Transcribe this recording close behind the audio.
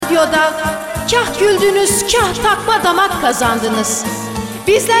radyoda kah güldünüz, kah takma damak kazandınız.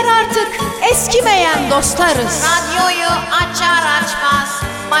 Bizler artık eskimeyen dostlarız. Radyoyu açar açmaz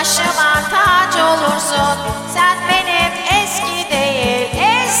başıma tac olursun. Sen benim eski değil,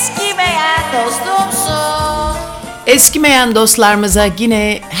 eskimeyen dostumsun. Eskimeyen dostlarımıza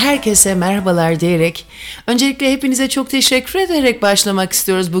yine herkese merhabalar diyerek, öncelikle hepinize çok teşekkür ederek başlamak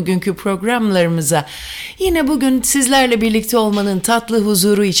istiyoruz bugünkü programlarımıza. Yine bugün sizlerle birlikte olmanın tatlı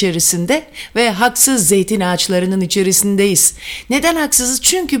huzuru içerisinde ve haksız zeytin ağaçlarının içerisindeyiz. Neden haksızız?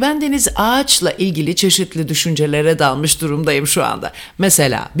 Çünkü bendeniz ağaçla ilgili çeşitli düşüncelere dalmış durumdayım şu anda.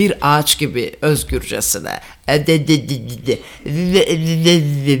 Mesela bir ağaç gibi özgürcesine.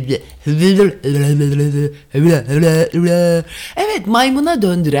 Evet, maymuna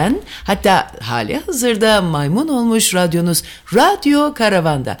döndüren, hatta hali hazırda maymun olmuş radyonuz Radyo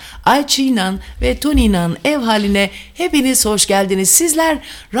Karavan'da Ayça'yla ve Toni'yle ev haline hepiniz hoş geldiniz. Sizler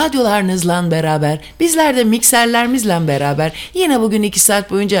radyolarınızla beraber, bizler de mikserlerimizle beraber yine bugün 2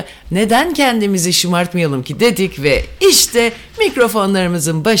 saat boyunca neden kendimizi şımartmayalım ki dedik ve işte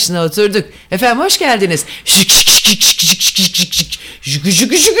mikrofonlarımızın başına oturduk. Efendim hoş geldiniz.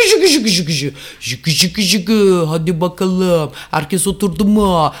 Hadi bakalım. Herkes oturdu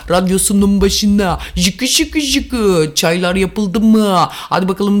mu? Radyosunun başına. Çaylar yapıldı mı? Hadi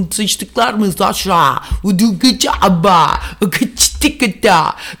bakalım, sıçtıklar mı?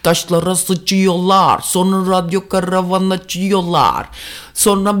 Taşlara sıçıyorlar. Sonra radyo karavan açıyorlar.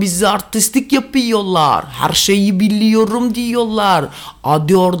 Sonra bizi artistlik yapıyorlar. Her şeyi biliyorum diyorlar.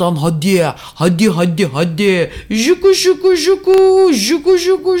 Hadi oradan hadi. Hadi. Juku şuku şuku. Juku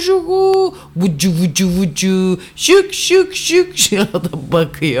şuku şuku. Vucu vucu vucu. Şık. Adam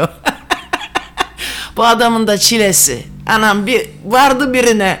bakıyor. Bu adamın da çilesi. Anam bir vardı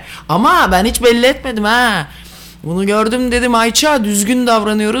birine. Ama ben hiç belli etmedim ha. Bunu gördüm, dedim Ayça düzgün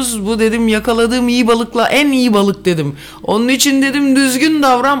davranıyoruz. Bu dedim yakaladığım iyi balıkla en iyi balık dedim. Onun için dedim düzgün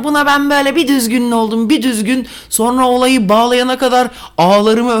davran. Buna ben böyle bir düzgün oldum, bir düzgün. Sonra olayı bağlayana kadar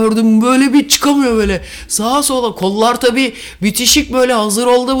ağlarımı ördüm. Böyle bir çıkamıyor böyle. Sağa sola kollar tabii bitişik böyle hazır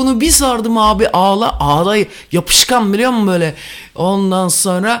oldu. Bunu bir sardım abi, ağla yapışkan biliyor musun böyle. Ondan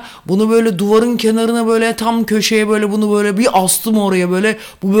sonra bunu böyle duvarın kenarına böyle tam köşeye böyle bunu böyle bir astım oraya böyle.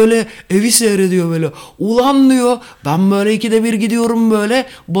 Bu böyle evi seyrediyor böyle. Ulan diyor, ben böyle 2'de 1 gidiyorum böyle.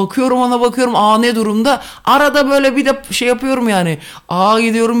 Bakıyorum ona, bakıyorum ne durumda. Arada böyle bir de şey yapıyorum yani.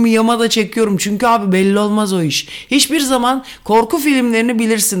 Gidiyorum bir yama da çekiyorum. Çünkü abi belli olmaz o iş. Hiçbir zaman korku filmlerini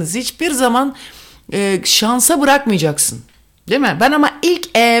bilirsiniz. Hiçbir zaman şansa bırakmayacaksın. Değil mi? Ben ama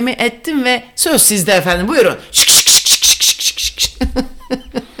ilk mi ettim ve söz sizde efendim. Buyurun.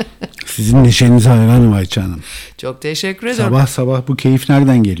 Sizin neşenize hayranım Ayça Hanım. Çok teşekkür ederim. Sabah bu keyif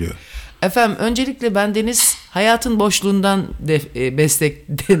nereden geliyor? Efendim öncelikle bendeniz hayatın boşluğundan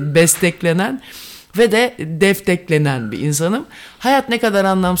besteklenen ve de defteklenen bir insanım. Hayat ne kadar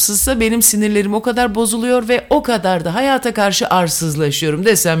anlamsızsa benim sinirlerim o kadar bozuluyor ve o kadar da hayata karşı arsızlaşıyorum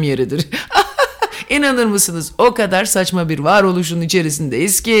desem yeridir. İnanır mısınız? O kadar saçma bir varoluşun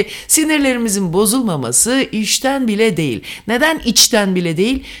içerisindeyiz ki sinirlerimizin bozulmaması işten bile değil. Neden içten bile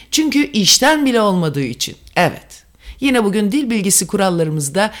değil? Çünkü işten bile olmadığı için. Evet. Yine bugün dil bilgisi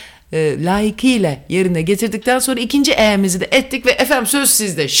kurallarımızda layıkıyla yerine getirdikten sonra ikinci e'mizi de ettik ve efendim söz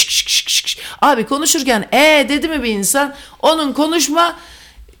sizde. Şık. Abi konuşurken dedi mi bir insan, onun konuşma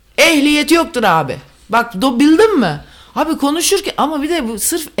ehliyeti yoktur abi. Bak bildin mi? Abi konuşurken ama bir de bu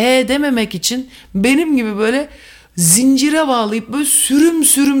sırf dememek için benim gibi böyle zincire bağlayıp böyle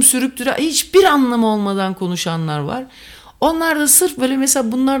sürüktüre hiçbir anlamı olmadan konuşanlar var. Onlar da sırf böyle,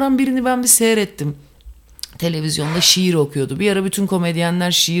 mesela bunlardan birini ben bir seyrettim. Televizyonda şiir okuyordu. Bir ara bütün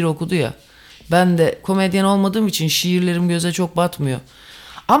komedyenler şiir okudu ya. Ben de komedyen olmadığım için şiirlerim göze çok batmıyor.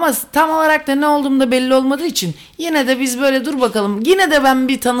 Ama tam olarak da ne olduğum da belli olmadığı için yine de biz böyle dur bakalım. Yine de ben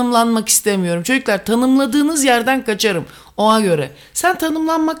bir tanımlanmak istemiyorum. Çocuklar, tanımladığınız yerden kaçarım. Ona göre. Sen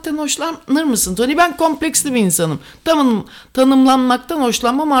tanımlanmaktan hoşlanır mısın Toni? Ben kompleksli bir insanım. Tanımlanmaktan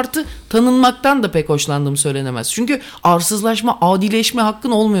hoşlanmam, artı tanınmaktan da pek hoşlandığım söylenemez. Çünkü arsızlaşma, adileşme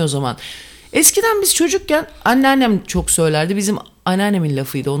hakkın olmuyor o zaman. Eskiden biz çocukken anneannem çok söylerdi. Bizim anneannemin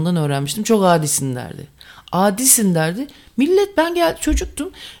lafıydı, ondan öğrenmiştim. Çok adisin derdi. Adisin derdi. Millet, ben çocuktum.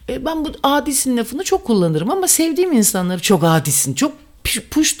 Ben bu adisin lafını çok kullanırım ama sevdiğim insanları çok adisin, çok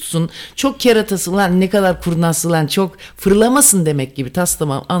puştusun, çok keratasın lan, ne kadar kurnazsın lan, çok fırlamasın demek gibi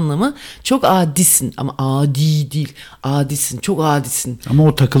taslamam anlamı. Çok adisin ama adi değil. Adisin, çok adisin. Ama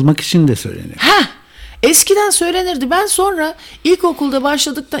o takılmak için de söyleniyor. Eskiden söylenirdi. Ben sonra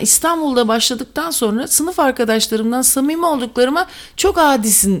İstanbul'da başladıktan sonra sınıf arkadaşlarımdan samimi olduklarıma çok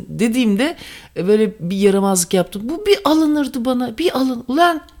adisin dediğimde böyle bir yaramazlık yaptım. Bu bir alınırdı bana.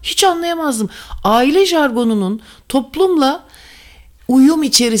 Ulan hiç anlayamazdım. Aile jargonunun toplumla uyum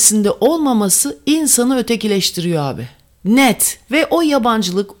içerisinde olmaması insanı ötekileştiriyor abi. Net. Ve o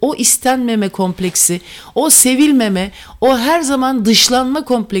yabancılık, o istenmeme kompleksi, o sevilmeme, o her zaman dışlanma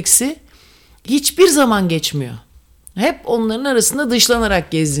kompleksi hiçbir zaman geçmiyor. Hep onların arasında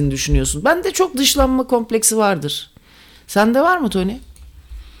dışlanarak gezdiğini düşünüyorsun. Bende çok dışlanma kompleksi vardır. Sende var mı Toni?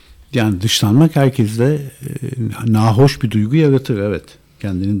 Yani dışlanmak herkeste nahoş bir duygu yaratır, evet.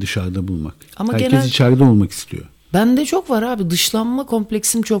 Kendini dışarıda bulmak. Ama herkes içeride olmak istiyor. Bende çok var abi. Dışlanma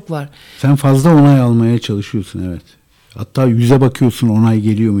kompleksim çok var. Sen fazla onay almaya çalışıyorsun, evet. Hatta yüze bakıyorsun, onay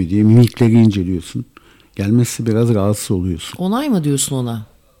geliyor mu diye, mimikleri inceliyorsun. Gelmesi biraz rahatsız oluyorsun. Onay mı diyorsun ona?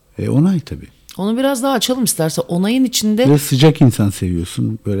 Onay tabii. Onu biraz daha açalım istersen. Onayın içinde... Böyle sıcak insan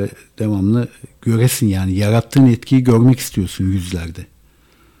seviyorsun. Böyle devamlı göresin yani. Yarattığın etkiyi görmek istiyorsun yüzlerde.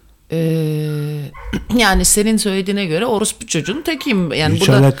 Yani senin söylediğine göre orospu çocuğun tekiyim. Yani hiç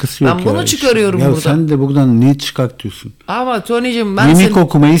alakası yok. Ben bunu çıkarıyorum ya burada. Sen de buradan ne çıkartıyorsun? Ama Toni'cim ben mimik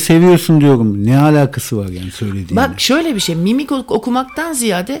okumayı seviyorsun diyorum. Ne alakası var yani söylediğinle? Bak şöyle bir şey. Mimik okumaktan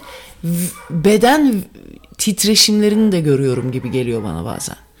ziyade beden titreşimlerini de görüyorum gibi geliyor bana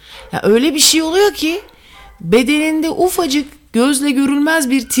bazen. Ya öyle bir şey oluyor ki bedeninde ufacık gözle görülmez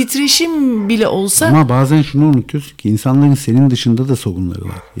bir titreşim bile olsa... Ama bazen şunu unutuyorsun ki insanların senin dışında da sorunları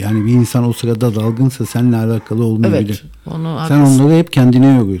var. Yani bir insan o sırada dalgınsa seninle alakalı olmayabilir. Evet, onu sen haklısın. onları hep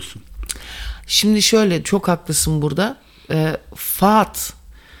kendine yoruyorsun. Şimdi şöyle, çok haklısın burada. Faat,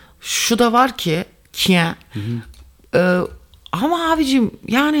 şu da var ki ama abicim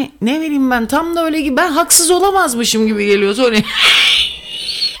yani ne bileyim ben tam da öyle gibi, ben haksız olamazmışım gibi geliyor Tony.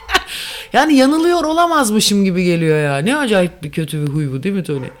 Yani yanılıyor olamazmışım gibi geliyor ya. Ne acayip bir kötü bir huy bu değil mi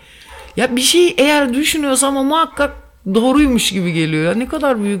Tony? Ya bir şey eğer düşünüyorsam o muhakkak doğruymuş gibi geliyor. Ya ne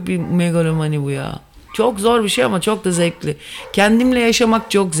kadar büyük bir megalomani bu ya. Çok zor bir şey ama çok da zevkli. Kendimle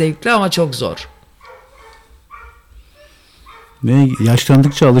yaşamak çok zevkli ama çok zor. Ve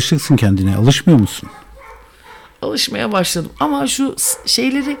yaşlandıkça alışırsın kendine. Alışmıyor musun? Alışmaya başladım ama şu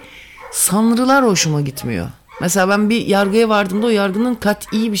şeyleri, sanrılar hoşuma gitmiyor. Mesela ben bir yargıya vardığımda o yargının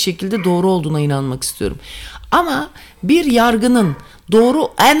kat'i bir şekilde doğru olduğuna inanmak istiyorum. Ama bir yargının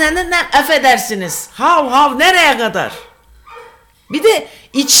doğru, affedersiniz, hav nereye kadar? Bir de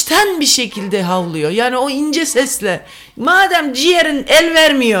içten bir şekilde havlıyor. Yani o ince sesle. Madem ciğerin el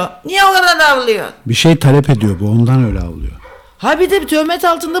vermiyor, niye o kadar havlıyor? Bir şey talep ediyor bu, ondan öyle havlıyor. Ha bir de bir töhmet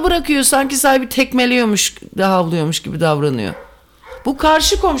altında bırakıyor. Sanki sahibi tekmeliyormuş da havlıyormuş gibi davranıyor. Bu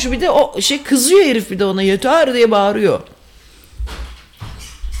karşı komşu bir de o kızıyor herif, bir de ona yeter diye bağırıyor.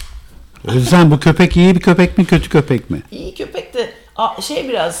 Özlem, bu köpek iyi bir köpek mi, kötü köpek mi? İyi köpek de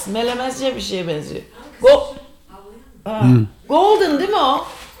biraz melemezce bir şeye benziyor. Golden değil mi o?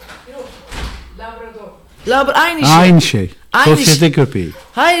 Yok. Labrador. Aynı şey. Sosyete köpeği.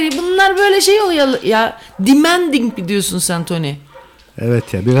 Hayır, bunlar böyle şey oluyor ya. Demanding mi diyorsun sen Tony?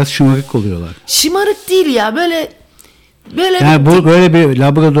 Evet ya, biraz şımarık oluyorlar. Şımarık değil ya, böyle yani böyle bir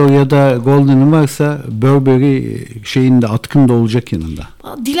Labrador ya da Golden'ın varsa Burberry şeyinde, atkın da olacak yanında.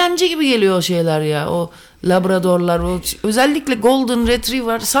 Dilenci gibi geliyor o şeyler ya. O Labradorlar, özellikle Golden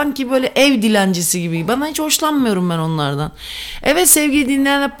Retriever sanki böyle ev dilencisi gibi. Bana hiç hoşlanmıyorum ben onlardan. Evet sevgili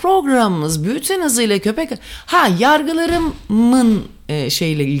dinleyenler, programımız bütün hızıyla köpek. Yargılarımın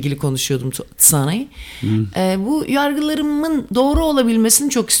şeyle ilgili konuşuyordum sana. Bu yargılarımın doğru olabilmesini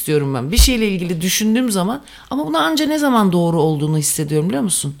çok istiyorum ben. Bir şeyle ilgili düşündüğüm zaman, ama bunu anca ne zaman doğru olduğunu hissediyorum biliyor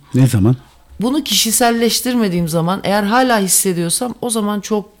musun? Ne zaman? Bunu kişiselleştirmediğim zaman, eğer hala hissediyorsam, o zaman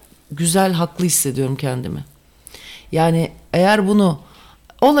çok güzel, haklı hissediyorum kendimi. Yani eğer bunu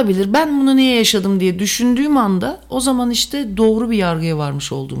olabilir, ben bunu niye yaşadım diye düşündüğüm anda, o zaman işte doğru bir yargıya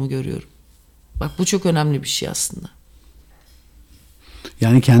varmış olduğumu görüyorum. Bak bu çok önemli bir şey aslında.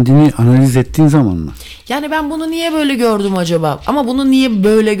 Yani kendini analiz ettiğin zaman mı? Yani ben bunu niye böyle gördüm acaba? Ama bunu niye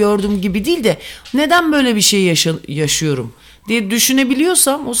böyle gördüm gibi değil de, neden böyle bir şey yaşıyorum diye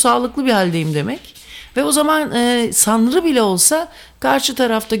düşünebiliyorsam, o sağlıklı bir haldeyim demek. Ve o zaman sanrı bile olsa karşı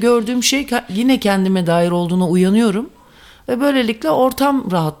tarafta gördüğüm şey yine kendime dair olduğuna uyanıyorum. Ve böylelikle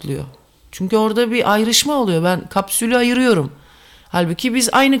ortam rahatlıyor. Çünkü orada bir ayrışma oluyor. Ben kapsülü ayırıyorum. Halbuki biz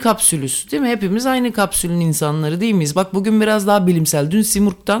aynı kapsülüz, değil mi? Hepimiz aynı kapsülün insanları değil miyiz? Bak bugün biraz daha bilimsel. Dün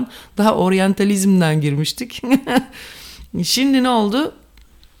Simurg'dan, daha oryantalizmden girmiştik. Şimdi ne oldu?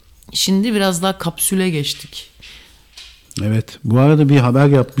 Şimdi biraz daha kapsüle geçtik. Evet. Bu arada bir haber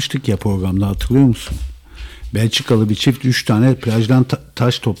yapmıştık ya programda, hatırlıyor musun? Belçikalı bir çift 3 tane plajdan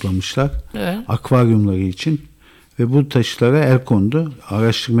taş toplamışlar. Evet. Akvaryumları için. Ve bu taşlara el kondu.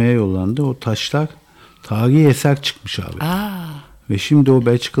 Araştırmaya yollandı. O taşlar tarihi eser çıkmış abi. Ve şimdi o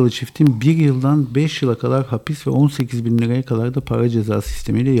Belçikalı çiftin 1 yıldan 5 yıla kadar hapis ve 18 bin liraya kadar da para ceza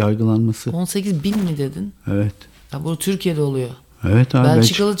sistemiyle yargılanması. 18 bin mi dedin? Evet. Ya bu Türkiye'de oluyor. Evet abi.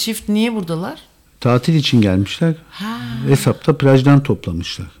 Belçikalı çift niye buradalar? Tatil için gelmişler. Hesapta plajdan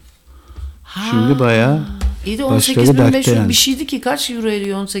toplamışlar. Şimdi bayağı İyi de 18.500 yani. bir şeydi ki, kaç euro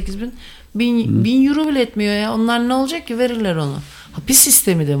ediyor 18.000? 1000 euro bile etmiyor ya. Onlar ne olacak ki, verirler onu. Hapis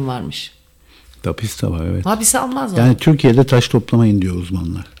sistemi de mi varmış? Hapis de var, evet. Hapis almaz mı? Yani Türkiye'de taş toplamayın diyor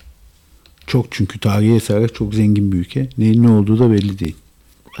uzmanlar. Çok, çünkü tarihi eserler çok zengin bir ülke. Neyin ne olduğu da belli değil.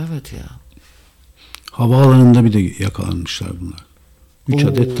 Evet ya. Havaalanında bir de yakalanmışlar bunlar. 3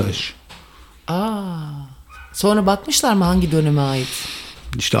 adet taş. Sonra bakmışlar mı hangi döneme ait?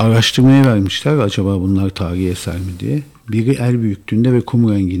 İşte araştırmaya vermişler acaba bunlar tarihi eser mi diye. Biri el büyüklüğünde ve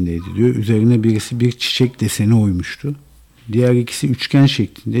kum rengindeydi diyor. Üzerine birisi bir çiçek deseni oymuştu. Diğer ikisi üçgen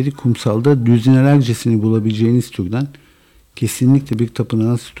şeklindeydi. Kumsalda düzinelercesini bulabileceğiniz türden, kesinlikle bir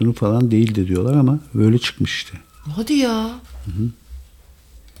tapınağın sütunu falan değildi diyorlar ama böyle çıkmış işte. Hadi ya. Hı.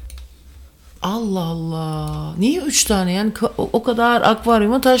 Allah Allah. Niye 3 tane? Yani o kadar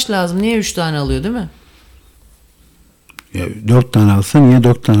akvaryuma taş lazım. Niye 3 tane alıyor, değil mi? Ya 4 tane alsa niye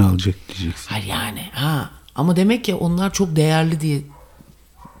 4 tane alacak diyeceksin. Hayır yani. Ama demek ki onlar çok değerli diye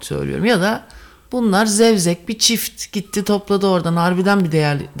söylüyorum. Ya da bunlar zevzek bir çift, gitti topladı oradan. Harbiden bir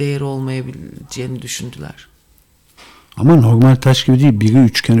değeri olmayabileceğini düşündüler. Ama normal taş gibi değil. Biri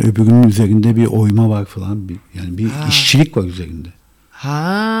üçgen, öbürünün üzerinde bir oyma var falan. Yani bir işçilik var üzerinde.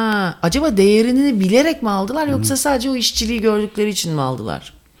 Acaba değerini bilerek mi aldılar, yoksa sadece o işçiliği gördükleri için mi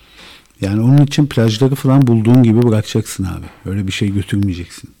aldılar? Yani onun için plajları falan bulduğun gibi bırakacaksın abi. Öyle bir şey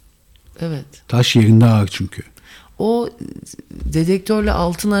götürmeyeceksin. Evet. Taş yerinde ağır çünkü. O dedektörle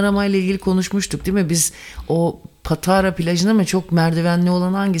altın aramayla ilgili konuşmuştuk değil mi? Biz o Patara plajına mı, çok merdivenli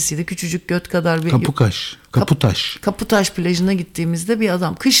olan hangisiydi? Küçücük göt kadar bir... Kaputaş plajına gittiğimizde bir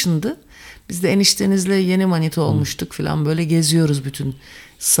adam, kışındı. Biz de eniştenizle yeni manita olmuştuk falan, böyle geziyoruz bütün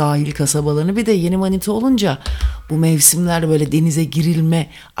sahil kasabalarını. Bir de yeni manita olunca bu mevsimler böyle denize girilme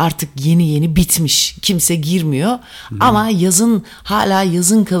artık yeni bitmiş. Kimse girmiyor. Ama hala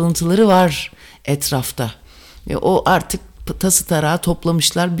yazın kalıntıları var etrafta. O artık tası tarağı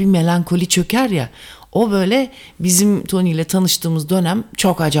toplamışlar, bir melankoli çöker ya. O böyle bizim Toni ile tanıştığımız dönem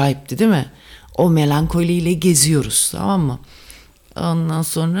çok acayipti değil mi? O melankoliyle geziyoruz, tamam mı? Ondan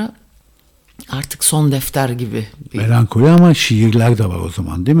sonra artık son defter gibi. Melankoli ama şiirler de var o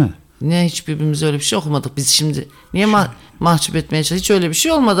zaman değil mi? Ne, hiçbirimiz öyle bir şey okumadık. Biz şimdi niye mahcup etmeye çalıştık? Hiç öyle bir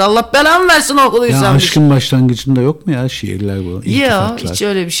şey olmadı. Allah belamı versin okuduysam. Ya aşkın başlangıcında yok mu ya şiirler bu? Ya hiç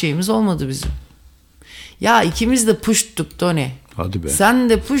öyle bir şeyimiz olmadı bizim. Ya ikimiz de puşttuk Toni. Hadi be. Sen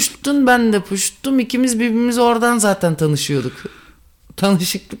de puşttun, ben de puşttum. İkimiz birbirimizi oradan zaten tanışıyorduk.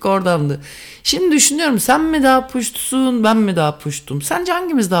 Tanışıklık oradandı. Şimdi düşünüyorum, sen mi daha puştusun, ben mi daha puştum? Sence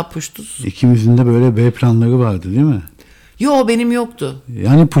hangimiz daha puştuz? İkimizin de böyle B planları vardı değil mi? Yo, benim yoktu.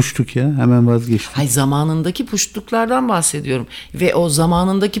 Yani puştuk ya, hemen vazgeçtik. Hay, zamanındaki puştluklardan bahsediyorum. Ve o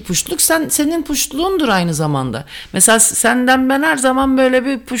zamanındaki puştluk senin puştluğundur aynı zamanda. Mesela senden ben her zaman böyle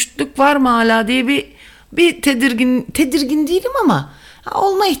bir puştluk var mı hala diye bir tedirgin değilim ama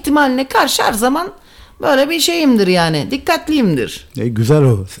olma ihtimaline karşı her zaman böyle bir şeyimdir yani. Dikkatliyimdir. Güzel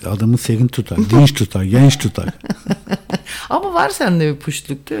o. Adamı serin tutar, dinç tutar, genç tutar. Ama var sende bir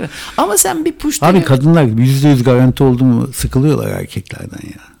puştluk değil mi? Ama sen bir puştluk... Abi kadınlar %100 garanti oldu mu sıkılıyorlar erkeklerden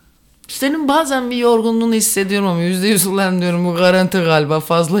ya. Senin bazen bir yorgunluğunu hissediyorum ama %100 ulan diyorum, bu garanti galiba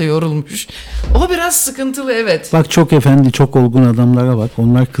fazla yorulmuş. O biraz sıkıntılı, evet. Bak çok efendi, çok olgun adamlara bak.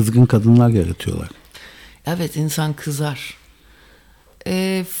 Onlar kızgın kadınlar yaratıyorlar. Evet, insan kızar.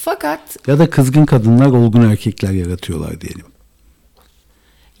 Fakat... Ya da kızgın kadınlar olgun erkekler yaratıyorlar diyelim.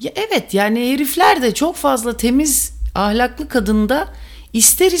 Ya evet, yani herifler de çok fazla temiz, ahlaklı kadında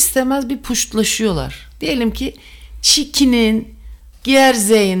ister istemez bir puştlaşıyorlar. Diyelim ki çikinin,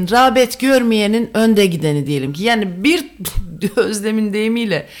 gerzeğin, rağbet görmeyenin önde gideni diyelim ki. Yani bir Özlem'in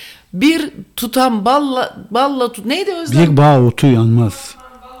deyimiyle bir tutam balla neydi Özlem? Bir bağ otu yanmaz.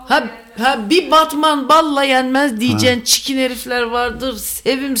 Bir batman balla yenmez diyeceğin çikin herifler vardır,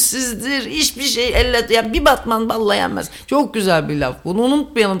 sevimsizdir, hiçbir şey yani bir batman balla yenmez. Çok güzel bir laf, bunu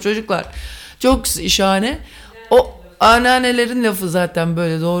unutmayalım çocuklar. Çok şahane. O anneannelerin lafı zaten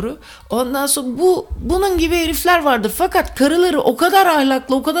böyle, doğru. Ondan sonra bunun gibi herifler vardır. Fakat karıları o kadar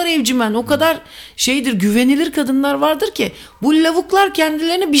ahlaklı, o kadar evcimen, o kadar güvenilir kadınlar vardır ki bu lavuklar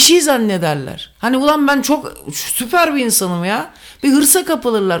kendilerini bir şey zannederler. Hani ulan ben çok süper bir insanım ya. Bir hırsa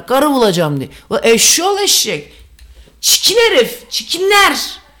kapılırlar. Karı bulacağım diye. O eşşoğlu eşek. Çikin herif.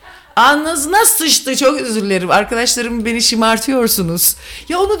 Çikinler. Ağzına sıçtı. Çok özür dilerim. Arkadaşlarım beni şımartıyorsunuz.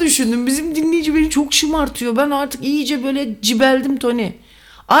 Ya onu düşündüm. Bizim dinleyici beni çok şımartıyor. Ben artık iyice böyle cibeldim Toni.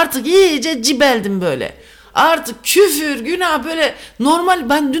 Artık iyice cibeldim böyle. Artık küfür, günah böyle normal.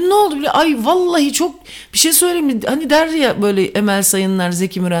 Ben dün ne oldu bile? Ay vallahi çok bir şey söyleyeyim mi? Hani derdi ya böyle Emel Sayınlar,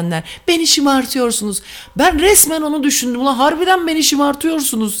 Zeki Mürenler. Beni şımartıyorsunuz. Ben resmen onu düşündüm. Ulan harbiden beni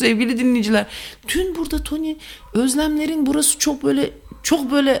şımartıyorsunuz sevgili dinleyiciler. Dün burada Toni, Özlemlerin burası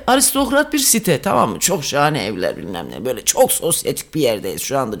çok böyle aristokrat bir site, tamam mı? Çok şahane evler bilmem ne. Böyle çok sosyetik bir yerdeyiz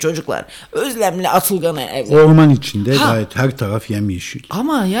şu anda çocuklar. Özlemli Atılgan'a evler. Orman içinde gayet her taraf yemyeşil.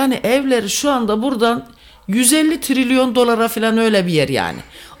 Ama yani evleri şu anda buradan 150 trilyon dolara falan öyle bir yer yani.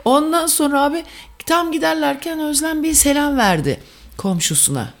 Ondan sonra abi tam giderlerken Özlem bir selam verdi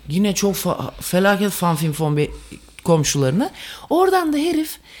komşusuna. Yine çok felaket fanfinfon bir komşularına. Oradan da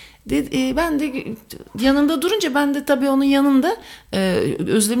herif ben de yanında durunca ben de tabii onun yanında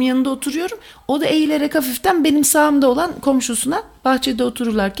Özlem'in yanında oturuyorum. O da eğilerek hafiften benim sağımda olan komşusuna bahçede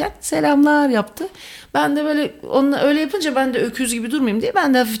otururlarken selamlar yaptı. Ben de böyle onunla öyle yapınca ben de öküz gibi durmayayım diye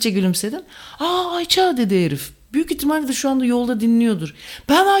ben de hafifçe gülümsedim. Ayça dedi herif. Büyük ihtimalle de şu anda yolda dinliyordur.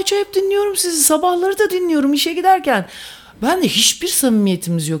 Ben Ayça hep dinliyorum sizi. Sabahları da dinliyorum işe giderken. Ben de hiçbir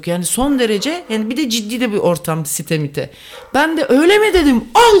samimiyetimiz yok. Yani son derece yani bir de ciddi de bir ortam sitemite. Ben de öyle mi dedim?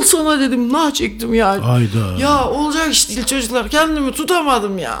 Al sana dedim. Nah çektim ya. Hayda. Ya olacak iş değil çocuklar. Kendimi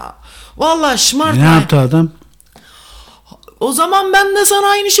tutamadım ya. Vallahi şımartma. Ne yaptı adam? O zaman ben de sana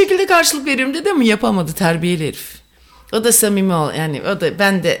aynı şekilde karşılık veririm dedi mi? Yapamadı terbiyeli herif. O da samimi ol. Yani o da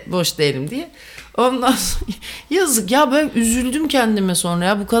ben de boş değilim diye. Ondan sonra yazık ya ben üzüldüm kendime sonra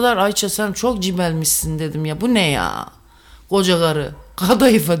ya. Bu kadar Ayça sen çok cibelmişsin dedim ya. Bu ne ya? Koca karı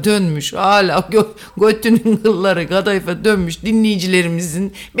kadayıfa dönmüş hala götünün kılları kadayıfa dönmüş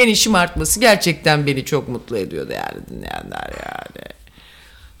dinleyicilerimizin beni şımartması gerçekten beni çok mutlu ediyor değerli dinleyenler yani.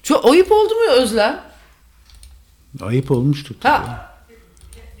 Çok ayıp oldu mu Özlem? Ayıp olmuştur tabii. Ha.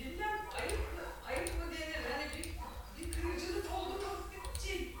 Bilmem ayıp mı denir? Hani bir kırıcılık oldu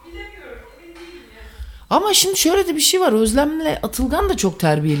mu bilemiyorum. Emin değilim yani. Ama şimdi şöyle de bir şey var. Özlem'le Atılgan da çok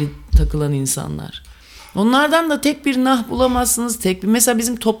terbiyeli takılan insanlar. Onlardan da tek bir nah bulamazsınız. Mesela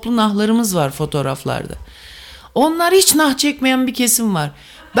bizim toplu nahlarımız var fotoğraflarda. Onlar hiç nah çekmeyen bir kesim var.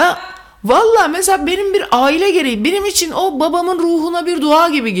 Ben valla mesela benim bir aile gereği benim için o babamın ruhuna bir dua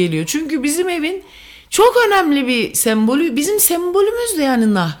gibi geliyor. Çünkü bizim evin çok önemli bir sembolü. Bizim sembolümüz de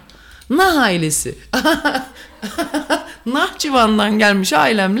yani nah. Nah ailesi. Nah civandan gelmiş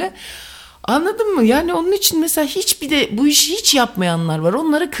ailemle. Anladın mı? Yani onun için mesela hiç bir de bu işi hiç yapmayanlar var.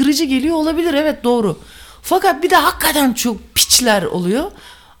 Onlara kırıcı geliyor olabilir. Evet doğru. Fakat bir de hakikaten çok piçler oluyor.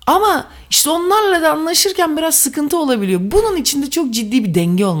 Ama işte onlarla da anlaşırken biraz sıkıntı olabiliyor. Bunun içinde çok ciddi bir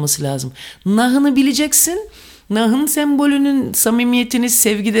denge olması lazım. Nahını bileceksin. Nahın sembolünün samimiyetini,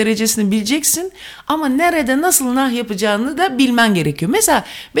 sevgi derecesini bileceksin. Ama nerede nasıl nah yapacağını da bilmen gerekiyor. Mesela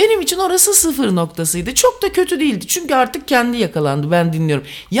benim için orası sıfır noktasıydı. Çok da kötü değildi. Çünkü artık kendi yakalandı. Ben dinliyorum.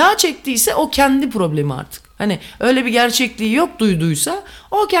 Yağ çektiyse o kendi problemi artık. Hani öyle bir gerçekliği yok duyduysa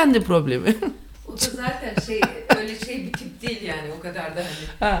o kendi problemi. O da zaten öyle bir tip değil yani o kadar da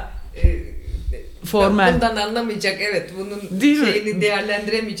hani. Ha. Formal. Bundan anlamayacak bunun Değil şeyini mi?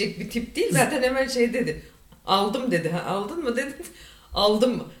 değerlendiremeyecek bir tip değil. Zaten hemen dedi. Aldım dedi. Aldın mı dedi.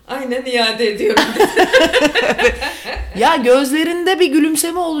 Aldım mı? Aynen iade ediyorum dedi. Ya gözlerinde bir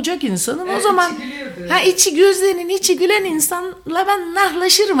gülümseme olacak insanın. O zaman gözlerinin içi gülen insanla ben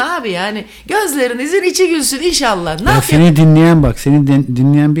nahlaşırım abi yani. Gözlerinizin içi gülsün inşallah. Ya seni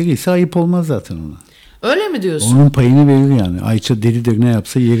dinleyen biri ise ayıp olmaz zaten ona. Öyle mi diyorsun? Onun payını verir yani. Ayça delidir, ne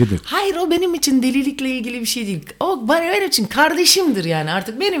yapsa yeridir. Hayır, o benim için delilikle ilgili bir şey değil. O benim için kardeşimdir yani.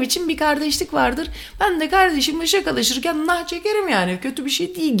 Artık benim için bir kardeşlik vardır. Ben de kardeşimle şakalaşırken nah çekerim yani. Kötü bir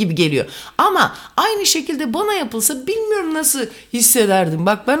şey değil gibi geliyor. Ama aynı şekilde bana yapılsa bilmiyorum nasıl hissederdim.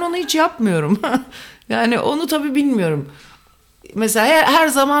 Bak ben onu hiç yapmıyorum. Yani onu tabii bilmiyorum. Mesela her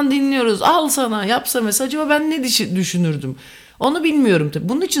zaman dinliyoruz. Al sana, yapsa mesela acaba ben ne düşünürdüm? Onu bilmiyorum tabii.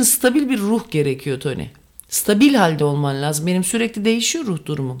 Bunun için stabil bir ruh gerekiyor Toni. Stabil halde olman lazım. Benim sürekli değişiyor ruh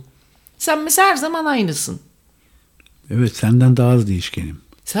durumum. Sen mesela her zaman aynısın. Evet, senden daha az değişkenim.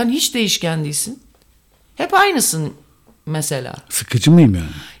 Sen hiç değişken değilsin. Hep aynısın mesela. Sıkıcı mıyım yani?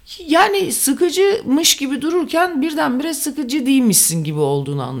 Yani sıkıcımış gibi dururken birdenbire sıkıcı değilmişsin gibi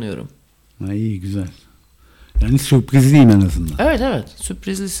olduğunu anlıyorum. Ha, iyi, güzel. Yani sürprizliyim en azından. Evet,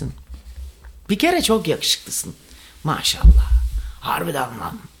 sürprizlisin. Bir kere çok yakışıklısın. Maşallah. Harbiden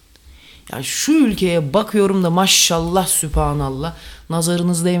lan. Ya şu ülkeye bakıyorum da maşallah sübhanallah.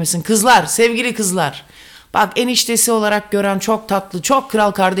 Nazarınız değmesin. Kızlar, sevgili kızlar. Bak eniştesi olarak gören çok tatlı, çok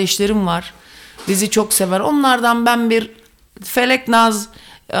kral kardeşlerim var. Bizi çok sever. Onlardan ben bir Felek Naz,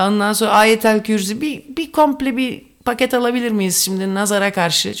 ondan sonra Ayetel Kürsi bir komple bir paket alabilir miyiz şimdi nazara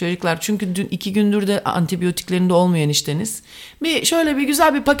karşı çocuklar? Çünkü dün 2 gündür de antibiyotiklerinde olmayan enişteniz. Şöyle bir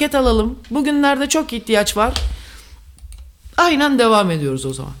güzel bir paket alalım. Bugünlerde çok ihtiyaç var. Aynen devam ediyoruz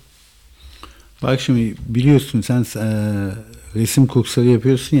o zaman. Bak şimdi biliyorsun sen resim kursları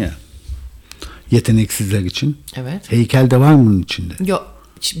yapıyorsun ya. Yeteneksizler için. Evet. Heykel de var mı bunun içinde? Yok.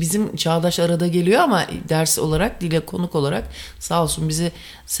 Bizim Çağdaş arada geliyor ama ders olarak, dile konuk olarak sağ olsun bizi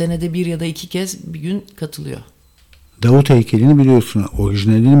senede 1 ya da 2 kez bir gün katılıyor. Davut heykelini biliyorsun.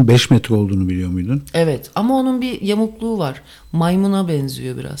 Orijinalinin 5 metre olduğunu biliyor muydun? Evet ama onun bir yamukluğu var. Maymuna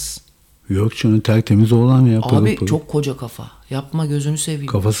benziyor biraz. Yok canım, tertemiz oğlan ya. Abi çok koca kafa. Yapma gözünü seveyim.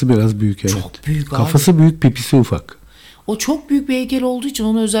 Kafası biraz büyük, evet. Çok büyük abi. Kafası büyük, pipisi ufak. O çok büyük bir heykel olduğu için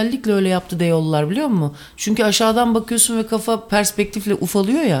onu özellikle öyle yaptı diyorlar, biliyor musun? Çünkü aşağıdan bakıyorsun ve kafa perspektifle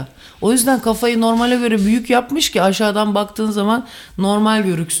ufalıyor ya. O yüzden kafayı normale göre büyük yapmış ki aşağıdan baktığın zaman normal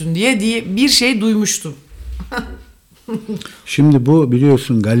görüksün diye bir şey duymuştum. Şimdi bu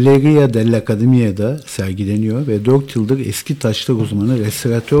biliyorsun Galleria dell'Accademia'da sergileniyor ve 4 yıldır eski taşlar uzmanı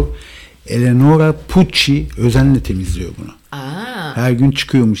restoratör Eleonora Pucci özenle temizliyor bunu. Her gün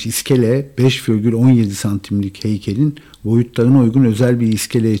çıkıyormuş iskele 5,17 santimlik heykelin boyutlarına uygun özel bir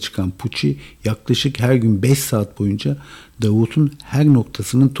iskeleye çıkan Pucci yaklaşık her gün 5 saat boyunca Davut'un her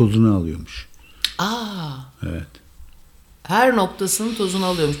noktasının tozunu alıyormuş. Evet. Her noktasının tozunu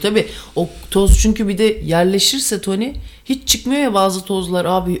alıyormuş. Tabii o toz çünkü bir de yerleşirse Toni hiç çıkmıyor ya bazı tozlar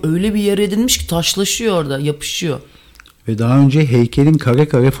abi, öyle bir yer edinmiş ki taşlaşıyor orada, yapışıyor. Ve daha önce heykelin kare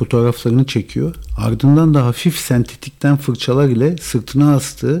kare fotoğraflarını çekiyor. Ardından da hafif sentetikten fırçalar ile sırtına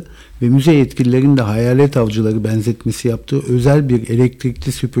astığı ve müze yetkililerinin de hayalet avcıları benzetmesi yaptığı özel bir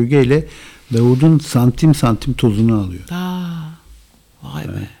elektrikli süpürgeyle Davud'un santim santim tozunu alıyor. Vay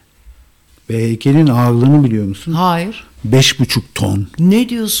be. Ve heykelin ağırlığını biliyor musun? Hayır. 5,5 ton. Ne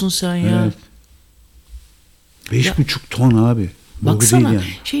diyorsun sen ya? Evet. 5,5 ton abi. Baksana yani.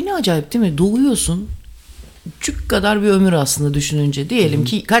 Şey ne acayip değil mi? Doğuyorsun. Küçük kadar bir ömür aslında düşününce. Diyelim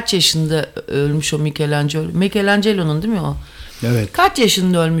ki kaç yaşında ölmüş o Michelangelo? Michelangelo'nun değil mi o? Evet. Kaç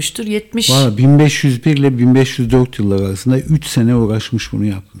yaşında ölmüştür? 70. Valla 1501 ile 1504 yıllar arasında 3 sene uğraşmış, bunu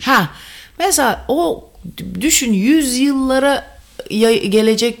yapmış. Mesela o düşün 100 yıllara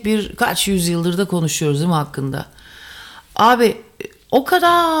gelecek bir kaç yüzyıldır da konuşuyoruz değil mi hakkında? Abi o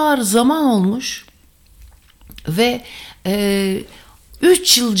kadar zaman olmuş ve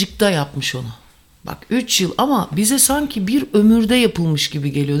 3 yılcıkta yapmış onu. Bak 3 yıl ama bize sanki bir ömürde yapılmış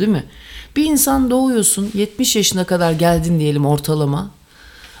gibi geliyor değil mi? Bir insan doğuyorsun 70 yaşına kadar geldin diyelim ortalama.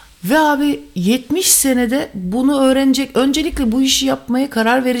 Ve abi 70 senede bunu öğrenecek. Öncelikle bu işi yapmaya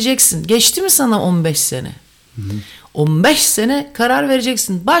karar vereceksin. Geçti mi sana 15 sene? 15 sene karar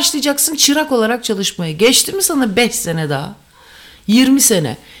vereceksin. Başlayacaksın çırak olarak çalışmaya. Geçti mi sana 5 sene daha? 20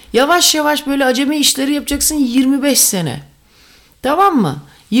 sene. Yavaş yavaş böyle acemi işleri yapacaksın 25 sene. Tamam mı?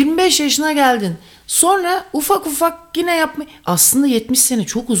 25 yaşına geldin. Sonra ufak ufak yine yapma. Aslında 70 sene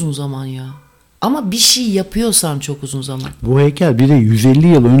çok uzun zaman ya. Ama bir şey yapıyorsan çok uzun zaman. Bu heykel bir de 150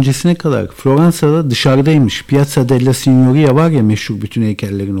 yıl öncesine kadar Floransa'da dışarıdaymış. Piazza della Signoria var ya, meşhur bütün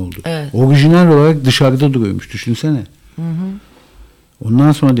heykellerin olduğu. Evet. Orijinal olarak dışarıda duruyormuş, düşünsene.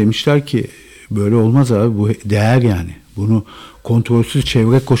 Ondan sonra demişler ki böyle olmaz abi, bu değer yani. Bunu kontrolsüz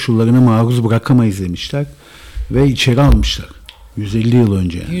çevre koşullarına maruz bırakamayız demişler. Ve içeri almışlar. 150 yıl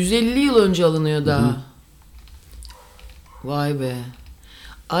önce yani. 150 yıl önce alınıyor daha. Vay be.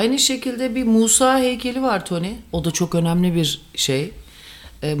 Aynı şekilde bir Musa heykeli var Toni. O da çok önemli bir şey.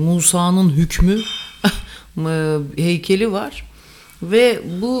 Musa'nın hükmü heykeli var. Ve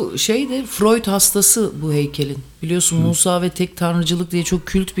bu şey de Freud hastası bu heykelin. Biliyorsun Musa ve Tek Tanrıcılık diye çok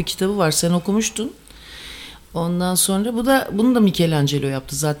kült bir kitabı var. Sen okumuştun. Ondan sonra bunu da Michelangelo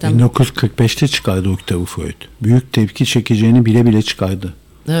yaptı zaten. 1945'te çıkardı o kitabı Freud. Büyük tepki çekeceğini bile bile çıkardı.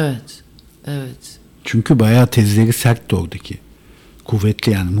 Evet. Çünkü bayağı tezleri sertti oradaki.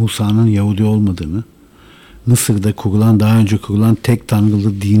 Kuvvetli yani, Musa'nın Yahudi olmadığını, Mısır'da daha önce kurulan tek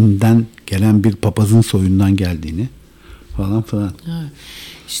tanrılı dinden gelen bir papazın soyundan geldiğini falan. Evet.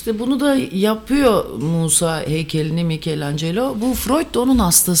 İşte bunu da yapıyor Musa heykelini Michelangelo. Bu Freud da onun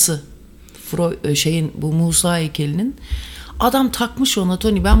hastası. Bu Musa heykelinin. Adam takmış ona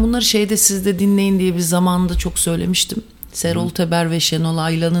Toni. Ben bunları sizde dinleyin diye bir zamanında çok söylemiştim. Serol Teber ve Şenol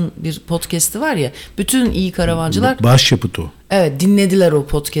Aylan'ın bir podcast'i var ya. Bütün iyi karavancılar Başyapıt o. evet dinlediler o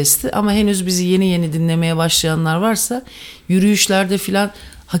podcast'i ama henüz bizi yeni yeni dinlemeye başlayanlar varsa yürüyüşlerde filan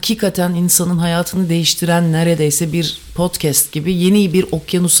hakikaten insanın hayatını değiştiren neredeyse bir podcast gibi yeni bir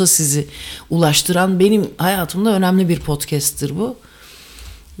okyanusa sizi ulaştıran benim hayatımda önemli bir podcast'tir bu.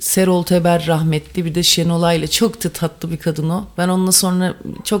 Serol Teber rahmetli, bir de Şenolay ile çok da tatlı bir kadın o. Ben onunla sonra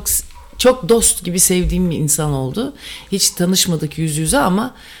çok dost gibi sevdiğim bir insan oldu. Hiç tanışmadık yüz yüze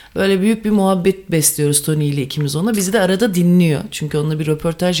ama böyle büyük bir muhabbet besliyoruz Toni ile ikimiz ona. Bizi de arada dinliyor. Çünkü onunla bir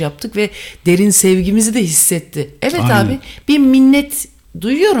röportaj yaptık ve derin sevgimizi de hissetti. Evet Aynen. abi, bir minnet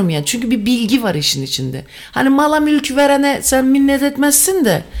duyuyorum ya. Çünkü bir bilgi var işin içinde. Hani mala mülk verene sen minnet etmezsin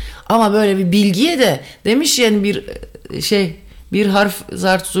de ama böyle bir bilgiye de demiş yani bir harf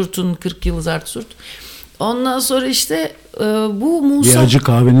zart zurtun 40 yıl zart zurt. Ondan sonra işte bu Musa... Bir acı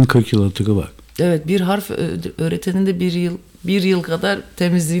kahvenin 40 yıl hatırı var. Evet, bir harf öğretenin de bir yıl kadar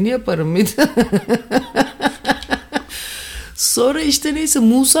temizliğini yaparım mıydı? Sonra işte neyse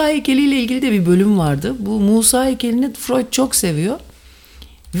Musa heykeliyle ilgili de bir bölüm vardı. Bu Musa heykelini Freud çok seviyor.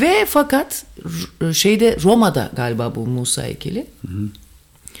 Ve fakat Roma'da galiba bu Musa heykeli. Hı.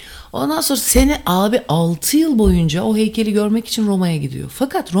 Ondan sonra sene abi 6 yıl boyunca o heykeli görmek için Roma'ya gidiyor.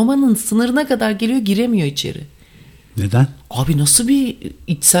 Fakat Roma'nın sınırına kadar geliyor, giremiyor içeri. Neden? Abi nasıl bir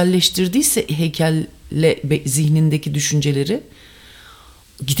içselleştirdiyse heykelle zihnindeki düşünceleri,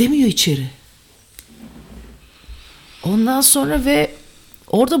 gidemiyor içeri. Ondan sonra ve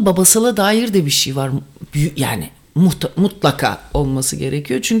orada babasala dair de bir şey var. Yani mutlaka olması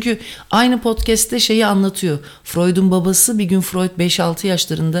gerekiyor. Çünkü aynı podcast'te şeyi anlatıyor. Freud'un babası bir gün Freud 5-6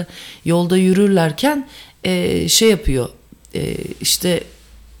 yaşlarında yolda yürürlerken yapıyor.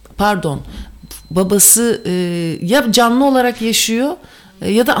 Babası ya canlı olarak yaşıyor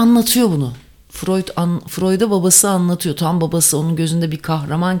ya da anlatıyor bunu. Freud'a babası anlatıyor. Tam babası onun gözünde bir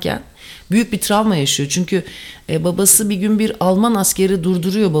kahramanken büyük bir travma yaşıyor. Çünkü babası bir gün bir Alman askeri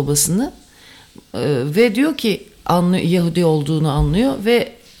durduruyor babasını ve diyor ki anlıyor, Yahudi olduğunu anlıyor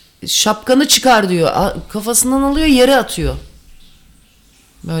ve şapkanı çıkar diyor. Kafasından alıyor, yere atıyor.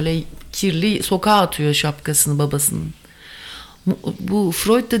 Böyle kirli sokağa atıyor şapkasını babasının. Bu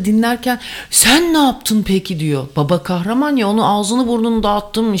Freud da dinlerken sen ne yaptın peki diyor. Baba kahraman ya, onu ağzını burnunu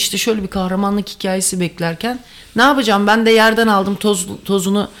dağıttım, işte şöyle bir kahramanlık hikayesi beklerken ne yapacağım, ben de yerden aldım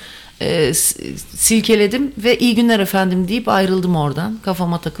tozunu silkeledim ve iyi günler efendim deyip ayrıldım oradan,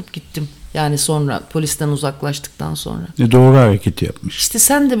 kafama takıp gittim. Yani sonra polisten uzaklaştıktan sonra. Doğru hareketi yapmış. İşte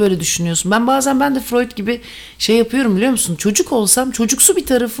sen de böyle düşünüyorsun. Ben de Freud gibi yapıyorum biliyor musun? Çocuk olsam çocuksu bir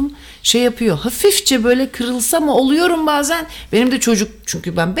tarafım yapıyor. Hafifçe böyle kırılsam oluyorum bazen. Benim de çocuk,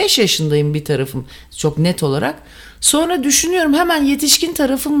 çünkü ben 5 yaşındayım bir tarafım çok net olarak. Sonra düşünüyorum, hemen yetişkin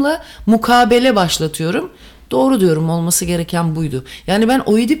tarafımla mukabele başlatıyorum. Doğru diyorum, olması gereken buydu. Yani ben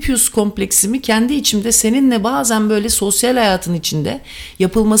Oedipus kompleksimi kendi içimde seninle bazen böyle sosyal hayatın içinde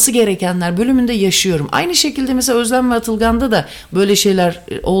yapılması gerekenler bölümünde yaşıyorum. Aynı şekilde mesela Özlem ve Atılgan'da da böyle şeyler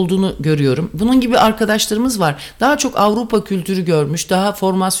olduğunu görüyorum. Bunun gibi arkadaşlarımız var. Daha çok Avrupa kültürü görmüş, daha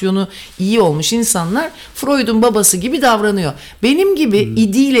formasyonu iyi olmuş insanlar Freud'un babası gibi davranıyor. Benim gibi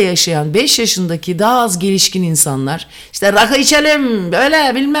idiyle yaşayan 5 yaşındaki daha az gelişkin insanlar, işte rakı içelim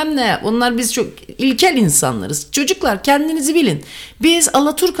böyle bilmem ne, onlar biz çok ilkel insanlar. Çocuklar, kendinizi bilin. Biz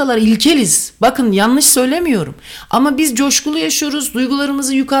Alaturkalar ilkeliz. Bakın, yanlış söylemiyorum. Ama biz coşkulu yaşıyoruz.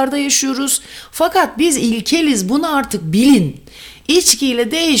 Duygularımızı yukarıda yaşıyoruz. Fakat biz ilkeliz. Bunu artık bilin.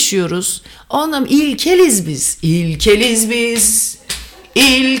 İçkiyle değişiyoruz. Ondan ilkeliz biz. İlkeliz biz.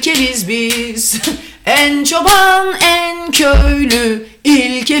 İlkeliz biz. En çoban, en köylü.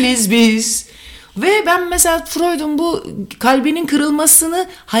 İlkeliz biz. Ve ben mesela Freud'un bu kalbinin kırılmasını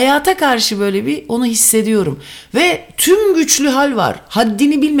hayata karşı böyle bir onu hissediyorum. Ve tüm güçlü hal var.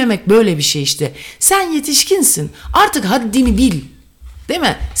 Haddini bilmemek böyle bir şey işte. Sen yetişkinsin. Artık haddini bil. Değil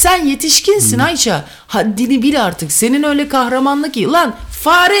mi? Sen yetişkinsin Ayça. Haddini bil artık. Senin öyle kahramanlık ki. Lan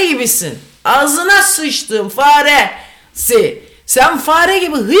fare gibisin. Ağzına sıçtığım faresi. Sen fare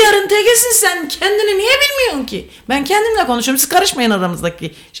gibi hıyarın tekisin, sen kendini niye bilmiyorsun ki? Ben kendimle konuşuyorum. Siz karışmayın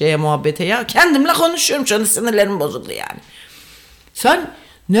aramızdaki muhabbete ya. Kendimle konuşuyorum. Şu an sinirlerim bozuldu yani. Sen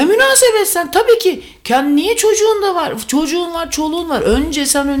ne münasebet sen? Tabii ki. Niye çocuğun da var? Çocuğun var, çoluğun var.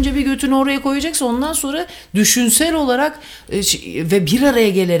 Önce bir götünü oraya koyacaksın. Ondan sonra düşünsel olarak ve bir araya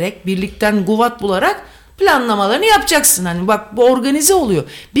gelerek, birlikten guvat bularak planlamalarını yapacaksın. Hani bak, bu organize oluyor.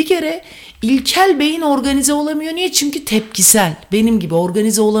 Bir kere İlkel beyin organize olamıyor. Niye? Çünkü tepkisel. Benim gibi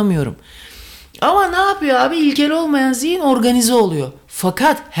organize olamıyorum. Ama ne yapıyor abi? İlkel olmayan zihin organize oluyor.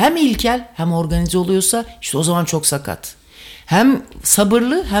 Fakat hem ilkel hem organize oluyorsa işte o zaman çok sakat. Hem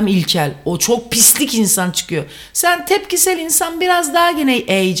sabırlı hem ilkel. O çok pislik insan çıkıyor. Sen tepkisel insan biraz daha gene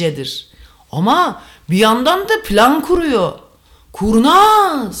eğcedir. Ama bir yandan da plan kuruyor.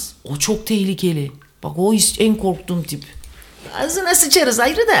 Kurnaz. O çok tehlikeli. Bak o en korktuğum tip. Ağzına sıçarız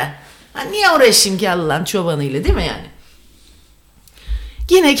ayrı da. Ha, niye uğraşayım ki Allah'ın çobanıyla, değil mi yani?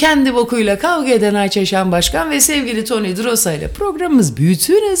 Yine kendi bokuyla kavga eden Ayça Şen Başkan ve sevgili Toni Drosa ile programımız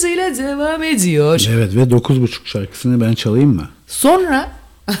bütün hızıyla devam ediyor. Evet ve 9.30 şarkısını ben çalayım mı?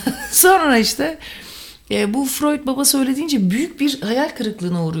 Sonra işte bu Freud baba söylediğince büyük bir hayal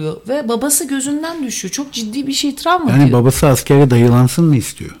kırıklığına uğruyor ve babası gözünden düşüyor. Çok ciddi bir şey, travma Yani diyor. babası askere dayılansın mı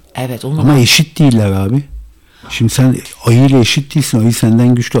istiyor? Evet, onu ama eşit değiller abi. Şimdi sen ayıyla eşit değilsin. Ayı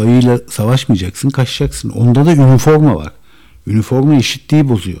senden güçlü. Ayıyla savaşmayacaksın, kaçacaksın. Onda da üniforma var. Üniforma eşitliği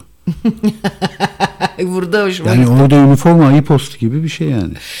bozuyor. Burada hoşuma yani gitti. orada üniforma ayı postu gibi bir şey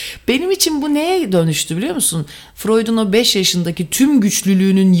yani. Benim için bu neye dönüştü biliyor musun? Freud'un o 5 yaşındaki tüm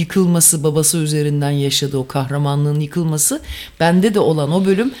güçlülüğünün yıkılması, babası üzerinden yaşadığı o kahramanlığın yıkılması, bende de olan o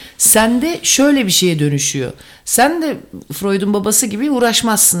bölüm sende şöyle bir şeye dönüşüyor. Sen de Freud'un babası gibi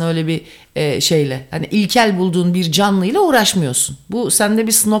uğraşmazsın öyle bir şeyle. Hani ilkel bulduğun bir canlıyla uğraşmıyorsun. Bu sende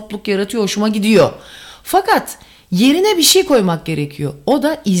bir snobluk yaratıyor, hoşuma gidiyor. Fakat yerine bir şey koymak gerekiyor. O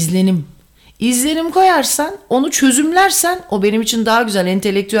da izlenim. İzlenim koyarsan, onu çözümlersen o benim için daha güzel.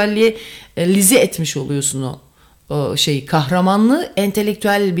 Entelektüelliğe lize etmiş oluyorsun o şeyi. Kahramanlığı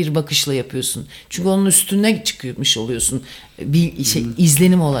entelektüel bir bakışla yapıyorsun. Çünkü onun üstüne çıkmış oluyorsun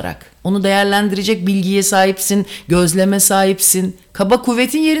izlenim olarak. Onu değerlendirecek bilgiye sahipsin, gözleme sahipsin. Kaba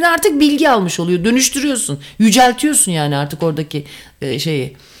kuvvetin yerine artık bilgi almış oluyor. Dönüştürüyorsun, yüceltiyorsun yani artık oradaki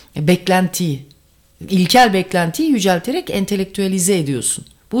beklentiyi. İlkel beklentiyi yücelterek entelektüelize ediyorsun.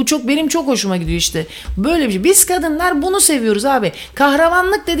 Bu benim çok hoşuma gidiyor işte. Böyle bir şey. Biz kadınlar bunu seviyoruz abi.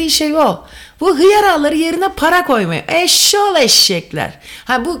 Kahramanlık dediği şey o. Bu hıyar ağları yerine para koymaya. Eşşoğlu eşekler.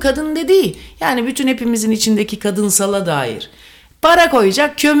 Ha, bu kadın dediği yani bütün hepimizin içindeki kadınsala dair. Para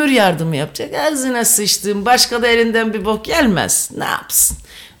koyacak, kömür yardımı yapacak. Ağzına sıçtığım, başka da elinden bir bok gelmez. Ne yapsın?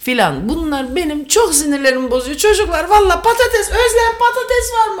 Filan. Bunlar benim çok sinirlerimi bozuyor. Çocuklar valla patates, özlem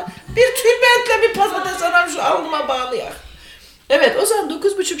patates var mı? Bir tülbentle bir patates anam şu alnıma bağlayak. Evet, o zaman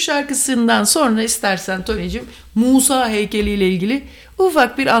 9.30 şarkısından sonra istersen Toni'cim Musa heykeliyle ilgili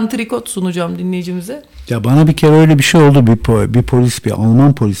ufak bir antrikot sunacağım dinleyicimize. Ya bana bir kere öyle bir şey oldu. Bir polis, bir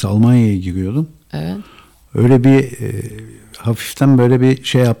Alman polisi, Almanya'ya giriyordum. Evet. Öyle bir hafiften böyle bir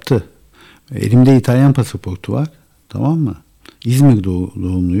şey yaptı. Elimde İtalyan pasaportu var. Tamam mı? İzmir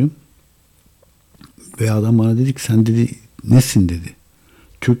doğumluyum. Ve adam bana dedi ki sen dedi nesin dedi.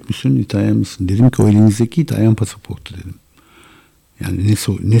 Türk müsün, İtalyan mısın? Dedim ki o elinizdeki İtalyan pasaportu dedim. Yani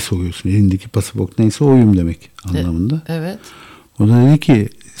ne soruyorsun? Elindeki pasaport neyse oyum demek anlamında. Evet. O da dedi ki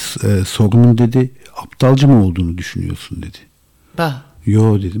sorunun dedi aptalca mı olduğunu düşünüyorsun dedi. Bah.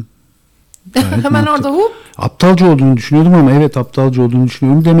 Yo dedim. Hemen orada hop. Aptalca olduğunu düşünüyordum ama evet aptalca olduğunu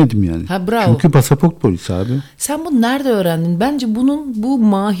düşünüyorum demedim yani. Ha, bravo. Çünkü pasaport polisi abi. Sen bunu nerede öğrendin? Bence bunun bu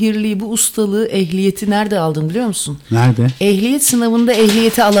mahirliği, bu ustalığı, ehliyeti nerede aldın biliyor musun? Nerede? Ehliyet sınavında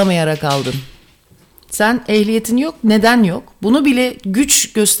ehliyeti alamayarak aldın. Sen ehliyetin yok, neden yok? Bunu bile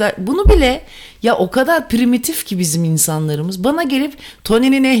bunu bile ya o kadar primitif ki bizim insanlarımız. Bana gelip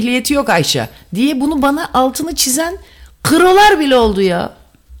Toni'nin ehliyeti yok Ayça diye bunu bana altını çizen kırolar bile oldu ya.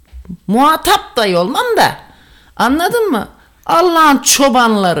 Muhatap dahi olmam da. Anladın mı? Allah'ın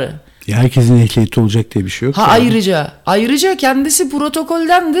çobanları. Ya herkesin ehliyeti olacak diye bir şey yok. Ha, ayrıca kendisi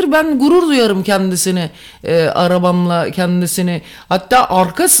protokoldendir. Ben gurur duyarım kendisini. Arabamla kendisini. Hatta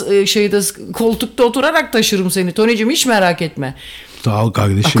arka koltukta oturarak taşırım seni. Toni'cim hiç merak etme. Sağ ol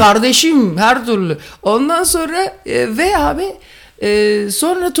kardeşim. Kardeşim her türlü. Ondan sonra ve abi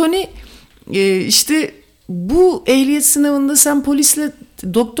sonra Toni işte bu ehliyet sınavında sen polisle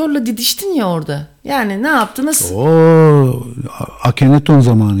doktorla didiştin ya orada. Yani ne yaptınız? Akhenaton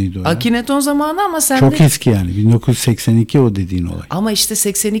zamanıydı o. Akhenaton zamanı ama sen çok eski yani. 1982 o dediğin olay. Ama işte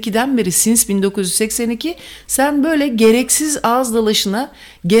 82'den beri since 1982 sen böyle gereksiz ağız dalaşına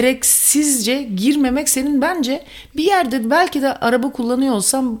gereksizce girmemek senin bence bir yerde belki de araba kullanıyor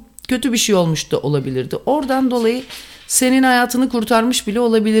olsam kötü bir şey olmuş da olabilirdi. Oradan dolayı senin hayatını kurtarmış bile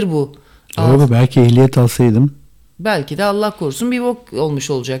olabilir bu. Doğru, belki ehliyet alsaydım. Belki de Allah korusun bir bok olmuş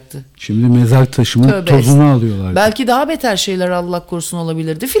olacaktı. Şimdi mezar taşımın tozunu alıyorlar. Belki daha beter şeyler Allah korusun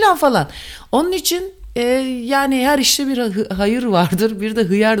olabilirdi filan falan. Onun için yani her işte bir hayır vardır. Bir de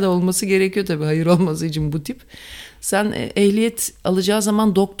hıyar da olması gerekiyor tabii hayır olması için bu tip. Sen ehliyet alacağı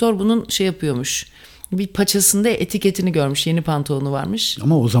zaman doktor bunun yapıyormuş. Bir paçasında etiketini görmüş. Yeni pantolonu varmış.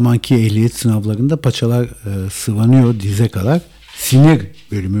 Ama o zamanki ehliyet sınavlarında paçalar sıvanıyor dize kadar. Sinir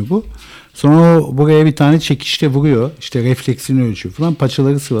bölümü bu. Sonra o buraya bir tane çekişte vuruyor. İşte refleksini ölçüyor falan.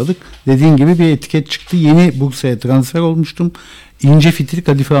 Paçaları sıvadık. Dediğin gibi bir etiket çıktı. Yeni Bursa'ya transfer olmuştum. İnce fitil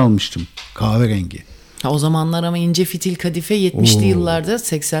kadife almıştım. Kahverengi. Ha, o zamanlar ama ince fitil kadife 70'li Oo. yıllarda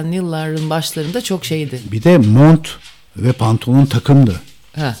 80'li yılların başlarında çok şeydi. Bir de mont ve pantolon takımdı.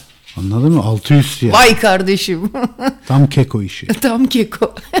 Ha. Anladın mı? Altı üstü yani. Vay kardeşim. Tam keko işi. Tam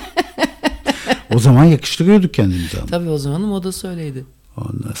keko. O zaman yakıştırıyorduk kendimizi ama. Tabii o zamanın modası öyleydi.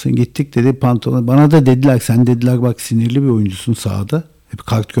 Ondan sonra gittik dedi pantolon. Bana da dediler sen dediler bak sinirli bir oyuncusun sahada. Hep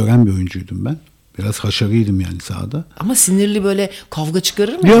kart gören bir oyuncuydum ben. Biraz haşarıydım yani sahada. Ama sinirli böyle kavga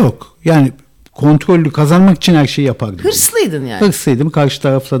çıkarır mı? Yok yani kontrollü kazanmak için her şeyi yapardım. Hırslıydın yani. Hırslıydım. Karşı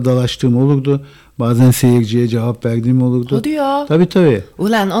tarafla dalaştığım olurdu. Bazen seyirciye cevap verdiğim olurdu. Hadi ya. Tabii.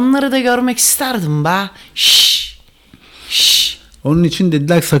 Ulan onları da görmek isterdim be. Şşş. Şşş. Onun için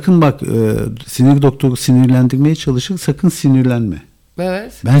dediler sakın bak sinir doktoru sinirlendirmeye çalışır sakın sinirlenme.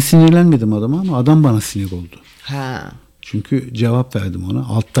 Evet. Ben sinirlenmedim adama ama adam bana sinir oldu. Ha. Çünkü cevap verdim ona.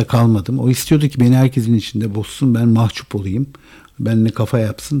 Altta kalmadım. O istiyordu ki beni herkesin içinde bozsun. Ben mahcup olayım. Benimle kafa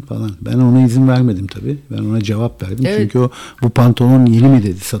yapsın falan. Ben ona izin vermedim tabii. Ben ona cevap verdim. Evet. Çünkü o bu pantolon yeni mi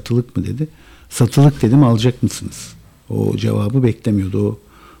dedi, satılık mı dedi. Satılık dedim alacak mısınız? O cevabı beklemiyordu. O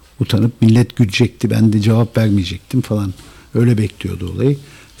utanıp millet gülecekti. Ben de cevap vermeyecektim falan. Öyle bekliyordu olayı.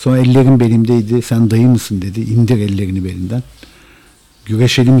 Sonra ellerim belimdeydi. Sen dayı mısın dedi. İndir ellerini belimden.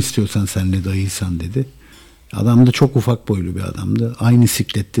 Güreşelim istiyorsan senle dayıysan dedi. Adam da çok ufak boylu bir adamdı. Aynı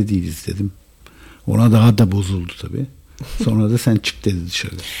siklette değiliz dedim. Ona daha da bozuldu tabii. Sonra da sen çık dedi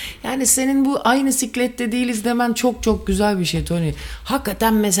dışarı. Yani senin bu aynı siklette değiliz demen çok çok güzel bir şey Toni.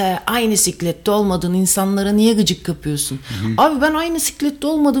 Hakikaten mesela aynı siklette olmadığın insanlara niye gıcık kapıyorsun? Abi ben aynı siklette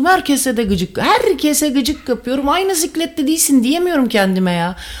olmadım. Herkese gıcık kapıyorum. Aynı siklette değilsin diyemiyorum kendime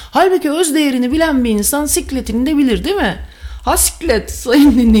ya. Halbuki öz değerini bilen bir insan sikletini de bilir değil mi? Ha siklet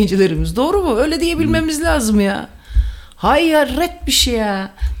sayın dinleyicilerimiz. Doğru mu? Öyle diyebilmemiz lazım ya. Hayret bir şey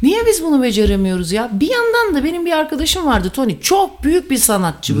ya. Niye biz bunu beceremiyoruz ya? Bir yandan da benim bir arkadaşım vardı Toni. Çok büyük bir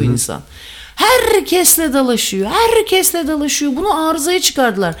sanatçı bu insan. Herkesle dalaşıyor. Bunu arızaya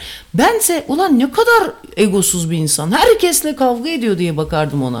çıkardılar. Bense ulan ne kadar egosuz bir insan. Herkesle kavga ediyor diye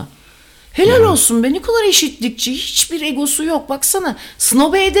bakardım ona. Helal olsun be, ne kadar eşitlikçi. Hiçbir egosu yok. Baksana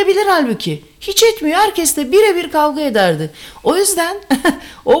snobe edebilir halbuki. Hiç etmiyor. Herkesle birebir kavga ederdi. O yüzden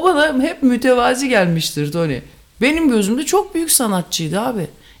o bana hep mütevazi gelmiştir Toni. Benim gözümde çok büyük sanatçıydı abi.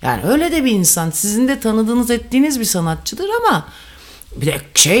 Yani öyle de bir insan. Sizin de tanıdığınız ettiğiniz bir sanatçıdır ama bir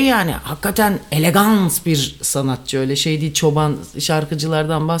de yani hakikaten elegans bir sanatçı. Öyle şey değil, çoban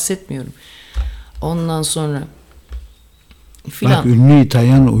şarkıcılardan bahsetmiyorum. Ondan sonra filan. Bak ünlü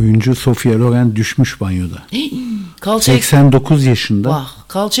İtalyan oyuncu Sofia Loren düşmüş banyoda. Kalça 89 yaşında. Vah,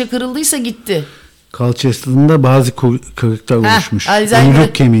 kalça kırıldıysa gitti. Kalçasında bazı kırıklar oluşmuş. Alzheimer.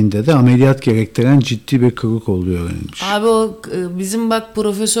 Uyluk kemiğinde de ameliyat gerektiren ciddi bir kırık olduğu öğrenilmiş. Abi o bizim bak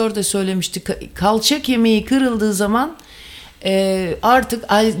profesör de söylemişti. Kalça kemiği kırıldığı zaman artık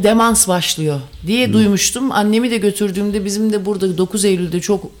demans başlıyor diye duymuştum. Annemi de götürdüğümde bizim de burada 9 Eylül'de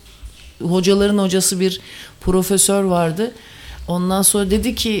çok hocaların hocası bir profesör vardı. Ondan sonra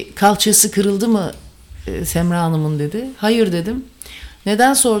dedi ki kalçası kırıldı mı Semra Hanım'ın dedi. Hayır dedim.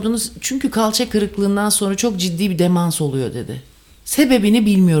 Neden sordunuz? Çünkü kalça kırıklığından sonra çok ciddi bir demans oluyor dedi. Sebebini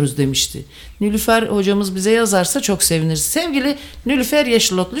bilmiyoruz demişti. Nilüfer hocamız bize yazarsa çok seviniriz. Sevgili Nilüfer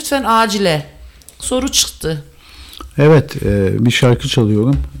Yeşilot lütfen acile. Soru çıktı. Evet bir şarkı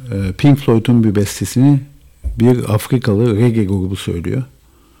çalıyorum. Pink Floyd'un bir bestesini bir Afrikalı reggae grubu söylüyor.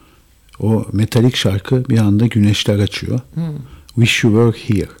 O metalik şarkı bir anda güneşler açıyor. Wish You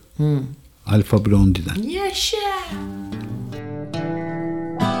Were Here. Alpha Blondy'den. Yaşa.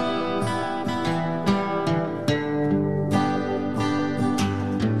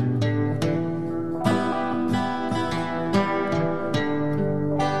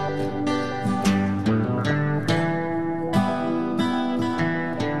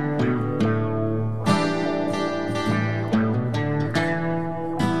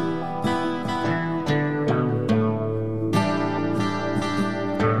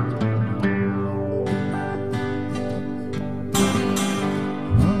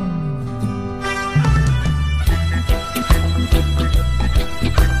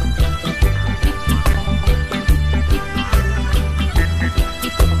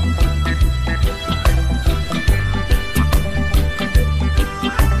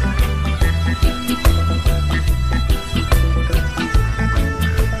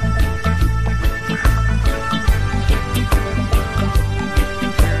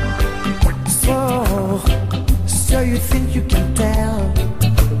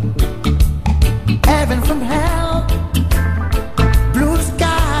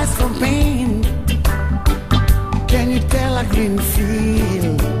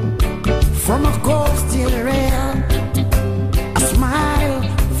 feel from a coastal rail, a smile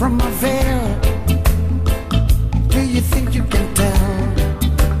from a veil. Do you think you can tell?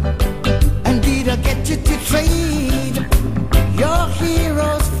 And did I get you to trade your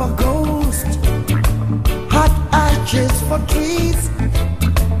heroes for ghosts, hot ashes for trees,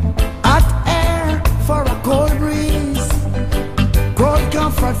 hot air for a cold breeze, cold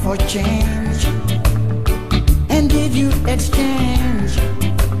comfort for change? And did you exchange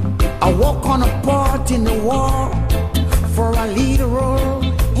a walk on a part in the war for a lead role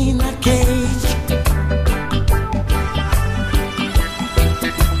in a cage?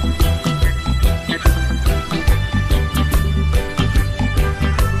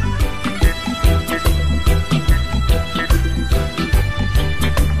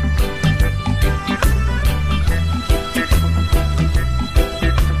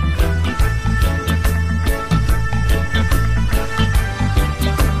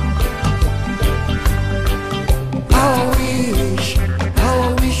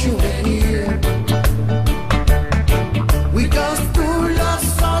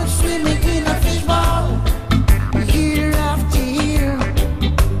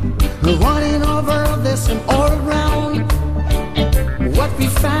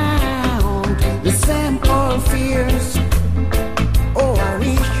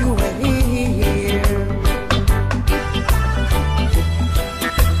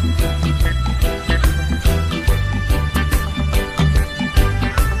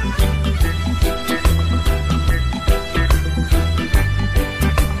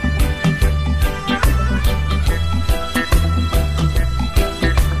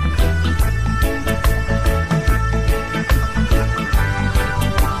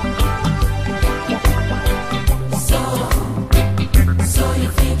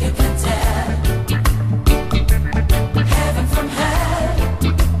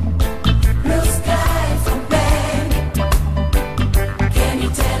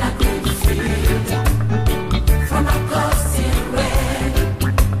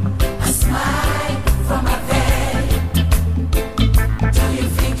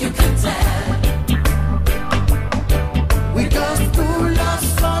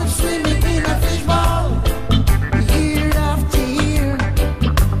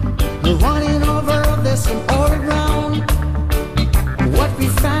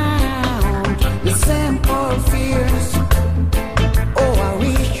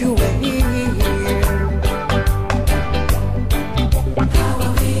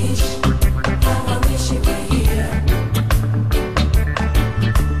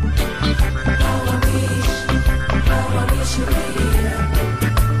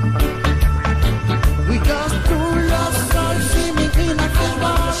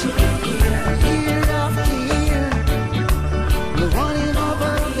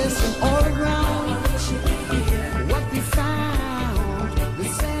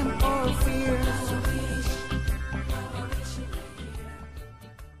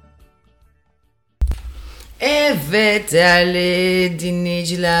 Evet değerli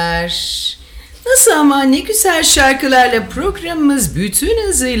dinleyiciler. Nasıl ama ne güzel şarkılarla programımız bütün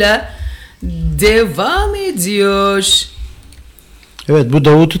hızıyla devam ediyor. Evet, bu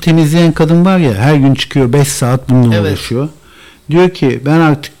Davut'u temizleyen kadın var ya, her gün çıkıyor 5 saat bununla uğraşıyor. Diyor ki ben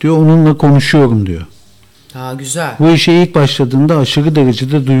artık diyor onunla konuşuyorum diyor. Ha, güzel. Bu işe ilk başladığında aşırı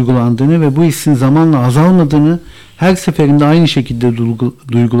derecede duygulandığını ve bu hissin zamanla azalmadığını, her seferinde aynı şekilde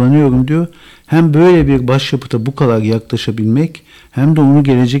duygulanıyorum diyor. Hem böyle bir başyapıta bu kadar yaklaşabilmek hem de onu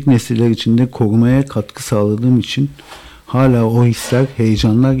gelecek nesiller içinde korumaya katkı sağladığım için hala o hisler,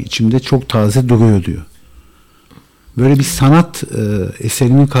 heyecanlar içimde çok taze duruyor diyor. Böyle bir sanat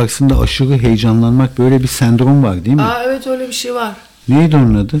eserinin karşısında aşırı heyecanlanmak, böyle bir sendrom var değil mi? Aa, evet, öyle bir şey var. Neydi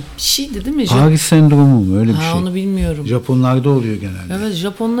onun adı? Bir şeydi değil mi? Paris sendromu mu? Öyle bir şey. Onu bilmiyorum. Japonlarda oluyor genelde. Evet,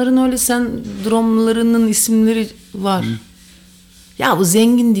 Japonların öyle sendromlarının isimleri var. Ya bu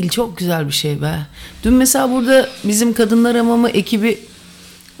zengin dil çok güzel bir şey be. Dün mesela burada bizim Kadınlar Hamamı ekibi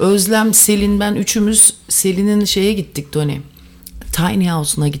Özlem, Selin, ben üçümüz Selin'in şeye gittik Toni. Tiny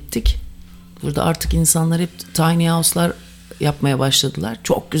House'una gittik. Burada artık insanlar hep tiny house'lar yapmaya başladılar.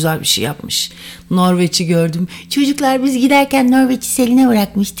 Çok güzel bir şey yapmış. Norveç'i gördüm. Çocuklar biz giderken Norveç'i Selin'e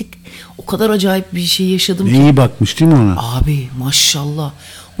bırakmıştık. O kadar acayip bir şey yaşadım ki. İyi bakmış değil mi ona? Abi maşallah.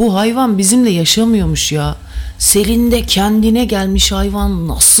 Bu hayvan bizimle yaşamıyormuş ya. Selin de kendine gelmiş hayvan.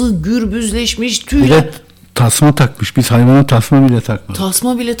 Nasıl gürbüzleşmiş tüyler. Bir de tasma takmış. Biz hayvana tasma bile takmadık.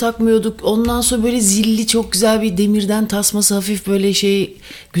 Tasma bile takmıyorduk. Ondan sonra böyle zilli çok güzel bir demirden tasması, hafif böyle şey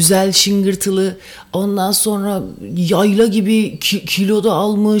güzel şıngırtılı. Ondan sonra yayla gibi kiloda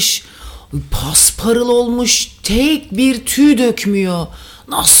almış. Pasparıl olmuş, tek bir tüy dökmüyor.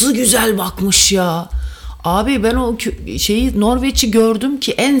 Nasıl güzel bakmış ya. Abi ben o Norveç'i gördüm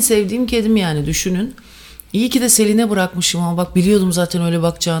ki en sevdiğim kedim yani, düşünün. İyi ki de Selin'e bırakmışım ama bak biliyordum zaten öyle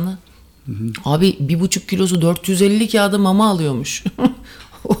bakacağını. Abi 1,5 kilosu 450 kağıda mama alıyormuş.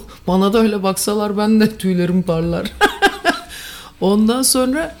 Bana da öyle baksalar ben de tüylerim parlar. Ondan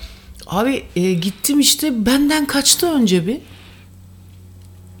sonra abi gittim işte, benden kaçtı önce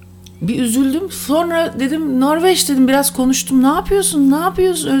bir üzüldüm. Sonra dedim Norveç dedim, biraz konuştum. Ne yapıyorsun?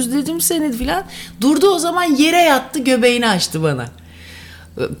 Özledim seni filan. Durdu o zaman, yere yattı, göbeğini açtı bana.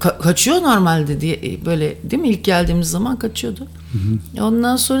 Kaçıyor normalde diye böyle, değil mi? İlk geldiğimiz zaman kaçıyordu.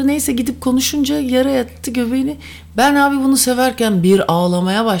 Ondan sonra neyse gidip konuşunca yere yattı göbeğini. Ben abi bunu severken bir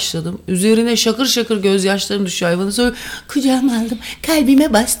ağlamaya başladım. Üzerine şakır şakır gözyaşlarım düşüyor hayvanı. Sonra kucağıma aldım.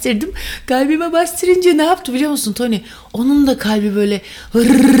 Kalbime bastırdım. Kalbime bastırınca ne yaptı biliyor musun Toni? Onun da kalbi böyle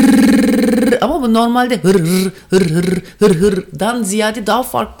ama bu normalde hırdan ziyade daha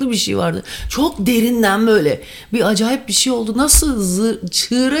farklı bir şey vardı. Çok derinden böyle bir acayip bir şey oldu. Nasıl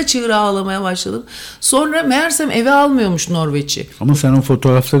çığıra çığıra ağlamaya başladım. Sonra meğersem eve almıyormuş Norveç'i. Ama sen o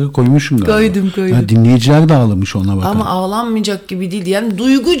fotoğrafları koymuşsun galiba. Koydum. Ha, dinleyiciler de ağlamış ona bakar. Ama ağlanmayacak gibi değildi. Yani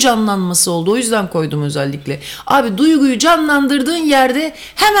duygu canlanması oldu. O yüzden koydum özellikle. Abi duyguyu canlandırdığın yerde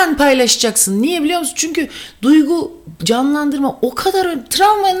hemen paylaşacaksın. Niye biliyor musun? Çünkü duygu canlandırma o kadar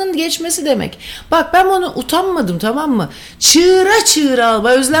travmanın geçmesi demek. Bak ben onu utanmadım, tamam mı? Çığıra çığıra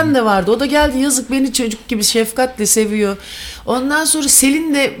Özlem de vardı. O da geldi, yazık, beni çocuk gibi şefkatle seviyor. Ondan sonra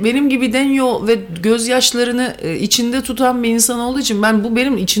Selin de benim gibi deniyor ve gözyaşlarını içinde tutan bir insan olduğu için, bu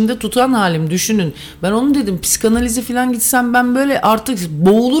benim içinde tutan halim, düşünün. Ben onu dedim, psikanalize falan gitsem ben böyle artık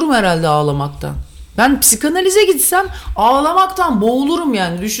boğulurum herhalde ağlamaktan. Ben psikanalize gitsem ağlamaktan boğulurum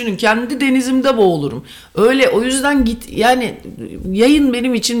yani, düşünün, kendi denizimde boğulurum. Öyle, o yüzden yani yayın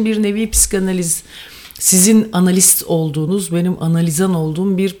benim için bir nevi psikanaliz. Sizin analist olduğunuz, benim analizan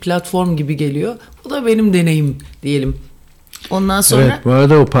olduğum bir platform gibi geliyor. Bu da benim deneyim diyelim. Ondan sonra... Evet, bu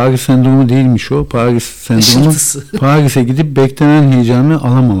arada o Paris sendromu değilmiş o. Paris sendromu Paris'e gidip beklenen heyecanı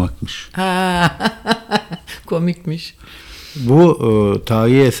alamamakmış. Komikmiş. Bu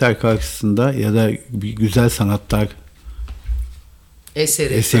tarihi eser karşısında ya da güzel sanatlar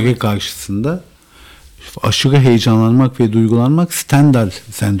eseri karşısında aşırı heyecanlanmak ve duygulanmak Stendhal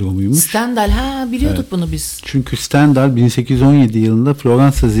sendromuymuş. Stendhal, biliyorduk bunu biz. Çünkü Stendhal 1817 yılında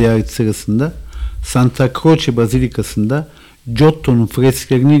Floransa ziyareti sırasında Santa Croce Bazilikası'nda Giotto'nun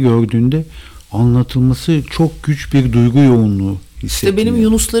fresklerini gördüğünde anlatılması çok güç bir duygu yoğunluğu hissettim. İşte benim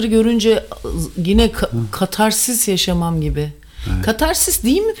Yunusları görünce yine katarsis yaşamam gibi. Evet. Katarsis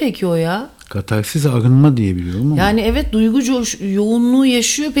değil mi peki o ya? Katarsis arınma diye biliyorum ama. Yani evet, duygu yoğunluğu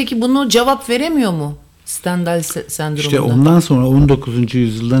yaşıyor. Peki bunu cevap veremiyor mu? Stendhal sendromunda. İşte ondan sonra 19.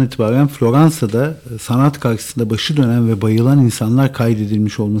 yüzyıldan itibaren Floransa'da sanat karşısında başı dönen ve bayılan insanlar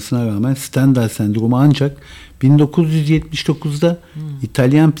kaydedilmiş olmasına rağmen Stendhal sendromu ancak 1979'da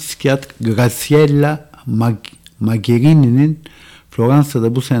İtalyan psikiyatr Graziella Magherini'nin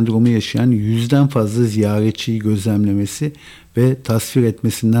Floransa'da bu sendromu yaşayan 100'den fazla ziyaretçiyi gözlemlemesi ve tasvir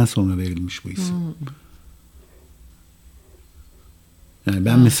etmesinden sonra verilmiş bu isim. Yani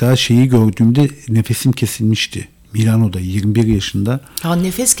ben mesela şeyi gördüğümde nefesim kesilmişti. Milano'da 21 yaşında.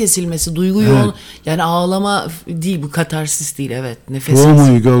 Nefes kesilmesi, duygu yoğun, yani ağlama değil, bu katarsis değil, evet. Nefes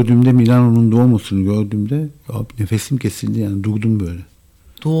Duomo'yu gördüğümde, Milano'nun Duomo'sunu gördüğümde nefesim kesildi, yani durdum böyle.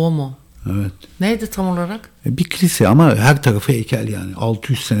 Duomo. Evet. Neydi tam olarak? Bir kilise ama her tarafı heykel yani.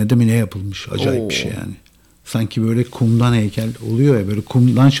 600 senede mi ne yapılmış? Acayip bir şey yani. Sanki böyle kumdan heykel oluyor ya, böyle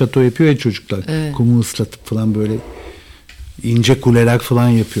kumdan şato yapıyor ya çocuklar. Evet. Kumu ıslatıp falan böyle ince kuleler falan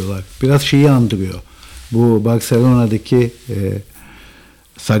yapıyorlar. Biraz şeyi andırıyor. Bu Barcelona'daki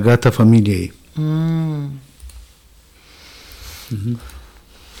Sagrada Familia'yı.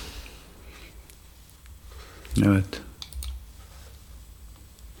 Evet.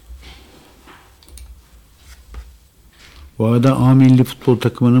 Bu arada A milli futbol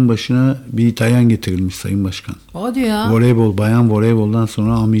takımının başına bir İtalyan getirilmiş Sayın Başkan. Hadi ya. Bayan voleyboldan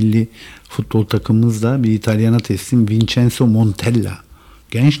sonra A milli futbol takımımız da bir İtalyana teslim, Vincenzo Montella.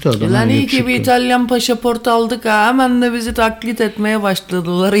 Gençti adam. Lan iyi ki bir İtalyan pasaport aldık ha. Hemen de bizi taklit etmeye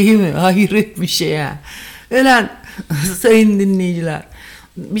başladılar, iyi mi? Hayret bir şey ya. Ulan sayın dinleyiciler.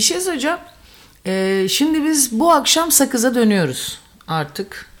 Bir şey söyleyeceğim. Şimdi biz bu akşam Sakız'a dönüyoruz.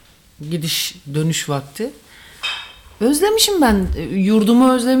 Artık gidiş dönüş vakti. Özlemişim ben.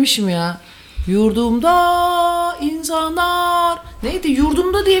 Yurdumu özlemişim ya. Yurdumda insanlar. Neydi?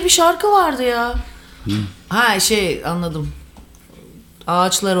 Yurdumda diye bir şarkı vardı ya. Anladım.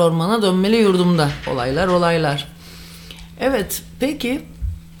 Ağaçlar ormana dönmeli yurdumda. Olaylar. Evet. Peki.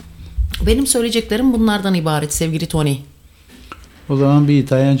 Benim söyleyeceklerim bunlardan ibaret sevgili Toni. O zaman bir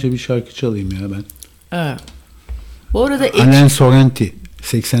İtalyanca bir şarkı çalayım ya ben. Evet. Bu arada Alain Sorrenti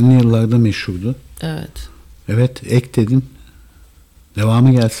 80'li yıllarda meşhurdu. Evet. Evet, ek dedin.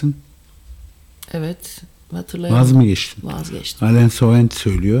 Devamı gelsin. Evet. Hatırlayamadım. Vaz mı geçtin? Vazgeçtim. Alain Sorrenti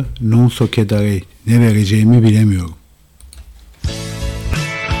söylüyor. Non so che darei. Ne vereceğimi bilemiyorum.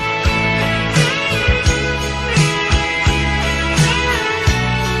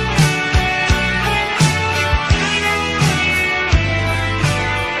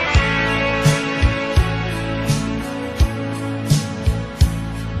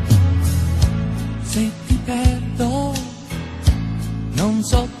 Se ti perdo, non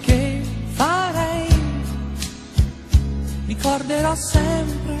so che farei. Ricorderò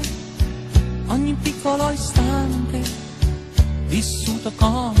sempre ogni piccolo istante vissuto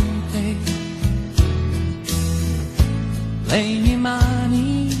con te. Le mie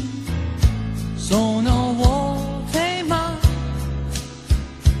mani sono vuote, ma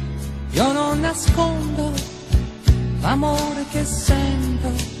io non nascondo l'amore che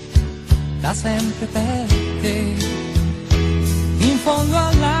sento da sempre per te. In fondo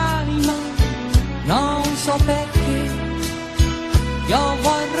all'anima non so perché io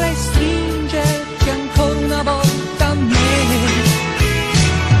vorrei stringerti ancora una volta a me.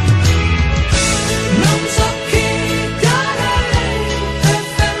 Non so che darei per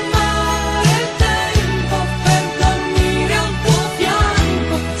fermare il tempo, per dormire al tuo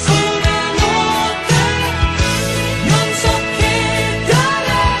fianco solo una notte. Non so che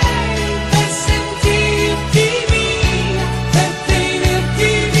darei per sentirti mia, per tenerti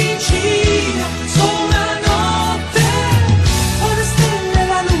vicina solo una notte. O le stelle e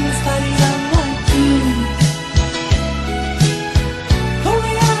la luna spariranno anche,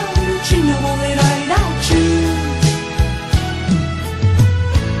 come il cigno volerai laggiù.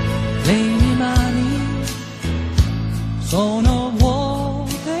 Le mie mani sono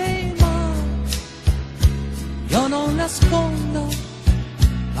vuote, ma io non nascondo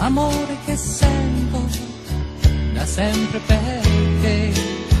l'amore che sento da sempre per te.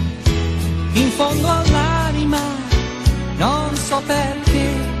 In fondo all'anima non so perché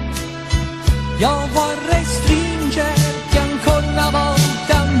io vorrei stringerti ancora una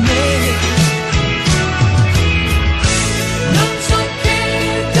volta a me. Non so che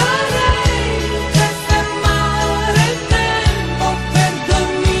darei per fermare il tempo, per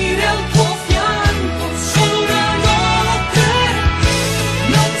dormire al tuo fianco solo una notte.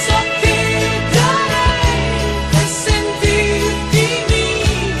 Non so che darei per sentirti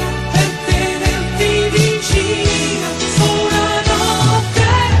mia, per tenerti vicina solo una notte.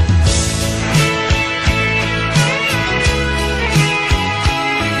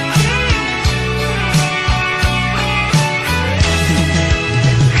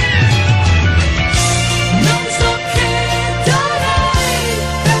 Non so che darei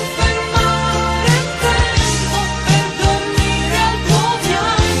per fermare il tempo, per dormire al tuo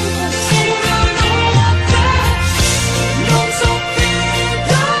fianco solo una notte. Non so che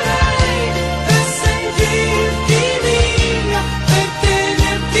darei per sentirti mia, per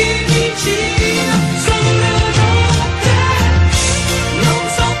tenerti vicina solo una notte. Non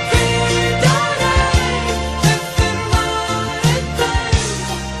so che darei per fermare il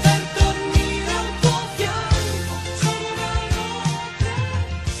tempo, per dormire al tuo fianco solo una notte.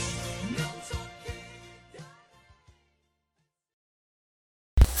 Non so che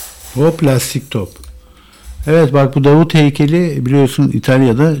O plastik top. Evet bak bu Davut heykeli biliyorsun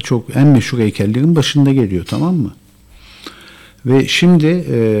İtalya'da çok en meşhur heykellerin başında geliyor, tamam mı? Ve şimdi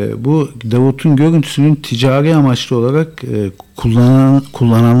bu Davut'un görüntüsünün ticari amaçlı olarak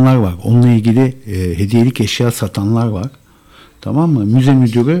kullananlar var. Onunla ilgili hediyelik eşya satanlar var. Tamam mı? Müze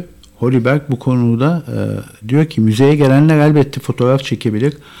müdürü Holiberg bu konuda diyor ki müzeye gelenler elbette fotoğraf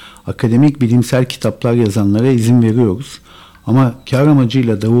çekebilir. Akademik bilimsel kitaplar yazanlara izin veriyoruz. Ama kar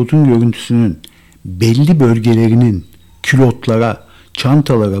amacıyla Davut'un görüntüsünün belli bölgelerinin külotlara,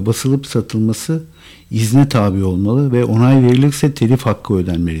 çantalara basılıp satılması izne tabi olmalı ve onay verilirse telif hakkı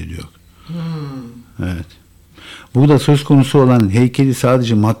ödenmeli diyor. Evet. Burada söz konusu olan heykeli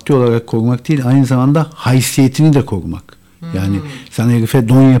sadece maddi olarak korumak değil, aynı zamanda haysiyetini de korumak. Yani sen herife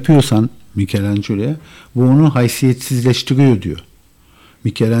don yapıyorsan Michelangelo'ya, bu onu haysiyetsizleştiriyor diyor.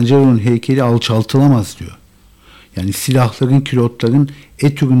 Michelangelo'nun heykeli alçaltılamaz diyor. Yani silahların, külotların,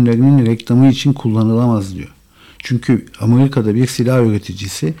 et ürünlerinin reklamı için kullanılamaz diyor. Çünkü Amerika'da bir silah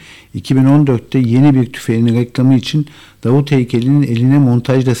üreticisi 2014'te yeni bir tüfeğin reklamı için Davut heykelinin eline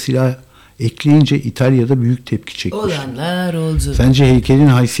montajda silah ekleyince İtalya'da büyük tepki çekmiş. Olanlar oldu. Sence heykelin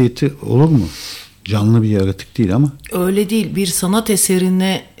haysiyeti olur mu? Canlı bir yaratık değil ama. Öyle değil. Bir sanat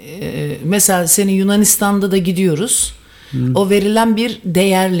eserine mesela senin Yunanistan'da da gidiyoruz. O verilen bir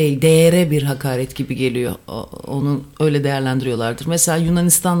değere bir hakaret gibi geliyor. Onu öyle değerlendiriyorlardır. Mesela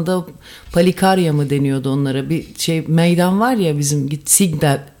Yunanistan'da Palikarya mı deniyordu onlara? Bir şey meydan var ya bizim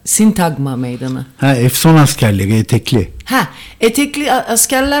Sintagma meydanı. Ha, Efson askerleri etekli. Ha, etekli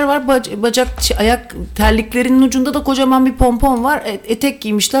askerler var. Ayak terliklerinin ucunda da kocaman bir pompon var. Etek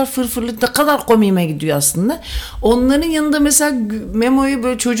giymişler, fırfırlı. Ne kadar komiğime gidiyor aslında. Onların yanında mesela Memo'yu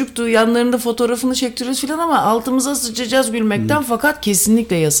böyle çocuktu. Yanlarında fotoğrafını çektiriyoruz falan ama altımıza sıçacağız gülmekten. Fakat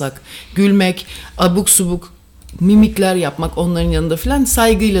kesinlikle yasak. Gülmek, abuk subuk mimikler yapmak onların yanında falan,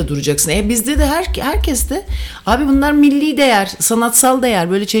 saygıyla duracaksın. Bizde de herkes de abi bunlar milli değer, sanatsal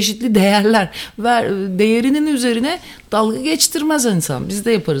değer, böyle çeşitli değerler. Değerinin üzerine dalga geçtirmez insan. Biz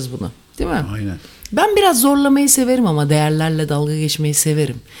de yaparız bunu. Değil mi? Aynen. Ben biraz zorlamayı severim ama değerlerle dalga geçmeyi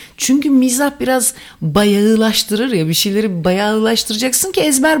severim. Çünkü mizah biraz bayağılaştırır ya, bir şeyleri bayağılaştıracaksın ki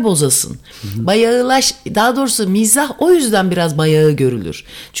ezber bozasın. Daha doğrusu mizah o yüzden biraz bayağı görülür.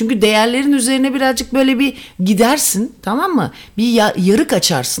 Çünkü değerlerin üzerine birazcık böyle bir gidersin, tamam mı? Bir yarık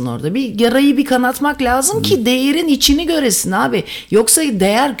açarsın orada. Bir yarayı bir kanatmak lazım ki değerin içini göresin abi. Yoksa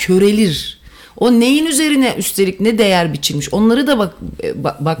değer körelir. O neyin üzerine üstelik ne değer biçilmiş, onları da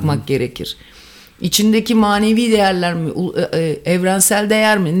bakmak gerekir. İçindeki manevi değerler mi, evrensel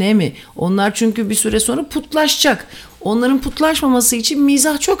değer mi, ne mi? Onlar çünkü bir süre sonra putlaşacak. Onların putlaşmaması için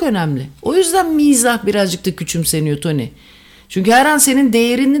mizah çok önemli. O yüzden mizah birazcık da küçümseniyor Toni. Çünkü her an senin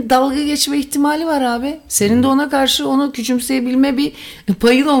değerini dalga geçme ihtimali var abi. Senin de ona karşı onu küçümseyebilme bir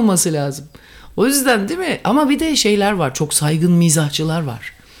payın olması lazım. O yüzden değil mi? Ama bir de şeyler var, çok saygın mizahçılar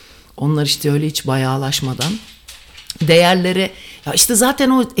var. Onlar işte öyle hiç bayağılaşmadan değerlere, ya işte zaten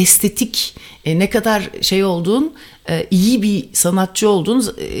o estetik ne kadar şey olduğun, iyi bir sanatçı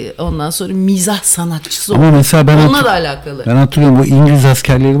olduğun, ondan sonra mizah sanatçısı Ama mesela onunla da alakalı. Ben hatırlıyorum, bu İngiliz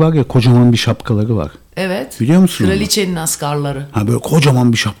askerleri var ya, kocaman bir şapkaları var. Evet. Biliyor musun? Kraliçenin askarları. Ha, böyle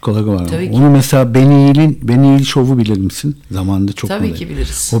kocaman bir şapkaları var. Tabii ki. Onu mesela Ben İyil Şov'u bilir misin? Zamanında çok Tabii modern. ki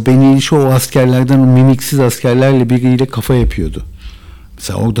biliriz. O Ben İyil Şov, o askerlerden, o mimiksiz askerlerle biriyle kafa yapıyordu.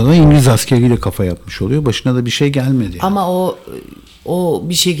 Mesela orada da İngiliz askeriyle kafa yapmış oluyor. Başına da bir şey gelmedi. Yani. Ama o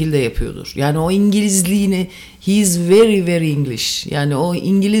bir şekilde yapıyordur. Yani o İngilizliğini, he is very very English. Yani o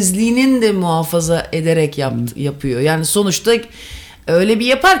İngilizliğinin de muhafaza ederek yapıyor. Yani sonuçta öyle bir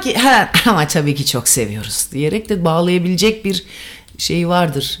yapar ki ama tabii ki çok seviyoruz diyerek de bağlayabilecek bir şey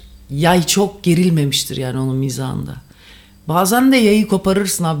vardır. Yay çok gerilmemiştir yani onun mizahında. Bazen de yayı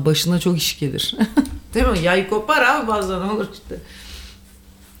koparırsın abi, başına çok iş gelir. Değil mi? Yay kopar abi, bazen olur işte.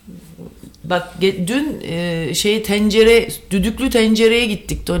 Bak dün düdüklü tencereye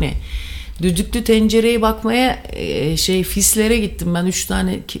gittik Toni. Düdüklü tencereye bakmaya fislere gittim. Ben 3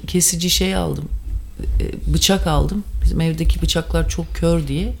 tane kesici şey aldım. Bıçak aldım. Bizim evdeki bıçaklar çok kör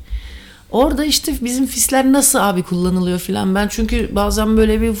diye. Orada işte bizim fisler nasıl abi kullanılıyor filan. Ben çünkü bazen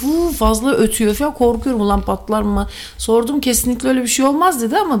böyle bir fazla ötüyor falan, korkuyorum, ulan patlar mı? Sordum, kesinlikle öyle bir şey olmaz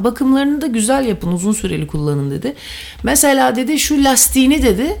dedi ama bakımlarını da güzel yapın, uzun süreli kullanın dedi. Mesela dedi şu lastiğini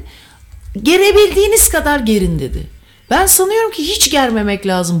dedi gerebildiğiniz kadar gerin dedi. Ben sanıyorum ki hiç germemek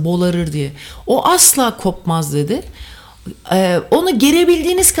lazım, bolarır diye. O asla kopmaz dedi. Onu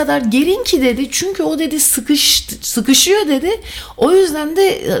gerebildiğiniz kadar gerin ki dedi. Çünkü o dedi sıkışıyor dedi. O yüzden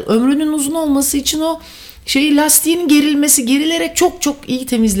de ömrünün uzun olması için o lastiğin gerilerek çok çok iyi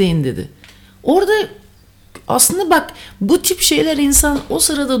temizleyin dedi. Orada aslında bak, bu tip şeyler insan o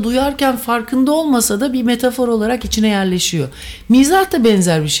sırada duyarken farkında olmasa da bir metafor olarak içine yerleşiyor. Mizah da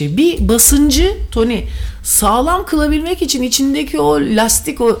benzer bir şey. Bir basıncı Toni sağlam kılabilmek için, içindeki o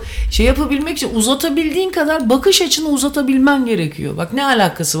lastik yapabilmek için uzatabildiğin kadar bakış açını uzatabilmen gerekiyor. Bak ne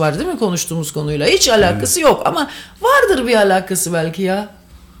alakası var değil mi konuştuğumuz konuyla? Hiç alakası yok ama vardır bir alakası belki ya.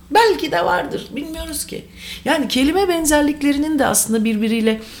 Belki de vardır. Bilmiyoruz ki. Yani kelime benzerliklerinin de aslında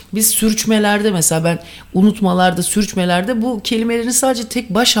birbiriyle, biz sürçmelerde mesela, ben unutmalarda, sürçmelerde bu kelimelerin sadece tek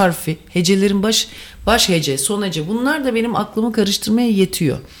baş harfi, hecelerin baş hece, son hece, bunlar da benim aklımı karıştırmaya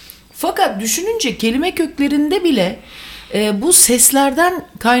yetiyor. Fakat düşününce kelime köklerinde bile bu seslerden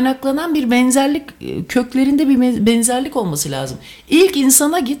kaynaklanan bir benzerlik, köklerinde bir benzerlik olması lazım. İlk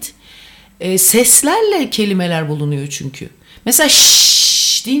insana git, seslerle kelimeler bulunuyor çünkü. Mesela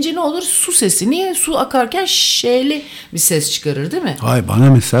deyince ne olur? Su sesi. Niye? Su akarken ş'li bir ses çıkarır değil mi? Hayır,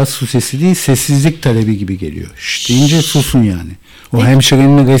 bana mesela su sesi değil, sessizlik talebi gibi geliyor. Deyince susun yani. O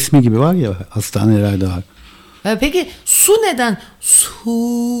hemşirenin resmi gibi var ya, hastanelerde var. Peki su neden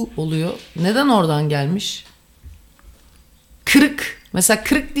su oluyor? Neden oradan gelmiş? Kırık. Mesela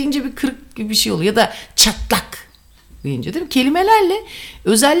kırık deyince bir kırık gibi bir şey oluyor. Ya da çatlak deyince değil mi? Kelimelerle,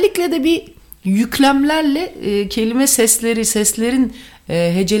 özellikle de bir yüklemlerle kelime seslerin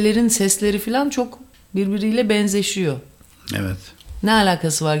hecelerin sesleri falan çok birbiriyle benzeşiyor. Evet. Ne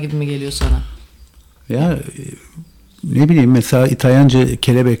alakası var gibi mi geliyor sana? Ya ne bileyim, mesela İtalyanca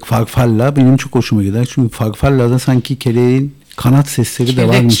kelebek, farfalla benim çok hoşuma gider. Çünkü farfallada sanki keleğin kanat sesleri de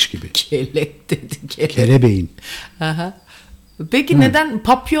varmış gibi. Kelek dedi. Kelebeğin. Aha. Peki neden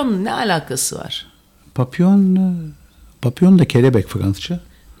papyon, ne alakası var? Papyon da kelebek Fransızca.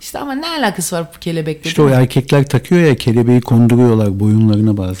 İşte ama ne alakası var bu kelebekle? İşte o erkekler takıyor ya, kelebeği konduruyorlar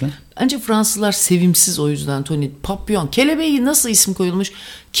boyunlarına bazen. Bence Fransızlar sevimsiz, o yüzden Toni. Papyon. Kelebeği nasıl isim koyulmuş?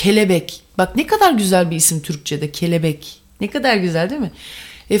 Kelebek. Bak ne kadar güzel bir isim Türkçe'de. Kelebek. Ne kadar güzel değil mi?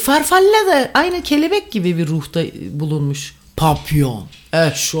 Farfalla da aynı kelebek gibi bir ruhta bulunmuş. Papyon.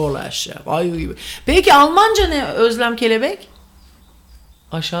 Ay gibi. Peki Almanca ne Özlem, kelebek?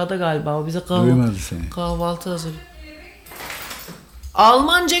 Aşağıda galiba. O bize Duymadı seni. kahvaltı hazırlıyor.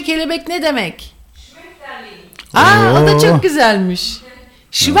 Almanca kelebek ne demek? O da çok güzelmiş.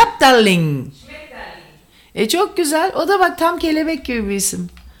 Schmetterling. Çok güzel. O da bak tam kelebek gibi bir isim.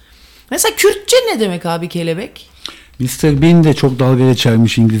 Mesela Kürtçe ne demek abi kelebek? Mr. Bean de çok dalga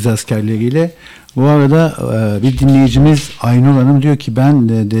geçermiş İngiliz askerleriyle. Bu arada bir dinleyicimiz Aynur Hanım diyor ki ben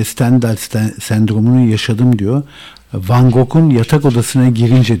de Stendhal sendromunu yaşadım diyor. Van Gogh'un yatak odasına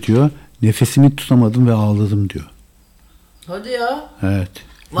girince diyor nefesimi tutamadım ve ağladım diyor. Hadi ya. Evet.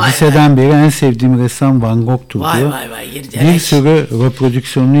 Vay Liseden beri en sevdiğim ressam Van Gogh'tur diyor. Vay. Bir sürü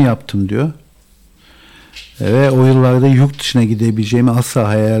reprodüksiyonunu yaptım diyor. Ve o yıllarda yurt dışına gidebileceğimi asla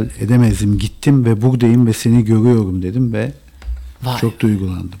hayal edemezdim. Gittim ve buradayım ve seni görüyorum dedim ve çok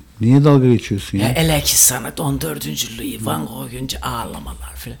duygulandım. Niye dalga geçiyorsun ya? Ele ki sanat 14. Louis Van Gogh önce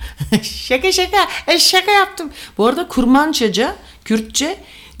ağlamalar filan. şaka yaptım. Bu arada Kurmançaca, Kürtçe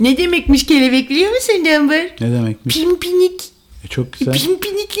ne demekmiş kelebek biliyor musun Canber? Ne demekmiş? Pimpinik. Çok güzel.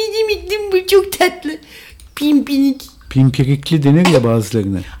 Pimpinik ne demek değil mi? Bu çok tatlı. Pimpinik. Pimpirikli denir ya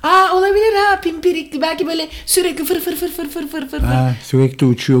bazılarına. Olabilir pimpirikli. Belki böyle sürekli fır. Ha, sürekli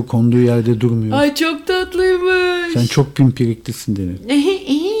uçuyor, konduğu yerde durmuyor. Ay çok tatlıymış. Sen çok pimpiriklisin denir.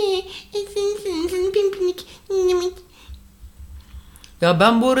 Pimpinik. Ya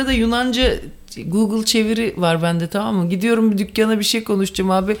ben bu arada Yunanca Google çeviri var bende, tamam mı? Gidiyorum bir dükkana, bir şey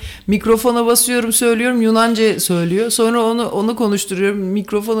konuşacağım abi. Mikrofona basıyorum, söylüyorum, Yunanca söylüyor. Sonra onu konuşturuyorum.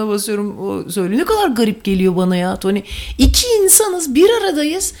 Mikrofona basıyorum, o söylüyor. Ne kadar garip geliyor bana ya Toni. İki insanız, bir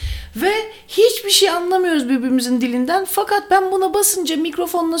aradayız ve hiçbir şey anlamıyoruz birbirimizin dilinden. Fakat ben buna basınca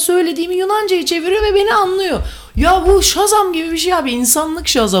mikrofonla söylediğimi Yunanca'yı çeviriyor ve beni anlıyor. Ya bu Shazam gibi bir şey abi. İnsanlık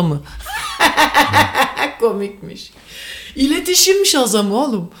Shazam'ı. Komikmiş. İletişim Shazam'ı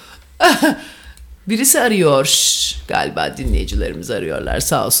oğlum. Birisi arıyor. Galiba dinleyicilerimiz arıyorlar.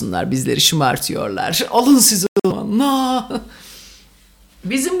 Sağ olsunlar, bizleri şımartıyorlar. Alın size o zaman.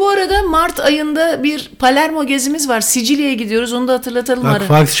 Bizim bu arada Mart ayında bir Palermo gezimiz var. Sicilya'ya gidiyoruz. Onu da hatırlatalım. Bak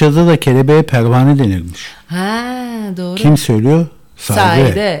Farsçada da kelebeğe pervane denirmiş. Doğru. Kim söylüyor?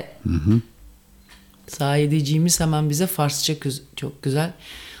 Saide. Saideciğimiz hemen bize Farsça çok güzel.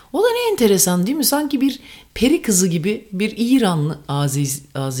 O da ne enteresan değil mi? Sanki bir peri kızı gibi bir İranlı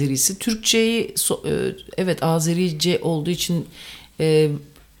Azerisi. Türkçeyi evet Azerice olduğu için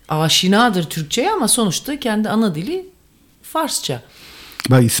aşinadır Türkçe'ye ama sonuçta kendi ana dili Farsça.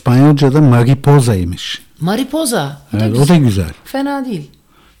 Bak İspanyolca'da mariposaymış. Mariposa. Evet, o da güzel. Fena değil.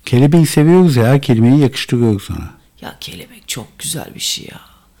 Kelebeği seviyoruz ya, her kelimeyi yakıştırıyoruz ona. Ya kelebek çok güzel bir şey ya.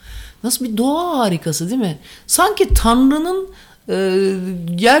 Nasıl bir doğa harikası değil mi? Sanki Tanrı'nın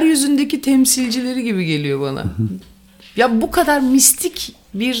yeryüzündeki temsilcileri gibi geliyor bana. Ya bu kadar mistik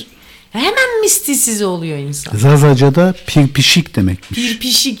bir, hemen mistisize oluyor insan. Zazaca'da pirpişik demekmiş.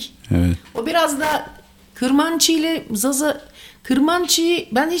 Pirpişik. Evet. O biraz da Kırmançı ile Kırmançı'yı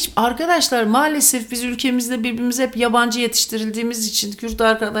ben hiç, arkadaşlar maalesef biz ülkemizde birbirimize hep yabancı yetiştirildiğimiz için Kürt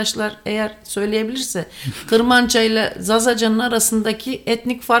arkadaşlar eğer söyleyebilirse Kırmança ile Zazaca'nın arasındaki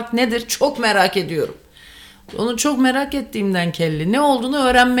etnik fark nedir çok merak ediyorum. Onu çok merak ettiğimden kelli. Ne olduğunu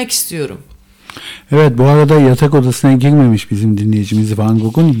öğrenmek istiyorum. Evet, bu arada yatak odasına girmemiş bizim dinleyicimiz Van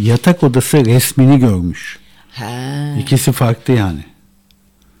Gogh'un yatak odası resmini görmüş. İkisi farklı yani.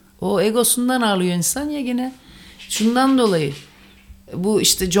 O egosundan ağlıyor insan ya yine. Şundan dolayı. Bu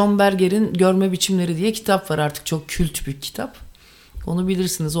işte John Berger'in Görme Biçimleri diye kitap var, artık çok kült bir kitap. Onu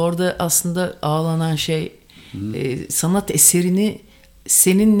bilirsiniz. Orada aslında ağlanan şey sanat eserini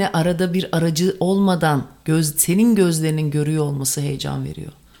seninle arada bir aracı olmadan senin gözlerinin görüyor olması heyecan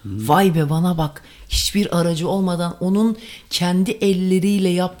veriyor. Vay be, bana bak, hiçbir aracı olmadan onun kendi elleriyle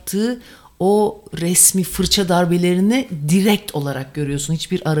yaptığı o resmi fırça darbelerini direkt olarak görüyorsun.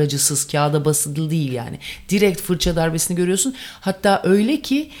 Hiçbir aracısız, kağıda basılı değil yani. Direkt fırça darbesini görüyorsun. Hatta öyle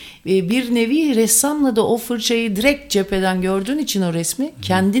ki bir nevi ressamla da o fırçayı direkt cepheden gördüğün için o resmi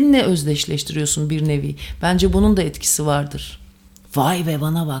kendinle özdeşleştiriyorsun bir nevi. Bence bunun da etkisi vardır. Vay be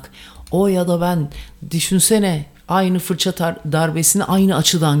bana bak. O ya da ben düşünsene aynı fırça darbesini aynı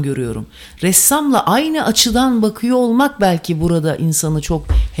açıdan görüyorum. Ressamla aynı açıdan bakıyor olmak belki burada insanı çok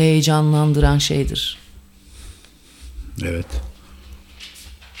heyecanlandıran şeydir. Evet.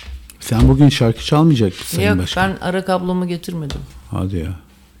 Sen bugün şarkı çalmayacak mısın Sayın Yok Başkan? ben ara kablomu getirmedim. Hadi ya.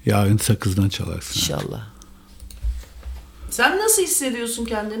 Yarın sakızdan çalarsın. İnşallah. Sen nasıl hissediyorsun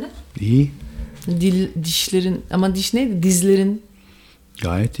kendini? İyi. Dişlerin ama diş neydi? Dizlerin.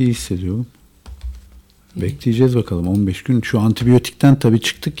 Gayet iyi hissediyorum. Bekleyeceğiz bakalım 15 gün. Şu antibiyotikten tabii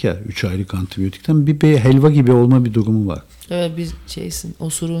çıktık ya. 3 aylık antibiyotikten bir helva gibi olma bir durumu var. Evet bir şeysin.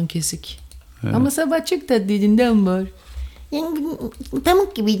 Osuruğun kesik. Evet. Ama sabah çok tatlıydın var.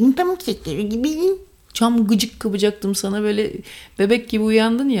 Pamuk gibiydin, pamuk şekeri gibiydin. Çam gıcık kapacaktım sana böyle bebek gibi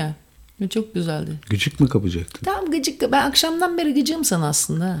uyandın ya. Çok güzeldi. Gıcık mı kapacaktın? Tamam gıcık. Ben akşamdan beri gıcığım sana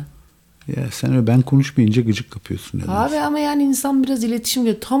aslında. Ya sen öyle ben konuşmayınca gıcık kapıyorsun. Nedense. Abi ama yani insan biraz iletişim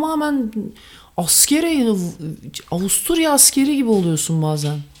gibi. Tamamen askeri, Avusturya askeri gibi oluyorsun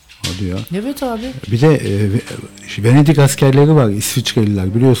bazen. Hadi ya. Evet abi. Bir de Venedik askerleri var,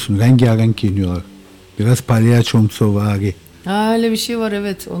 İsviçreliler biliyorsun. Rengarenk giyiniyorlar. Biraz palyaçomsu vari. Ha öyle bir şey var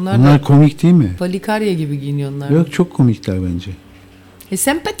evet. Onlar da komik değil mi? Palikarya gibi giyiniyorlar. Yok çok komikler bence.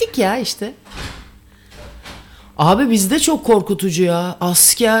 Sempatik ya işte. Abi bizde çok korkutucu ya.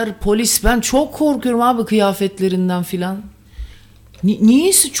 Asker, polis ben çok korkuyorum abi kıyafetlerinden filan.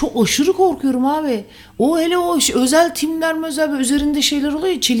 Niyeyse çok aşırı korkuyorum abi. O hele o özel timler özel üzerinde şeyler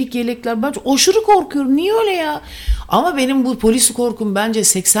oluyor ya, çelik yelekler. Ben aşırı korkuyorum. Niye öyle ya? Ama benim bu polis korkum bence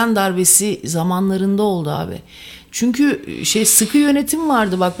 80 darbesi zamanlarında oldu abi. Çünkü sıkı yönetim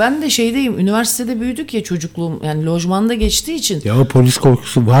vardı. Bak ben de şeydeyim. Üniversitede büyüdük ya çocukluğum. Yani lojmanda geçtiği için. Ya o polis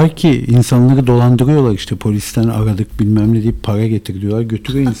korkusu var ki insanları dolandırıyorlar işte. Polisten aradık bilmem ne deyip para getir diyorlar.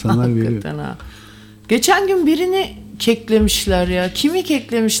 Götürüyor insanlar veriyor. Ha. Geçen gün birini keklemişler ya. Kimi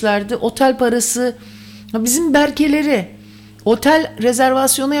keklemişlerdi? Otel parası. Bizim Berkeleri. Otel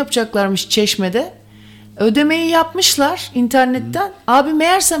rezervasyonu yapacaklarmış Çeşme'de. Ödemeyi yapmışlar internetten. Abi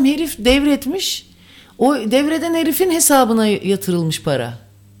meğersem herif devretmiş. O devreden herifin hesabına yatırılmış para.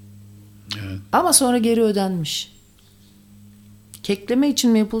 Evet. Ama sonra geri ödenmiş. Kekleme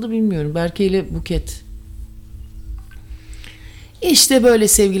için mi yapıldı bilmiyorum. Berke ile Buket. İşte böyle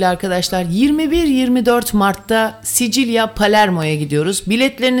sevgili arkadaşlar. 21-24 Mart'ta Sicilya Palermo'ya gidiyoruz.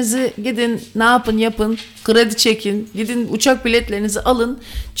 Biletlerinizi gidin ne yapın yapın. Kredi çekin. Gidin uçak biletlerinizi alın.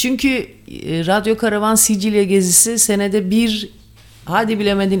 Çünkü Radyo Karavan Sicilya gezisi senede bir, hadi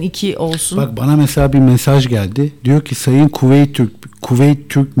bilemedin 2 olsun. Bak bana mesela bir mesaj geldi. Diyor ki sayın Kuveyt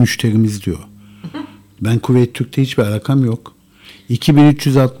Türk müşterimiz diyor. Ben Kuveyt Türk'te hiçbir alakam yok.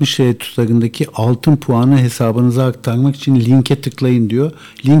 2360 TL tutarındaki altın puanı hesabınıza aktarmak için linke tıklayın diyor.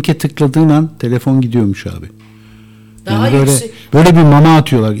 Linke tıkladığın an telefon gidiyormuş abi. Daha yani böyle bir mama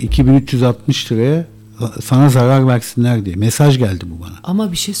atıyorlar 2360 liraya sana zarar versinler diye. Mesaj geldi bu bana.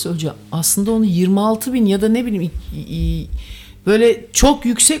 Ama bir şey söyleyeceğim. Aslında onu 26.000 ya da ne bileyim böyle çok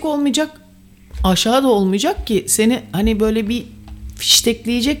yüksek olmayacak, aşağı da olmayacak ki seni hani böyle bir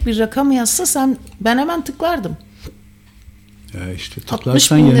fiştekleyecek bir rakam yazsa ben hemen tıklardım. Ya işte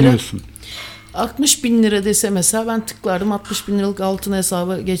tıklarsan yanıyorsun. 60.000 lira dese mesela ben tıklardım 60.000 liralık altın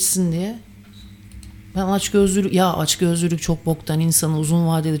hesaba geçsin diye. Ben açgözlülük çok boktan, insanı uzun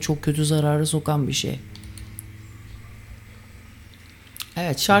vadede çok kötü zarara sokan bir şey.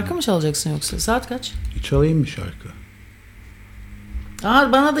 Evet, şarkı mı çalacaksın yoksa? Saat kaç? Çalayım mı şarkı?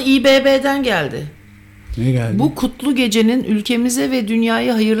 Bana da İBB'den geldi. Ne geldi? Bu kutlu gecenin ülkemize ve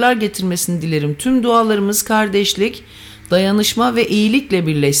dünyaya hayırlar getirmesini dilerim. Tüm dualarımız kardeşlik, dayanışma ve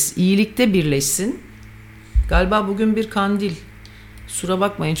iyilikte birleşsin. Galiba bugün bir kandil. Kusura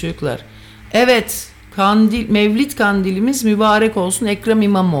bakmayın çocuklar. Evet, Mevlid kandilimiz mübarek olsun Ekrem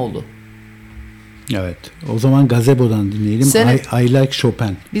İmamoğlu. Evet. O zaman Gazebo'dan dinleyelim. I Like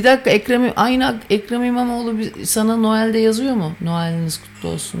Chopin. Bir dakika Ekrem İmamoğlu sana Noel'de yazıyor mu? Noel'iniz kutlu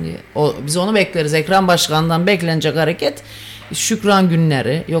olsun diye. Biz onu bekleriz. Ekrem Başkan'dan beklenecek hareket Şükran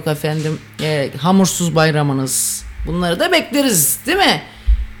günleri. Yok efendim hamursuz bayramınız. Bunları da bekleriz değil mi?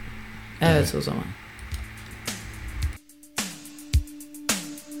 Evet. O zaman.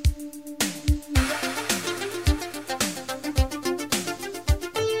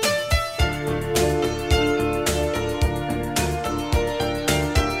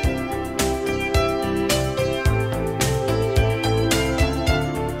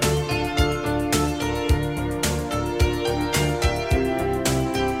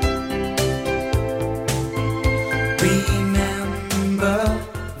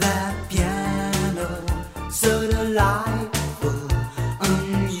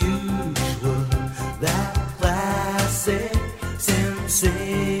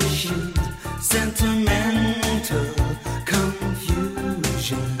 sensations, sentimental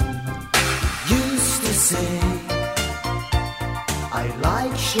confusion. Used to say I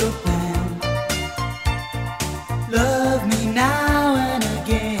like Chopin. Love me now and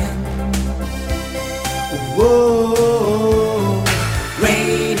again. Whoa,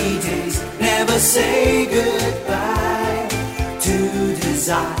 rainy days never say goodbye to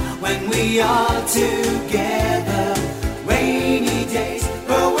desire when we are together. Rainy days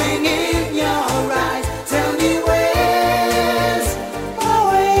growing in your eyes. Tell me where's my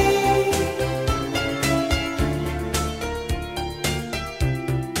way?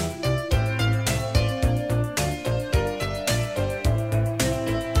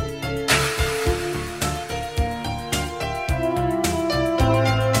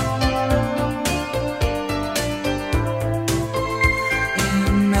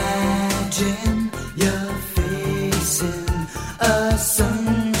 Imagine you're facing a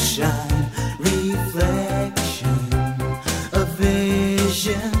sunshine reflection, a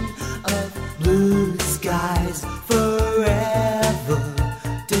vision of blue skies, forever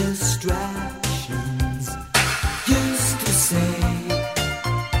distractions. Used to say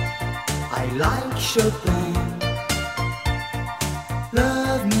I like Chopin.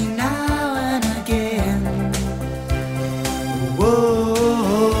 Love me now and again.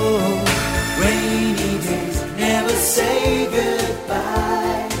 Whoa, rainy days never say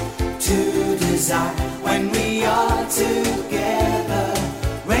goodbye to desire when we are together.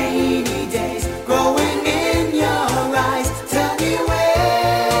 Rainy days growing in your eyes. Tell me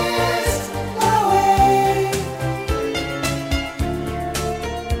where's my way?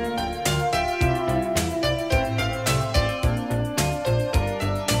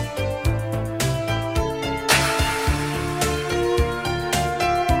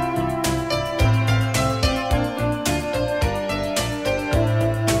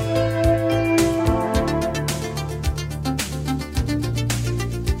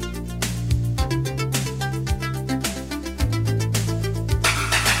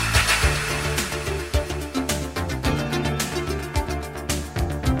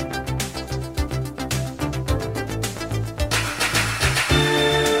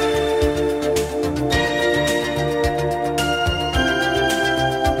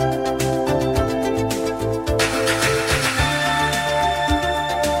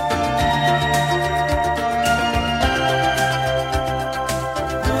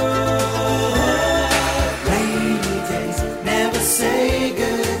 Rainy days never say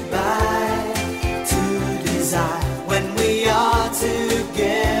goodbye to desire when we are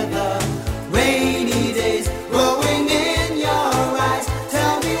together. Rainy days growing in your eyes.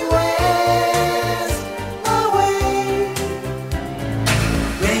 Tell me where's my way?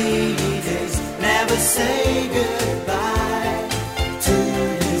 Rainy days never say goodbye to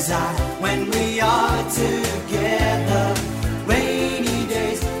desire when we are together. Rainy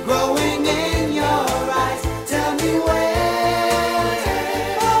days growing in your eyes. Tell me where's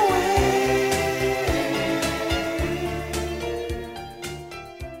my way?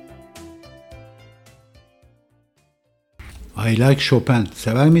 I like Chopin.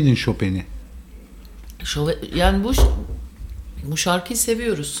 Sever miydin Chopin'i? Yani bu şarkıyı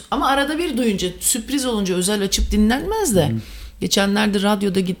seviyoruz. Ama arada bir duyunca, sürpriz olunca özel açıp dinlenmez de. Geçenlerde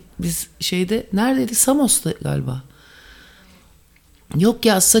radyoda biz neredeydi? Samos'ta galiba. Yok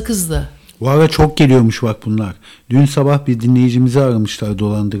ya, Sakız'da. Bu ara çok geliyormuş bak bunlar. Dün sabah bir dinleyicimizi aramışlar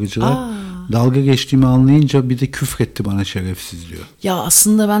dolandırıcılar. Dalga geçtiğimi anlayınca bir de küfretti bana şerefsiz diyor. Ya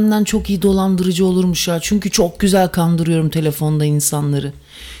aslında benden çok iyi dolandırıcı olurmuş ya. Çünkü çok güzel kandırıyorum telefonda insanları.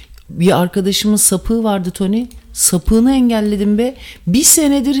 Bir arkadaşımın sapığı vardı Toni. Sapığını engelledim be. Bir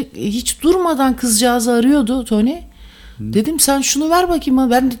senedir hiç durmadan kızcağızı arıyordu Toni. Dedim sen şunu ver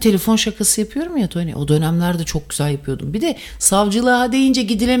bakayım. Ben de telefon şakası yapıyorum ya Toni. O dönemlerde çok güzel yapıyordum. Bir de savcılığa deyince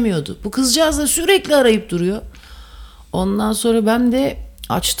gidilemiyordu. Bu kızcağız da sürekli arayıp duruyor. Ondan sonra ben de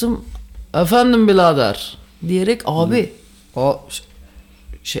açtım. Efendim birader diyerek abi o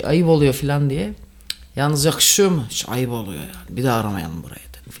ayıp oluyor filan diye. Yalnız yakışıyor mu? Ayıp oluyor yani. Bir daha aramayalım buraya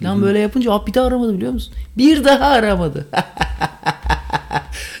dedim. Filan böyle yapınca bir daha aramadı biliyor musun? Bir daha aramadı.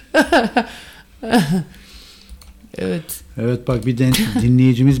 Evet. Evet bak bir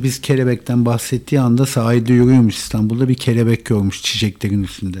dinleyicimiz biz kelebekten bahsettiği anda sahilde yürüyormuş, İstanbul'da bir kelebek görmüş çiçeklerin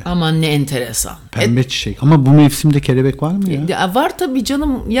üstünde. Aman ne enteresan. Pembe çiçek. Ama bu mevsimde kelebek var mı ya? Ya var tabii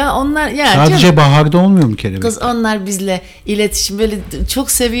canım. Ya onlar ya sadece canım, baharda olmuyor mu kelebek? kız onlar bizle iletişim böyle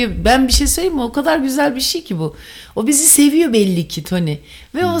çok seviyor. Ben bir şey söyleyeyim mi? O kadar güzel bir şey ki bu. O bizi seviyor belli ki Toni.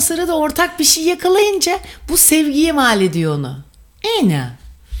 Ve o sırada ortak bir şey yakalayınca bu sevgiye mal ediyor onu. Aynen.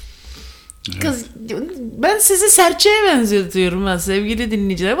 Ben sizi serçeye benzetiyorum ben sevgili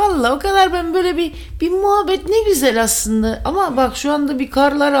dinleyiciler. Vallahi o kadar ben böyle bir muhabbet ne güzel aslında. Ama bak şu anda bir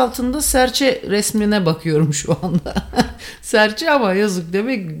karlar altında serçe resmine bakıyorum şu anda. Serçe ama yazık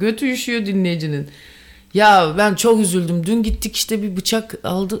demek götü üşüyor dinleyicinin. Ya ben çok üzüldüm. Dün gittik işte bir bıçak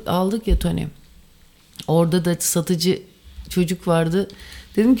aldık ya Toni. Orada da satıcı çocuk vardı.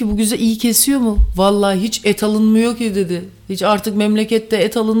 Dedim ki bu güzel iyi kesiyor mu? Vallahi hiç et alınmıyor ki dedi. Hiç artık memlekette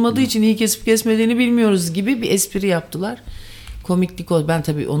et alınmadığı için iyi kesip kesmediğini bilmiyoruz gibi bir espri yaptılar. Komiklik olsun. Ben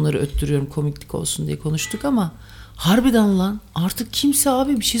tabii onları öttürüyorum komiklik olsun diye konuştuk ama harbiden lan artık kimse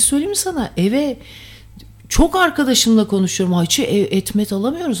abi bir şey söyleyeyim mi sana? Eve çok arkadaşımla konuşuyorum. Hiç et met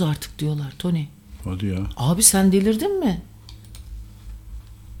alamıyoruz artık diyorlar Toni. Hadi ya. Abi sen delirdin mi?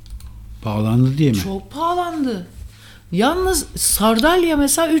 Pahalandı diye mi? Çok pahalandı. Yalnız sardalya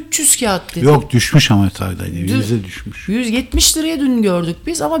mesela 300 kağıt dedi. Yok düşmüş ama sardalya. Yüze düşmüş. 170 liraya dün gördük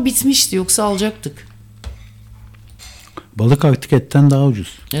biz ama bitmişti yoksa alacaktık. Balık artık etten daha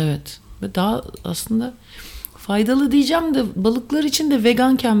ucuz. Evet. Ve daha aslında faydalı diyeceğim de balıklar için de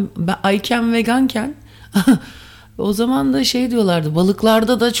veganken, ayken veganken o zaman da şey diyorlardı.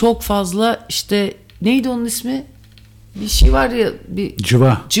 Balıklarda da çok fazla işte neydi onun ismi? Bir şey var ya bir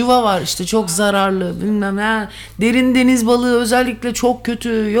cıva var işte çok zararlı bilmem ne. Derin deniz balığı özellikle çok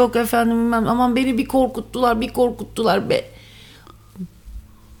kötü. Yok efendim bilmem aman beni bir korkuttular be.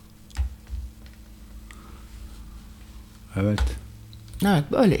 Evet. Evet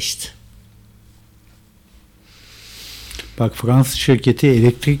böyle işte. Bak Fransız şirketi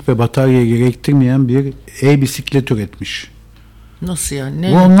elektrik ve batarya gerektirmeyen bir e-bisiklet üretmiş. Nasıl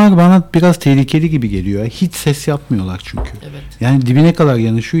yani? Bu onlar bana biraz tehlikeli gibi geliyor. Hiç ses yapmıyorlar çünkü. Evet. Yani dibine kadar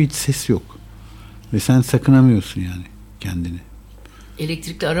yanaşıyor hiç ses yok. Ve sen sakınamıyorsun yani kendini.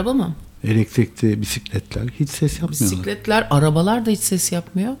 Elektrikli araba mı? Elektrikli bisikletler hiç ses yapmıyorlar. Bisikletler, arabalar da hiç ses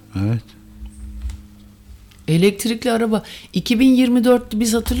yapmıyor. Evet. Elektrikli araba 2024'te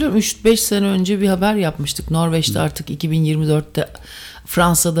biz hatırlıyorum 3-5 sene önce bir haber yapmıştık. Norveç'te artık 2024'te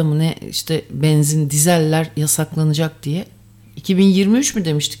Fransa'da mı ne işte benzin dizeller yasaklanacak diye. 2023 mü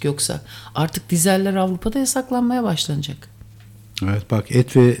demiştik yoksa? Artık dizeller Avrupa'da yasaklanmaya başlanacak. Evet bak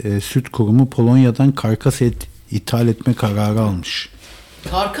et ve süt kurumu Polonya'dan karkas et ithal etme kararı almış.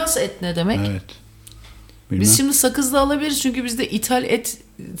 Karkas et ne demek? Evet. Bilmem. Biz şimdi sakızla alabiliriz çünkü bizde ithal et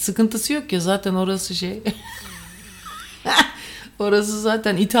sıkıntısı yok ya zaten orası şey. Orası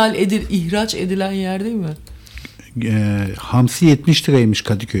zaten ihraç edilen yer değil mi? Hamsi 70 liraymış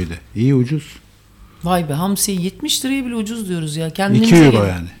Kadıköy'de. İyi ucuz. Vay be hamsi 70 liraya bile ucuz diyoruz ya. 2 euro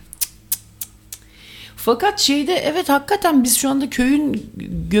yani. Fakat şeyde evet hakikaten biz şu anda köyün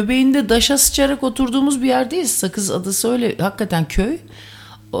göbeğinde daşa sıçarak oturduğumuz bir yerdeyiz. Sakız adası öyle hakikaten köy.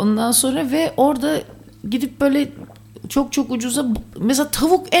 Ondan sonra ve orada gidip böyle çok çok ucuza mesela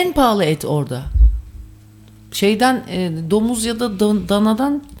tavuk en pahalı et orada. Şeyden domuz ya da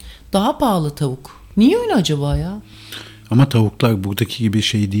danadan daha pahalı tavuk. Niye öyle acaba ya? Ama tavuklar buradaki gibi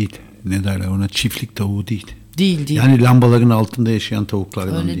şey değil. Ne derler ona çiftlik tavuğu değil. Değil. Yani lambaların altında yaşayan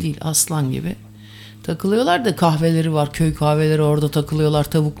tavuklardan öyle değil. Aslan gibi. Takılıyorlar da kahveleri var. Köy kahveleri orada takılıyorlar.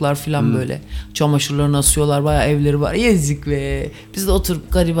 Tavuklar falan böyle. Çamaşırlarını asıyorlar. Bayağı evleri var. Yazık be. Biz de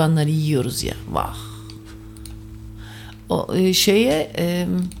oturup garibanları yiyoruz ya. Vah. O şeye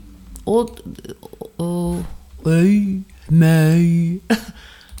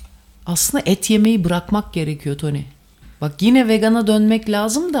aslında et yemeyi bırakmak gerekiyor Toni. Bak yine vegana dönmek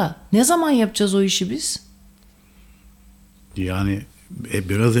lazım da ne zaman yapacağız o işi biz? Yani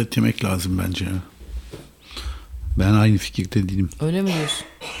biraz et yemek lazım bence. Ben aynı fikirde değilim. Öyle mi diyorsun?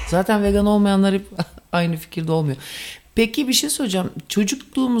 Zaten vegan olmayanlar hep aynı fikirde olmuyor. Peki bir şey söyleyeceğim.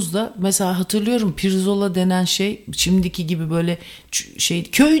 Çocukluğumuzda mesela hatırlıyorum pirzola denen şey şimdiki gibi böyle şey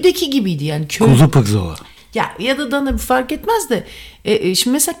köydeki gibiydi yani. Kuzu pirzola. Ya da dana fark etmez de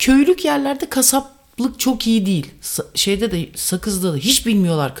şimdi mesela köylük yerlerde kasaplık çok iyi değil. Şeyde de Sakız'da da hiç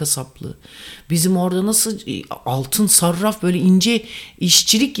bilmiyorlar kasaplığı. Bizim orada nasıl altın sarraf böyle ince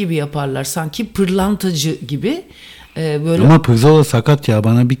işçilik gibi yaparlar. Sanki pırlantacı gibi. Böyle... Ama pirzola sakat ya.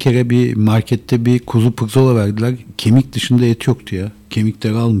 Bana bir kere bir markette bir kuzu pirzola verdiler. Kemik dışında et yoktu ya.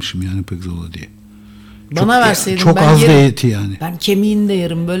 Kemikleri almışım yani pirzola diye. Bana verseydin çok ben az yerim. da eti yani. Ben kemiğini de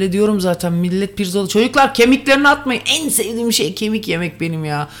yerim. Böyle diyorum zaten millet pirzola. Çocuklar kemiklerini atmayın. En sevdiğim şey kemik yemek benim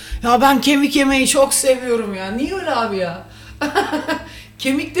ya. Ya ben kemik yemeyi çok seviyorum ya. Niye öyle abi ya?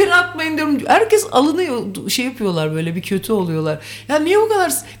 Kemikleri atmayın diyorum. Herkes alınıyor şey yapıyorlar böyle bir kötü oluyorlar. Ya niye bu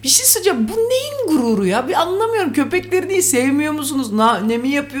kadar bir şey söyleyeceğim. Bu neyin gururu ya? Bir anlamıyorum. Köpekleri niye sevmiyor musunuz? Ne mi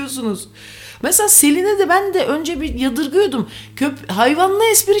yapıyorsunuz? Mesela Selin'e de ben de önce bir yadırgıyordum. Hayvanla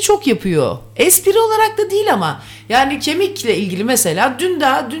espri çok yapıyor. Espri olarak da değil ama. Yani kemikle ilgili mesela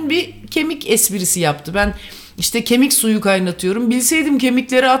dün bir kemik esprisi yaptı. Ben işte kemik suyu kaynatıyorum. Bilseydim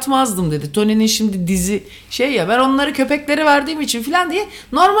kemikleri atmazdım dedi. Tony'nin şimdi dizi şey ya, ben onları köpeklere verdiğim için falan diye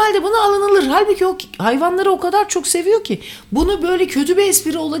normalde buna alınılır. Halbuki o hayvanları o kadar çok seviyor ki bunu böyle kötü bir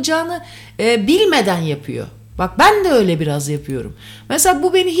espri olacağını bilmeden yapıyor. Bak ben de öyle biraz yapıyorum. Mesela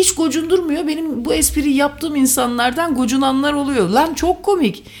bu beni hiç gocundurmuyor. Benim bu espriyi yaptığım insanlardan gocunanlar oluyor. Lan çok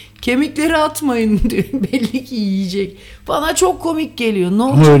komik. Kemikleri atmayın diyor. Belli ki yiyecek. Bana çok komik geliyor. Ne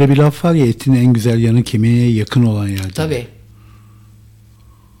Ama olacak? öyle bir laf var ya, etin en güzel yanı kemiğe yakın olan yerde. Tabii.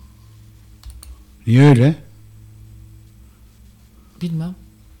 Niye öyle? Bilmem.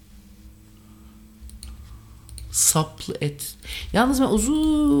 Saplı et. Yalnız ben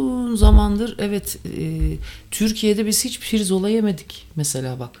uzun zamandır Türkiye'de biz hiç pirzola yemedik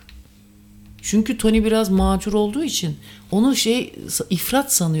mesela bak. Çünkü Toni biraz macur olduğu için onu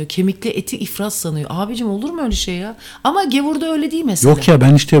ifrat sanıyor. Kemikli eti ifrat sanıyor. Abicim olur mu öyle şey ya? Ama gevurda öyle değil mesela. Yok ya,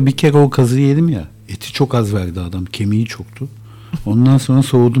 ben işte bir kere o kazığı yedim ya. Eti çok az verdi adam. Kemiği çoktu. Ondan sonra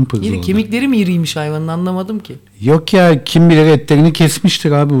soğudum pirzoladan. Kemikleri mi iriymiş hayvanın, anlamadım ki. Yok ya, kim bilir etlerini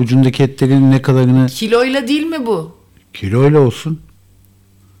kesmiştir abi. Ucundaki etlerin ne kadarını. Kiloyla değil mi bu? Kiloyla olsun.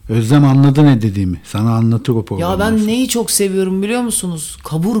 Özlem anladı ne dediğimi. Sana anlatır o programda. Ya ben neyi çok seviyorum biliyor musunuz?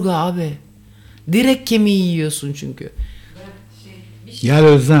 Kaburga abi. Direkt kemiği yiyorsun çünkü. Gel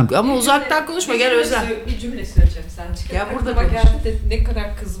Özlem. Ama uzaktan konuşma, gel Özlem. Bir cümle söyleyeceğim sen çıkar. Ya burada Aklıma konuş. geldi de ne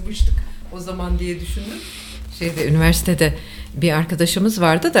kadar kızmıştık o zaman diye düşündüm. Üniversitede bir arkadaşımız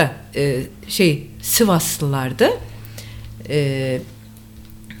vardı da Sivaslılardı.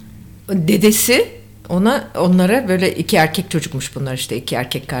 Dedesi onlara böyle 2 erkek çocukmuş bunlar, işte 2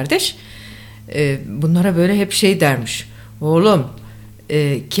 erkek kardeş. Bunlara böyle hep dermiş. Oğlum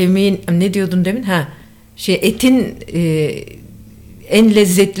kemiğin ne diyordun demin? Etin en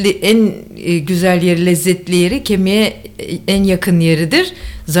lezzetli, en güzel yeri, lezzetli yeri kemiğe en yakın yeridir.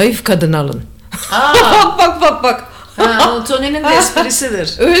 Zayıf kadın alın. Bak. Ha, Tony'nin de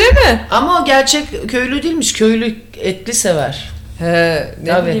esprisidir. Öyle mi? Ama o gerçek köylü değilmiş. Köylü etli sever. Ne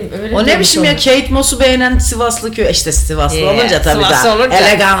Tabii. bileyim, öyle O ne demiş biçim onu. ya, Kate Moss'u beğenen Sivaslı köy. İşte Sivaslı olunca tabii Sivaslı daha olunca.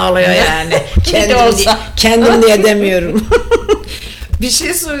 elegan oluyor yani. kendim diye demiyorum. Bir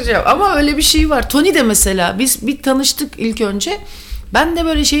şey soracağım ama öyle bir şey var. Tony de mesela biz bir tanıştık ilk önce. Ben de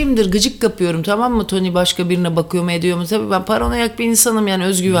böyle şeyimdir, gıcık kapıyorum, tamam mı? Tony başka birine bakıyor mu ediyor mu? Tabii ben paranoyak bir insanım yani,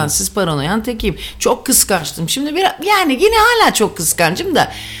 özgüvensiz paranoyan tekiyim. Çok kıskançtım. Şimdi yani yine hala çok kıskancım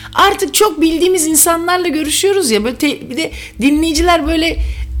da artık çok bildiğimiz insanlarla görüşüyoruz ya, böyle bir de dinleyiciler böyle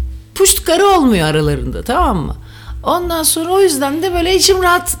puşt karı olmuyor aralarında, tamam mı? Ondan sonra o yüzden de böyle içim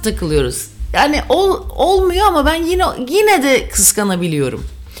rahat takılıyoruz. Yani olmuyor ama ben yine de kıskanabiliyorum.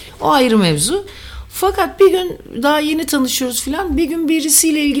 O ayrı mevzu. Fakat bir gün daha yeni tanışıyoruz filan. Bir gün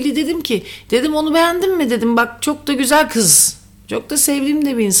birisiyle ilgili dedim onu beğendin mi dedim. Bak çok da güzel kız. Çok da sevdiğim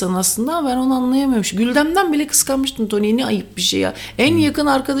de bir insan aslında ama ben onu anlayamıyorum. Güldem'den bile kıskanmıştım Tony'yi. Ne ayıp bir şey ya. En yakın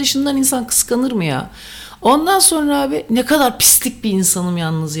arkadaşından insan kıskanır mı ya? Ondan sonra abi ne kadar pislik bir insanım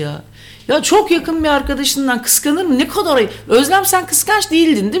yalnız ya. Ya çok yakın bir arkadaşından kıskanır mı? Ne kadar ayıp. Özlem sen kıskanç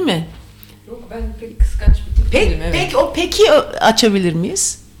değildin değil mi? Yok, ben pek kıskanç bir tip değilim. Evet. Peki açabilir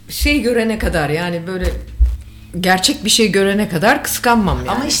miyiz? Görene kadar, yani böyle gerçek bir şey görene kadar kıskanmam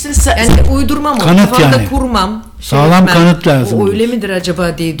yani. Ama işte yani uydurmam onu. Kanıt Kafamda yani. kurmam. Sağlam yapmam. kanıt lazım. O öyle midir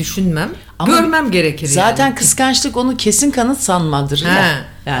acaba diye düşünmem. Ama görmem gerekir zaten yani. kıskançlık onu kesin kanıt sanmadır.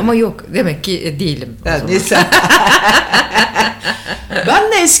 Yani. Ama yok, demek ki değilim.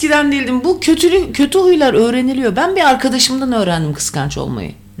 Ben de eskiden değildim. Bu kötü huylar öğreniliyor. Ben bir arkadaşımdan öğrendim kıskanç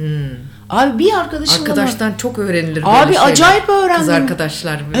olmayı. Abi bir Arkadaştan çok öğrenilir. Abi böyle şeyler. acayip öğrendim. Kız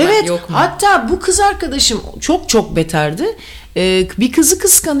arkadaşlar. Evet. Yok mu? Hatta bu kız arkadaşım çok beterdi. Bir kızı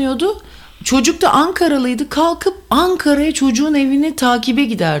kıskanıyordu. Çocuk da Ankaralıydı. Kalkıp Ankara'ya çocuğun evini takibe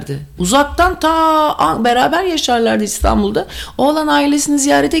giderdi. Uzaktan beraber yaşarlardı İstanbul'da. Oğlan ailesini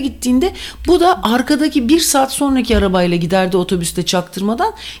ziyarete gittiğinde bu da arkadaki 1 saat sonraki arabayla giderdi otobüste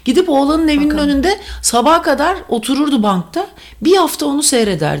çaktırmadan. Gidip oğlanın evinin önünde sabaha kadar otururdu bankta. Bir hafta onu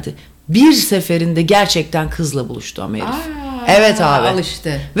seyrederdi. Bir seferinde gerçekten kızla buluştu ama herif. Evet abi. Al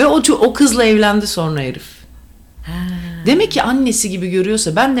işte. Ve o kızla evlendi sonra herif. Demek ki annesi gibi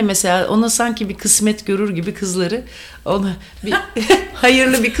görüyorsa, ben de mesela ona sanki bir kısmet görür gibi kızları, ona bir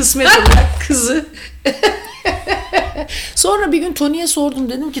hayırlı bir kısmet olarak kızı. Sonra bir gün Tony'ye sordum,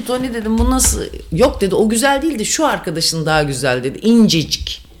 dedim ki Tony dedim bu nasıl, yok dedi o güzel değildi, şu arkadaşın daha güzel dedi,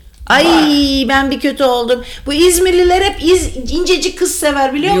 incecik. Ay ben bir kötü oldum. Bu İzmirliler hep incecik kız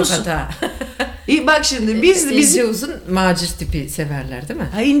sever biliyor musun? Yok hata. Bak şimdi biz İnce uzun macir tipi severler değil mi?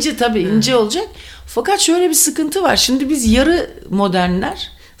 İnce tabii ince olacak. Fakat şöyle bir sıkıntı var. Şimdi biz yarı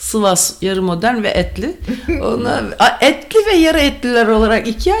modernler Sivas yarı modern ve etli. Etli ve yarı etliler olarak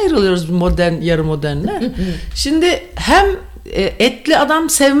ikiye ayrılıyoruz modern yarı modernler. Şimdi hem etli adam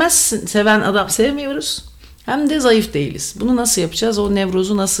sevmezsin, seven adam sevmiyoruz. Hem de zayıf değiliz. Bunu nasıl yapacağız? O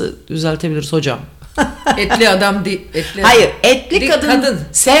nevrozu nasıl düzeltebiliriz hocam? Etli adam değil. Hayır, etli kadın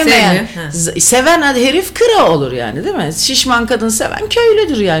sevmeyen, seven herif kıra olur yani, değil mi? Şişman kadın seven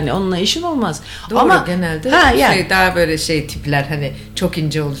köylüdür yani. Onunla işin olmaz. Doğru, ama genelde yani. daha böyle tipler, hani çok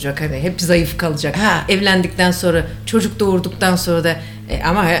ince olacak, hani hep zayıf kalacak. Evlendikten sonra, çocuk doğurduktan sonra da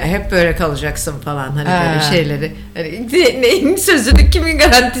ama hep böyle kalacaksın falan, hani böyle şeyleri. Hani neyin sözünü, kimin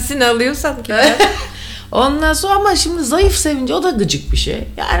garantisini alıyorsan ki. Ondan sonra ama şimdi zayıf sevince o da gıcık bir şey.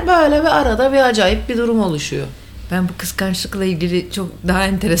 Yani böyle bir arada bir acayip bir durum oluşuyor. Ben bu kıskançlıkla ilgili çok daha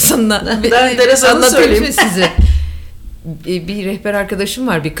enteresan anlatayım söyleyeyim size. Bir rehber arkadaşım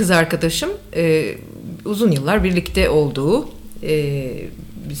var, bir kız arkadaşım. Uzun yıllar birlikte olduğu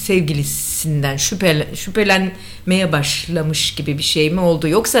sevgilisinden şüphelenmeye başlamış gibi bir şey mi oldu?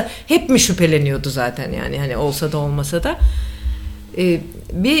 Yoksa hep mi şüpheleniyordu zaten, yani hani olsa da olmasa da.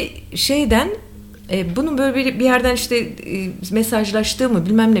 Bir şeyden bunun böyle bir yerden mesajlaştığı mı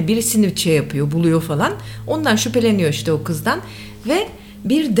bilmem ne, birisini yapıyor, buluyor falan. Ondan şüpheleniyor işte, o kızdan. Ve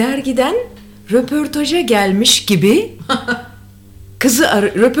bir dergiden röportaja gelmiş gibi kızı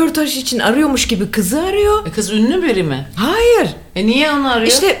röportaj için arıyormuş gibi kızı arıyor. Kız ünlü biri mi? Hayır. Niye onu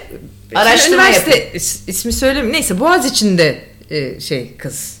arıyor? İşte araştırma üniversite ismi söyleyeyim. Neyse, Boğaziçi'nde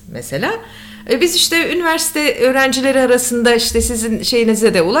kız mesela. Biz işte üniversite öğrencileri arasında sizin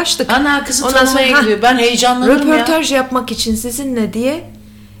şeyinize de ulaştık. Ana, kızı tanımaya gidiyor. Ben heyecanlandım ya. Röportaj yapmak için sizinle diye.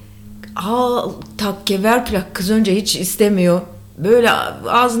 Takkever plak. Kız önce hiç istemiyor. Böyle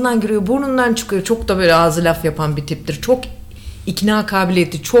ağzından giriyor, burnundan çıkıyor. Çok da böyle ağzı laf yapan bir tiptir. Çok ikna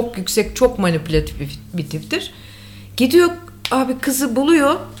kabiliyeti çok yüksek, çok manipülatif bir tiptir. Gidiyor abi, kızı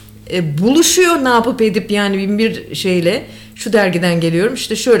buluyor. Buluşuyor ne yapıp edip, yani bin bir şeyle. Şu dergiden geliyorum,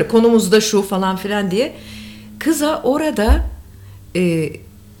 işte şöyle konumuz da şu falan filan diye. Kıza orada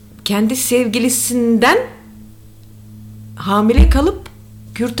kendi sevgilisinden hamile kalıp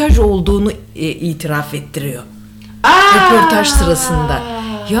kürtaj olduğunu itiraf ettiriyor. Röportaj sırasında.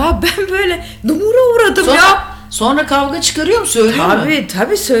 Ya ben böyle dumura uğradım ya. Sonra kavga çıkarıyor mu, söylüyor mu?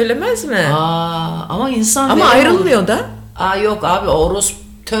 Tabii söylemez mi? Ama insan ama ayrılmıyor da. Yok abi, orospu,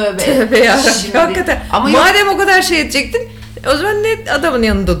 tövbe ya. Hakikaten. Ama madem o kadar şey edecektin, o zaman ne adamın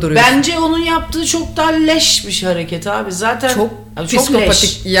yanında duruyorsun? Bence onun yaptığı çok daha leş bir hareket abi. Zaten çok psikopatik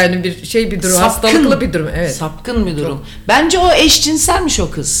leş. Yani bir durum, hastalıklı bir durum. Evet. Sapkın bir durum. Çok. Bence o eşcinselmiş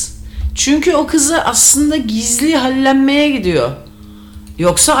o kız. Çünkü o kızı aslında gizli hallenmeye gidiyor.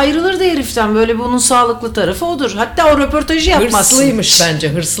 Yoksa ayrılırdı heriften. Böyle bunun sağlıklı tarafı odur. Hatta o röportajı yapmazsın. Hırslıymış bence.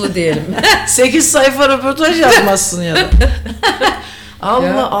 Hırslı diyelim. 8 sayfa röportaj yapmazsın ya da.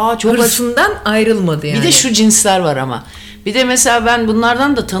 Allah, çok hırsından ayrılmadı yani. Bir de şu cinsler var ama. Bir de mesela ben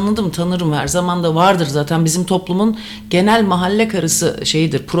bunlardan da tanırım, her zaman da vardır zaten, bizim toplumun genel mahalle karısı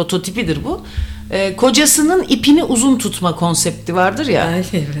prototipidir bu. Kocasının ipini uzun tutma konsepti vardır ya. Ay,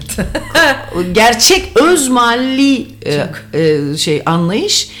 evet. Gerçek öz mahalli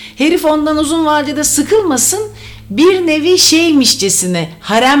anlayış. Herif ondan uzun vadede sıkılmasın, bir nevi şeymişcesine,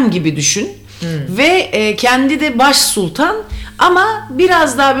 harem gibi düşün. Ve kendi de baş sultan. Ama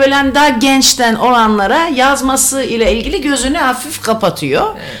biraz daha böyle daha gençten olanlara yazması ile ilgili gözünü hafif kapatıyor.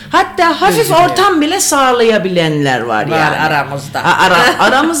 Hatta hafif ortam bile sağlayabilenler var yani. Aramızda.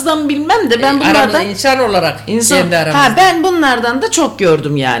 Aramızdan bilmem de ben bunlardan insan olarak kendi aramızda. Ben bunlardan da çok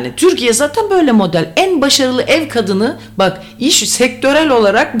gördüm yani. Türkiye zaten böyle model. En başarılı ev kadını, bak iş sektörel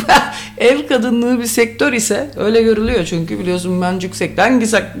olarak ev kadınlığı bir sektör ise öyle görülüyor, çünkü biliyorsun mancuk sektör.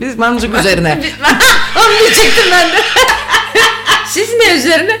 Biz mancuk üzerine. Onu diyecektim ben de. Siz ne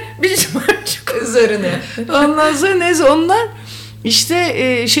üzerine? Biz mancuk üzerine. Ondan sonra neyse, onlar işte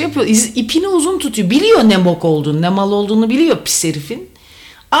yapıyor, ipini uzun tutuyor. Biliyor ne bok olduğunu, ne mal olduğunu biliyor pis herifin.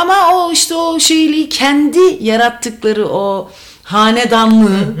 Ama o şeyliği, kendi yarattıkları o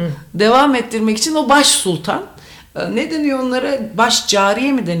hanedanlığı devam ettirmek için o baş sultan, ne deniyor onlara? Baş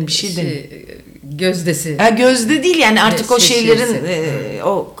cariye mi deniyor, bir şey deniyor. Gözdesi. Gözde değil yani, artık o şeylerin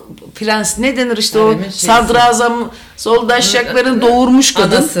o prens ne denir işte, o sadrazam soldaşlıkların doğurmuş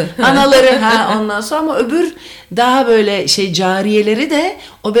kadın. Anası. Anaları ondan sonra, ama öbür daha böyle cariyeleri de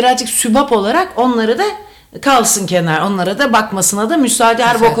o birazcık sübap olarak onları da kalsın kenar, onlara da bakmasına da müsaade,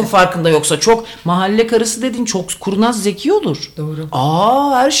 her bokun farkında. Yoksa çok mahalle karısı dediğin çok kurnaz, zeki olur. Doğru.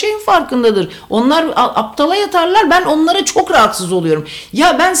 Her şeyin farkındadır. Onlar aptala yatarlar, ben onlara çok rahatsız oluyorum.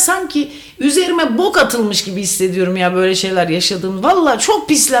 Ya ben sanki üzerime bok atılmış gibi hissediyorum ya, böyle şeyler yaşadığım. Vallahi çok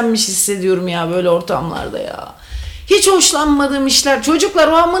pislenmiş hissediyorum ya böyle ortamlarda ya. Hiç hoşlanmadığım işler. Çocuklar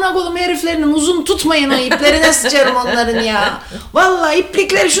o amına koydum heriflerinin uzun tutmayın o iplerine sıçarım onların ya. Vallahi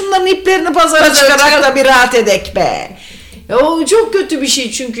iplikleri şunların iplerini pazara çıkarak da bir rahat edek be. Ya o çok kötü bir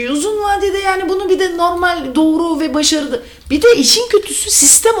şey çünkü uzun vadede yani bunu bir de normal doğru ve başarılı. Bir de işin kötüsü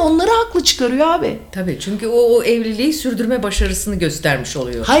sistem onları haklı çıkarıyor abi. Tabii çünkü o evliliği sürdürme başarısını göstermiş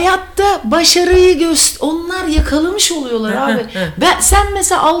oluyor. Hayatta başarıyı onlar yakalamış oluyorlar abi. Sen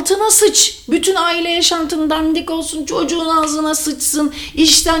mesela altına sıç. Bütün aile yaşantın dandik olsun. Çocuğun ağzına sıçsın.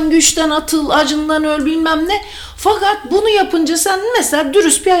 İşten güçten atıl. Acından öl bilmem ne. Fakat bunu yapınca sen mesela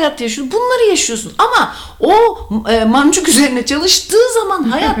dürüst bir hayat yaşıyorsun. Bunları yaşıyorsun. Ama o mancuk üzerine çalıştığı zaman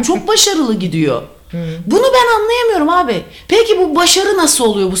hayat çok başarılı gidiyor. Bunu ben anlayamıyorum abi. Peki bu başarı nasıl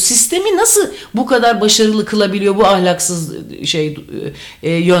oluyor? Bu sistemi nasıl bu kadar başarılı kılabiliyor bu ahlaksız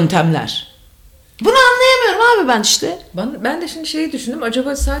yöntemler? Bunu anlayamıyorum abi ben işte. Ben de şimdi şeyi düşündüm.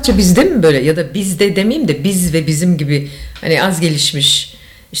 Acaba sadece bizde mi böyle ya da bizde demeyeyim de biz ve bizim gibi hani az gelişmiş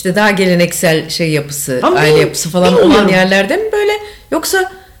işte daha geleneksel şey yapısı, aile yapısı falan olan yerlerde mi böyle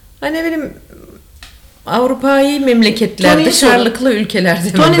yoksa hani benim Avrupa'yı memleketler, Tony'ye dışarılıklı ülkelerde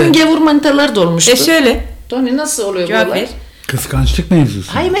mi Tony'nin böyle? gevur manitaları da olmuştu. Şöyle. Tony nasıl oluyor bu Cevap olay? ver. Kıskançlık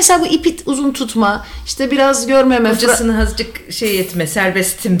mevzusu. Hayır mesela bu ipi uzun tutma, işte biraz görmeme. Kocasını azıcık şey etme,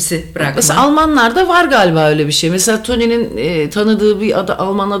 serbestimsi bırakma. Mesela Almanlarda var galiba öyle bir şey. Mesela Tony'nin tanıdığı bir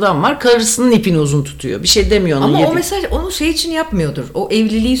Alman adam var. Karısının ipini uzun tutuyor. Bir şey demiyor ona. Ama o mesaj onu şey için yapmıyordur. O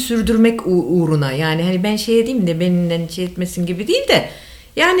evliliği sürdürmek uğruna. Yani hani ben şey edeyim de benimle şey etmesin gibi değil de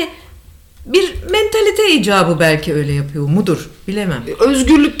yani bir mentalite icabı belki öyle yapıyor mudur? Bilemem.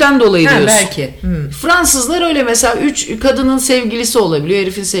 Özgürlükten dolayı diyorsun. Belki. Fransızlar öyle mesela 3 kadının sevgilisi olabiliyor.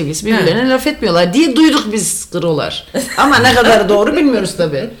 Herifin sevgilisi birbirlerine laf etmiyorlar diye duyduk biz kırolar. Ama ne kadar doğru bilmiyoruz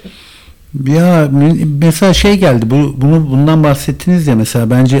tabii. Ya mesela şey geldi bundan bahsettiniz ya mesela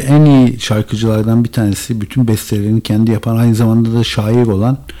bence en iyi şarkıcılardan bir tanesi bütün bestelerini kendi yapan aynı zamanda da şair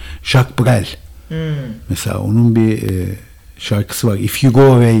olan Jacques Brel. Mesela onun bir şarkısı var. If You Go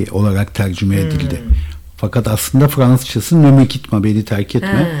Away olarak tercüme edildi. Fakat aslında Fransızcası Ne Me Quitte Ma, beni terk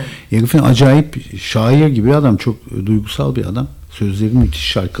etme. Herifin acayip şair gibi bir adam. Çok duygusal bir adam. Sözleri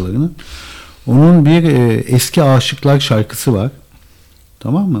müthiş şarkılarının. Onun bir eski aşıklar şarkısı var.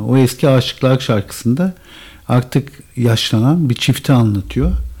 Tamam mı? O eski aşıklar şarkısında artık yaşlanan bir çifti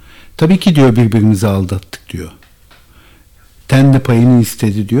anlatıyor. Tabii ki diyor birbirimizi aldattık diyor. Ten de payını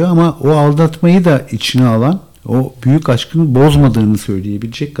istedi diyor ama o aldatmayı da içine alan o büyük aşkını bozmadığını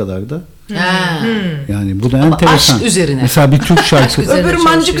söyleyebilecek kadar da yani bu da enteresan. Aşk üzerine. Mesela bir Türk şarkısı. Öbürü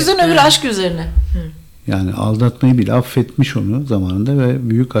mancık üzerine, öbürü aşk üzerine. Yani aldatmayı bile affetmiş onu zamanında ve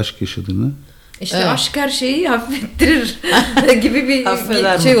büyük aşk yaşadığını. İşte aşk her şeyi affettirir gibi bir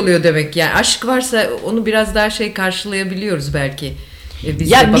şey oluyor demek. Yani aşk varsa onu biraz daha şey karşılayabiliyoruz belki.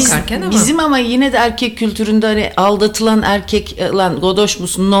 Biz de bakarken ama. Bizim ama yine de erkek kültüründe hani aldatılan erkek lan godoş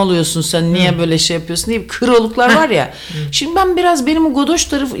musun ne oluyorsun sen niye böyle şey yapıyorsun diye kroluklar var ya. Şimdi ben biraz benim o godoş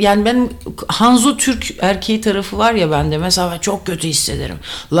tarafı yani benim Hanzo Türk erkeği tarafı var ya bende mesela ben çok kötü hissederim.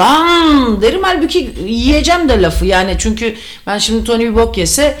 Lan derim halbuki yiyeceğim de lafı yani çünkü ben şimdi Toni bir bok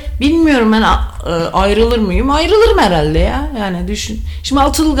yese bilmiyorum ben ayrılır mıyım? Ayrılırım herhalde ya yani düşün. Şimdi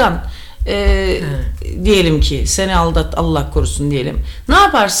Atılgan diyelim ki seni aldat Allah korusun diyelim. Ne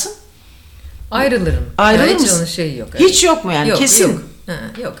yaparsın? Ayrılırım. Ayrılır hiç mısın? onun şeyi yok. Hiç yok mu yani? Yok, kesin. Yok.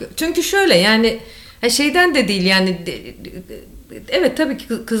 Yok. Çünkü şöyle yani şeyden de değil yani evet tabii ki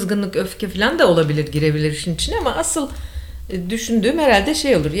kızgınlık, öfke falan da olabilir, girebilir işin içine ama asıl düşündüğüm herhalde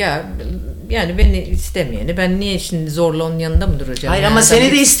şey olur ya yani beni istemeyeni ben niye şimdi zorla onun yanında mı duracağım? Hayır yani ama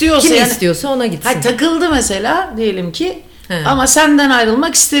seni de istiyorsa kim yani, istiyorsa ona gitsin. Hayır takıldı mesela diyelim ki ama senden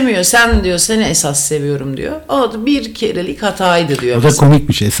ayrılmak istemiyor. Sen diyor seni esas seviyorum diyor. O da bir kerelik hataydı diyor. O da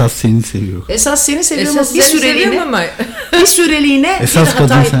komikmiş. Esas seni seviyor. Esas seni seviyorum Esas bir seni süreliğine. seviyorum ama bir süreliğine esas bir kadın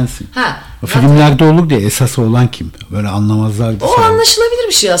hataydı. sensin. Ha. O filmlerde olur diye esas olan kim? Böyle anlamazlardı. O anlaşılabilir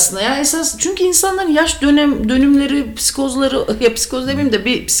bir şey aslında ya esas çünkü insanların yaş dönümleri psikozları ya psikoz demeyeyim de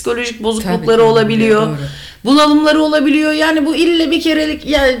bir psikolojik bozuklukları Tabii, olabiliyor. doğru. Bunalımları olabiliyor. Yani bu ille bir kerelik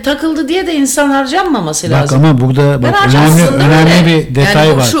yani takıldı diye de insan harcanmaması Bak lazım. ama burada bak, aslında önemli öyle. bir detay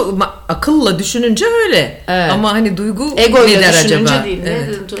yani var. şu akılla düşününce öyle. Evet. Ama hani duygu Egoyla ne der düşününce acaba? değil. Evet. Ne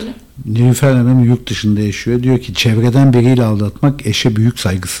dedin Toni? Nilüfer Hanım yurt dışında yaşıyor. Diyor ki çevreden biriyle aldatmak eşe büyük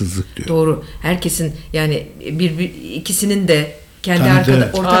saygısızlık diyor. Doğru. Herkesin yani ikisinin de kendi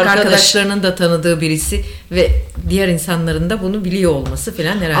Tanıdığı. ortak arkadaşlarının da tanıdığı birisi ve diğer insanların da bunu biliyor olması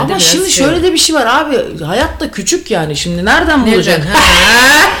falan herhalde. Ama biraz şimdi şey şöyle de bir şey var abi. Hayat da küçük yani. Şimdi nereden bulacaksın?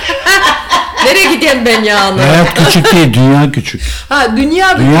 Nereye gideyim ben ya? Hayat küçük değil, dünya küçük. Ha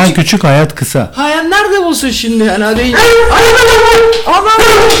dünya bir Dünya küçük. küçük, hayat kısa. Hayat nerede bulsun şimdi yani? Hadi. Aman.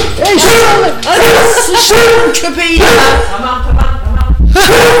 Eşyalı. Hadi sıçtırın köpeği ya. Tamam.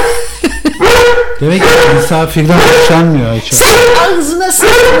 Demek ki misafirden hoşlanmıyor Ayça. Sen ağzına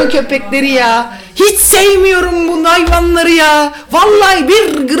sıçtırma köpekleri ya. Hiç sevmiyorum bu hayvanları ya. Vallahi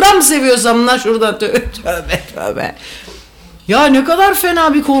bir gram seviyorsam lan şuradan tövbe. Ya ne kadar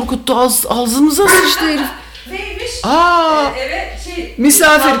fena bir korkuttu. Ağzımıza sıçtı herif. Neymiş? Aa, Eve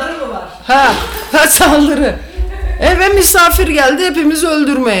misafir. saldırı mı var? Ha saldırı. Eve misafir geldi hepimizi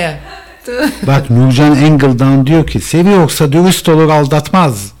öldürmeye. Bak Nurcan Engeldown diyor ki seviyorsa dürüst olur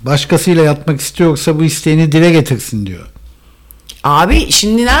aldatmaz. Başkasıyla yatmak istiyorsa bu isteğini dile getirsin diyor. Abi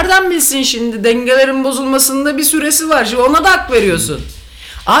şimdi nereden bilsin şimdi dengelerin bozulmasında bir süresi var. Şimdi ona da hak veriyorsun.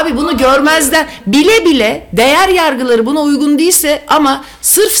 Abi bunu görmezden bile değer yargıları buna uygun değilse ama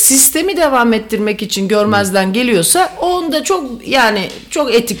sırf sistemi devam ettirmek için görmezden geliyorsa onda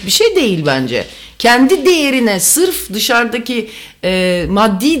çok etik bir şey değil bence. Kendi değerine sırf dışarıdaki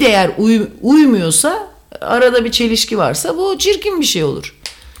maddi değer uymuyorsa arada bir çelişki varsa bu çirkin bir şey olur.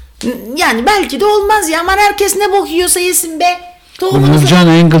 Yani belki de olmaz ya aman herkes ne bok yiyorsa yesin be. Bu Nurcan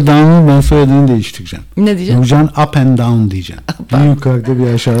Engeldown'un ben soyadını değiştireceğim. Ne diyeceğim? Nurcan Up and Down diyeceğim. Bir yukarıda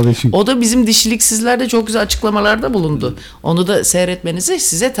bir aşağıda çünkü. O da bizim dişiliksizlerde çok güzel açıklamalarda bulundu. Onu da seyretmenizi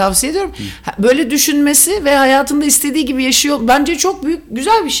size tavsiye ediyorum. Böyle düşünmesi ve hayatında istediği gibi yaşıyor. Bence çok büyük,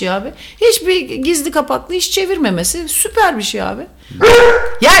 güzel bir şey abi. Hiçbir gizli kapaklı iş çevirmemesi süper bir şey abi.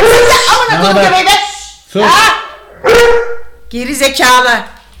 Ya siz de amına koyun köpeği be. Sus. Geri zekalı.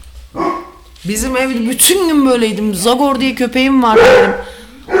 Bizim evde bütün gün böyleydim. Zagor diye köpeğim vardı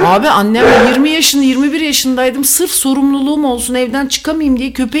benim. Abi annem 20 yaşında 21 yaşındaydım. Sırf sorumluluğum olsun evden çıkamayayım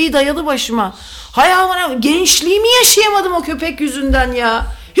diye köpeği dayadı başıma. Hayatımda gençliğimi yaşayamadım o köpek yüzünden ya.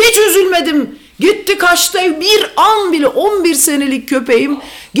 Hiç üzülmedim. Gitti kaçtı ev bir an bile 11 senelik köpeğim.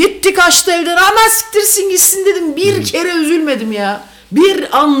 Gitti kaçtı evden ama siktirsin gitsin dedim. Bir kere üzülmedim ya.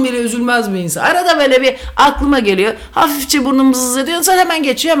 Bir an bile üzülmez mi insan? Arada böyle bir aklıma geliyor. Hafifçe burnum sızlıyor. Sonra hemen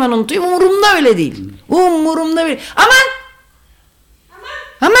geçiyor hemen unutuyor. Umurumda öyle değil. Umurumda bile.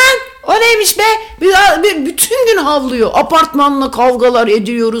 Aman o neymiş be? Bütün gün havlıyor. Apartmanla kavgalar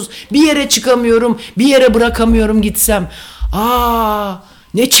ediyoruz. Bir yere çıkamıyorum. Bir yere bırakamıyorum gitsem.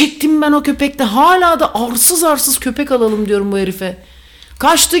 Ne çektim ben o köpekte. Hala da arsız köpek alalım diyorum bu herife.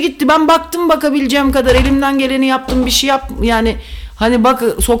 Kaçtı gitti. Ben baktım bakabileceğim kadar. Elimden geleni yaptım. Bir şey yani hani bak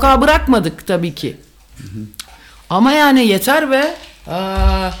sokağa bırakmadık tabii ki. Ama yani yeter be.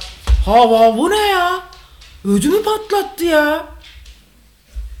 Hava bu ne ya? Ödümü patlattı ya.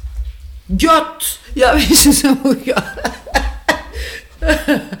 Göt. Ya bir şey söyleyeyim.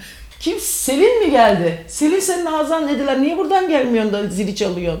 Kim? Selin mi geldi? Selin senin ağzından dediler. Niye buradan gelmiyorsun da zili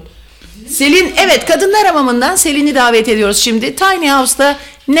çalıyorsun? Selin, evet kadınlar hamamından Selin'i davet ediyoruz şimdi. Tiny House'da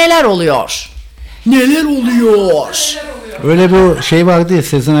neler oluyor? Neler oluyor? Öyle bir şey vardı ya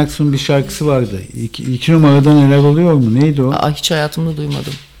Sezen Aksu'nun bir şarkısı vardı. İki numarada neler oluyor mu? Neydi o? Hiç hayatımda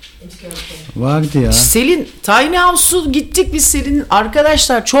duymadım. Vardı ya. Selin, Tiny House'u gittik biz Selin'in.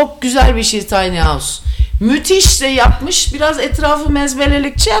 Arkadaşlar çok güzel bir şey Tiny House. Müthiş de yapmış. Biraz etrafı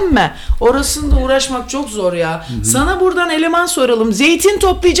mezbelelikçi ama orasında uğraşmak çok zor ya. Hı-hı. Sana buradan eleman soralım. Zeytin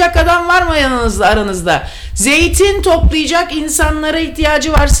toplayacak adam var mı aranızda? Zeytin toplayacak insanlara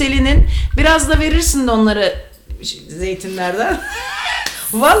ihtiyacı var Selin'in. Biraz da verirsin de onları zeytinlerden.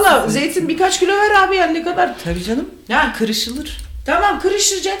 Valla zeytin birkaç kilo ver abi ya ne kadar? Tabii canım. Ya Kırışılır. Tamam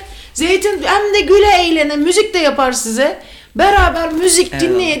kırışacak. Zeytin hem de güle eğlene müzik de yapar size. Beraber müzik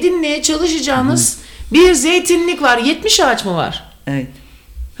dinleye çalışacağınız bir zeytinlik var. 70 ağaç mı var? Evet.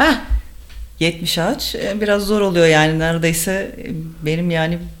 Heh. 70 ağaç biraz zor oluyor yani neredeyse benim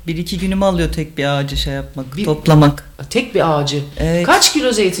yani 1-2 günümü alıyor tek bir ağacı şey yapmak, toplamak. Tek bir ağacı. Evet. Kaç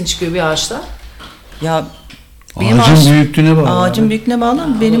kilo zeytin çıkıyor bir ağaçta? Ya ağacın büyüklüğüne bağlı. Ağacın büyüklüğüne bağlı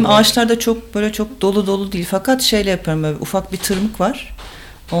ama benim ağaçlarda çok böyle çok dolu değil. Fakat şeyle yapıyorum böyle ufak bir tırmık var.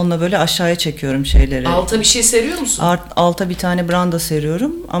 Onunla böyle aşağıya çekiyorum şeyleri. Alta bir şey seriyor musun? Alta bir tane branda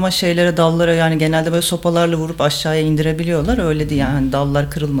seriyorum ama şeylere dallara yani genelde böyle sopalarla vurup aşağıya indirebiliyorlar. Öyle değil yani hani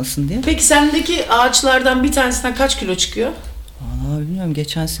dallar kırılmasın diye. Peki sendeki ağaçlardan bir tanesinden kaç kilo çıkıyor? Vallahi bilmiyorum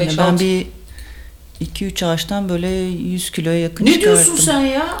geçen sene ben bir 2-3 ağaçtan böyle 100 kiloya yakın ne çıkarttım. Ne diyorsun sen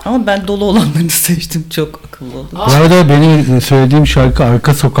ya? Ama ben dolu olanlarını seçtim. Çok akıllı oldum. Bu arada benim söylediğim şarkı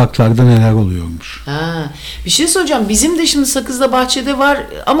Arka Sokaklarda neler oluyormuş. Bir şey söyleyeceğim. Bizim de şimdi Sakız'da bahçede var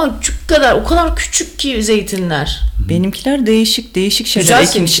ama o kadar küçük ki zeytinler. Benimkiler değişik şeyler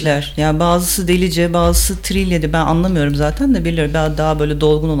güzel ekmişler. Yani bazısı delice, bazısı trilyedi. Ben anlamıyorum zaten de birileri daha böyle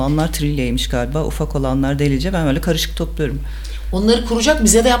dolgun olanlar trilyeymiş galiba. Ufak olanlar delice. Ben öyle karışık topluyorum. Onları kuracak,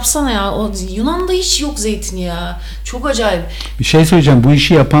 bize de yapsana ya. O Yunan'da hiç yok zeytinyağı. Çok acayip. Bir şey söyleyeceğim. Bu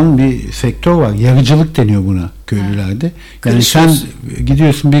işi yapan bir sektör var. Yarıcılık deniyor buna köylülerde. Yani sen Karışıyorsun.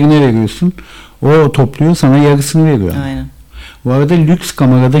 gidiyorsun birine veriyorsun. O topluyor sana yarısını veriyor. Aynen. Bu arada lüks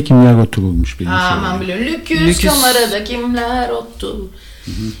kamerada kimler oturulmuş benim Aman söylediğim. biliyorum. Lüküs kamerada kimler ottu.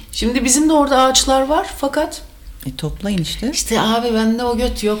 Şimdi bizim de orada ağaçlar var fakat Toplayın işte. işte abi bende o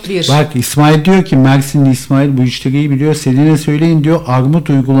göt yok bir. Bak İsmail diyor ki Mersinli İsmail bu işleri iyi biliyor. Selin'e söyleyin diyor. Armut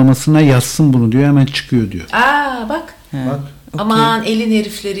uygulamasına yazsın bunu diyor. Hemen çıkıyor diyor. Aa bak. He, Bak. okey. Aman elin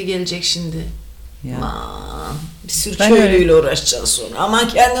herifleri gelecek şimdi. Ya. Aman bir sürü Ben köylüyle uğraşacağız sonra. Aman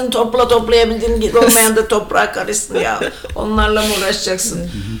kendini toplayabildiğin gibi olmayan da toprağa karışsın ya. Onlarla mı uğraşacaksın?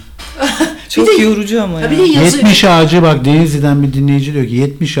 Çok Bir de- yorucu ama ya. Bir de yazı... 70 ağacı bak Denizli'den bir dinleyici diyor ki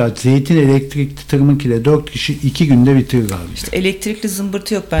 70 ağaç zeytin elektrikli tırmık ile 4 kişi 2 günde bitirir abi. İşte elektrikli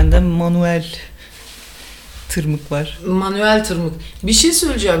zımbırtı yok bende, manuel tırmık var. Manuel tırmık. Bir şey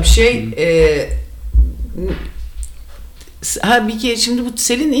söyleyeceğim. Bir kere şimdi bu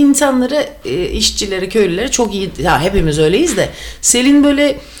Selin insanları, işçileri, köylüleri çok iyi, ya hepimiz öyleyiz de Selin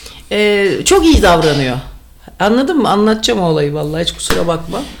böyle çok iyi davranıyor. Anladın mı? Anlatacağım o olayı vallahi, hiç kusura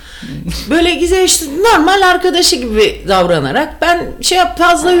bakma. Böyle güzel işte normal arkadaşı gibi davranarak ben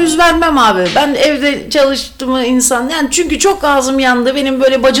fazla yüz vermem abi. Ben evde çalıştığım insan yani, çünkü çok ağzım yandı. Benim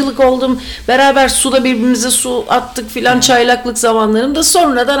böyle bacılık oldum. Beraber suda birbirimize su attık filan çaylaklık zamanlarımda.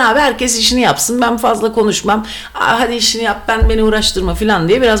 Sonradan abi herkes işini yapsın. Ben fazla konuşmam. Hadi işini yap, beni uğraştırma filan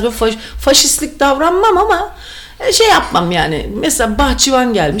diye biraz böyle faşistlik davranmam ama yapmam yani. Mesela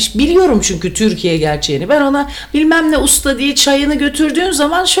bahçıvan gelmiş. Biliyorum çünkü Türkiye gerçeğini. Ben ona bilmem ne usta diye çayını götürdüğün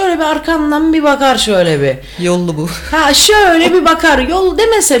zaman şöyle bir arkandan bir bakar şöyle bir. Yollu bu. Şöyle bir bakar. Yol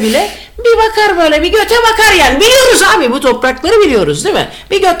demese bile bir bakar, böyle bir göte bakar yani. Biliyoruz abi, bu toprakları biliyoruz değil mi?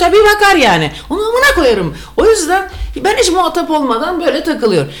 Bir göte bir bakar yani. Onu amına koyarım. O yüzden ben hiç muhatap olmadan böyle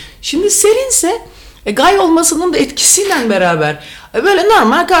takılıyor. Şimdi Selinse gay olmasının da etkisiyle beraber böyle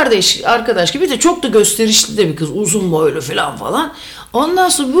normal kardeş, arkadaş gibi de çok da gösterişli de bir kız. Uzun boylu falan. Ondan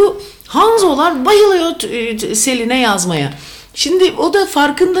sonra bu Hanzolar bayılıyor Selin'e yazmaya. Şimdi o da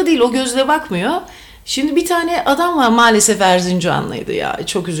farkında değil, o gözle bakmıyor. Şimdi bir tane adam var, maalesef Erzincanlıydı ya.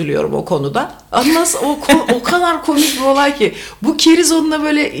 Çok üzülüyorum o konuda. Ama o kadar komik bir olay ki. Bu keriz onunla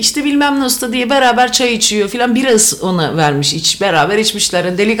böyle işte bilmem ne usta diye beraber çay içiyor filan. Bira ona vermiş, beraber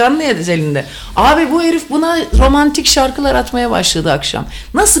içmişler. Delikanlı ya elinde. Abi bu herif buna romantik şarkılar atmaya başladı akşam.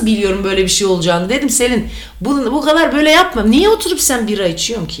 Nasıl biliyorum böyle bir şey olacağını, dedim Selin bu kadar böyle yapma. Niye oturup sen bira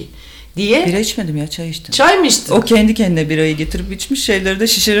içiyorsun ki? Diye. Bira içmedim ya, çay içtim. Çay mı içtin? O kendi kendine birayı getirip içmiş, şeyleri de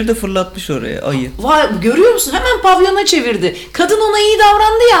şişeleri de fırlatmış oraya, ayı. Vay, görüyor musun? Hemen pavyona çevirdi. Kadın ona iyi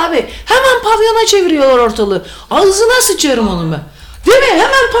davrandı ya abi. Hemen pavyona çeviriyorlar ortalığı. Ağzına sıçarım onu ben. Değil mi?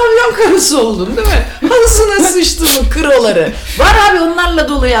 Hemen pavyon karısı oldum değil mi? Ağzına sıçtım o kroları. Var abi, onlarla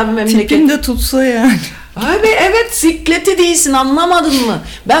dolu ya bir memleket. Tipin de tutsa yani. Abi evet, sikleti değilsin, anlamadın mı?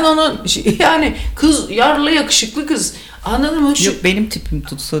 Ben onu yani kız, yarlı yakışıklı kız. Anladın mı? Yok, benim tipim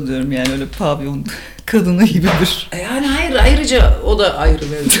tutsa diyorum yani, öyle pavyon kadını gibidir. Yani hayır, ayrıca o da ayrı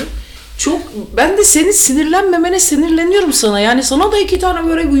mevzu. Çok, ben de senin sinirlenmemene sinirleniyorum sana. Yani sana da 2 tane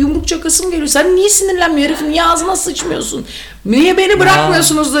böyle bir yumruk çakasım geliyor. Sen niye sinirlenmiyor? Herifin niye ağzına sıçmıyorsun? Niye beni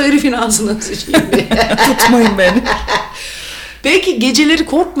bırakmıyorsunuz da herifin ağzına sıçayım diye? Tutmayın beni. Peki geceleri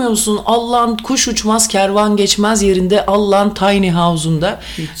korkmuyor musun? Allah'ın kuş uçmaz, kervan geçmez yerinde, Allah'ın tiny house'unda.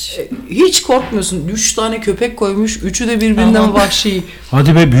 Hiç. Hiç korkmuyorsun. 3 tane köpek koymuş. 3'ü de birbirinden Aman. vahşi.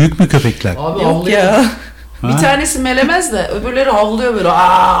 Hadi be, büyük mü köpekler? Abi Yok havlıyor. ya. Bir tanesi melemez de öbürleri havlıyor böyle.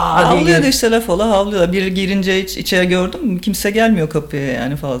 Aa diye. Havlıyor da işte, laf ola havlıyorlar. Biri girince hiç içeri gördüm mü kimse gelmiyor kapıya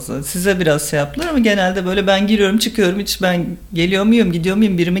yani fazla. Size biraz şey yaptılar ama genelde böyle ben giriyorum çıkıyorum, hiç ben geliyor muyum gidiyor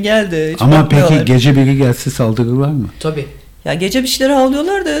muyum, biri mi geldi hiç Ama bakmıyorlar. peki gece biri gelse saldırırlar mı? Tabii. Ya gece bir şeyler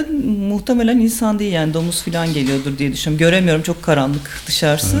havlıyorlar da muhtemelen insan değil yani, domuz falan geliyordur diye düşünüyorum. Göremiyorum, çok karanlık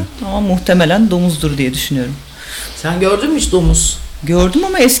dışarısı ama muhtemelen domuzdur diye düşünüyorum. Sen gördün mü hiç domuz? Gördüm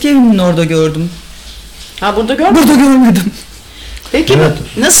ama eski evimin orada gördüm. Ha, burada gördün mü? Burada görmedim. Peki Evet.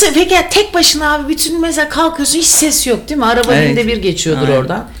 nasıl? Peki ya tek başına abi bütün mesela kalkıyorsun, hiç ses yok değil mi? Araba Evet. binde bir geçiyordur Aynen.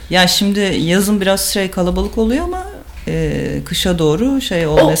 oradan. Ya şimdi yazın biraz kalabalık oluyor ama kışa doğru O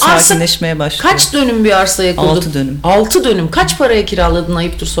olmaya, arsa sakinleşmeye başlıyor. kaç dönüm bir arsaya kurdun? 6 dönüm. 6 dönüm. Kaç paraya kiraladın,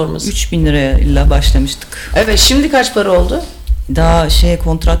 ayıptır sorması? 3.000 liraya illa başlamıştık. Evet, şimdi kaç para oldu? Daha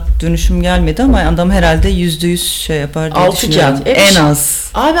kontrat dönüşüm gelmedi ama adam herhalde %100 yapar diye 6 düşünüyorum. kağıt. En az.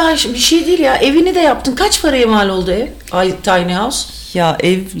 Abi bir şey değil ya, evini de yaptın. Kaç paraya mal oldu ev? Tiny house. Ya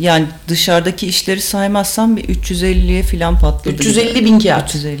ev yani dışarıdaki işleri saymazsam bir 350'ye falan patladı. 350 bin kağıt.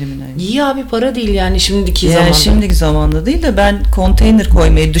 350 bin. Evet. İyi abi, para değil yani şimdiki Yani zamanda. şimdiki zamanda değil de ben konteyner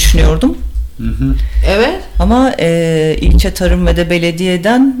koymayı düşünüyordum. Evet. Ama ilçe tarım ve de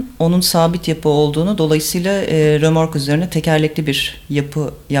belediyeden onun sabit yapı olduğunu, dolayısıyla römork üzerine tekerlekli bir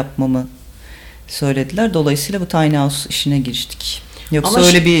yapı yapmamı söylediler. Dolayısıyla bu tiny house işine giriştik. Yoksa Ama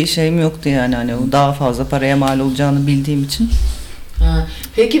öyle bir şeyim yoktu yani, hani o daha fazla paraya mal olacağını bildiğim için. Ha.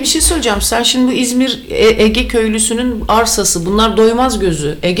 Peki bir şey söyleyeceğim. Sen şimdi bu İzmir Ege köylüsünün arsası. Bunlar doymaz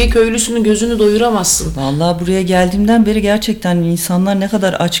gözü. Ege köylüsünün gözünü doyuramazsın. Vallahi buraya geldiğimden beri gerçekten insanlar ne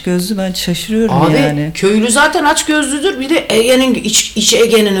kadar açgözlü, ben şaşırıyorum Abi yani. köylü zaten aç gözlüdür. Bir de Ege'nin iç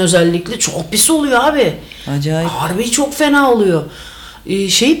Ege'nin özellikle çok pis oluyor abi. Acayip. Harbi çok fena oluyor.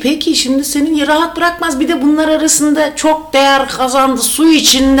 Peki şimdi senin rahat bırakmaz. Bir de bunlar arasında çok değer kazandı. Su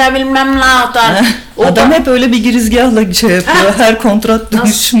içinde bilmem ne atar. Adam hep öyle bir girizgahla şey yapıyor. Her kontrat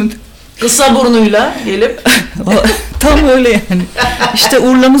dönüşümünde. Kısa burnuyla gelip. Tam öyle yani. İşte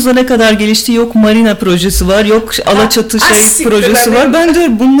Urla'mızda ne kadar gelişti. Yok marina projesi var. Yok Alaçatı projesi var. Ben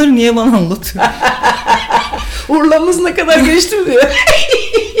diyorum bunları niye bana anlatıyor? Urla'mız ne kadar gelişti mi diyor.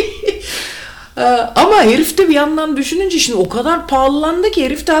 Ama herif de bir yandan düşününce şimdi o kadar pahalandı ki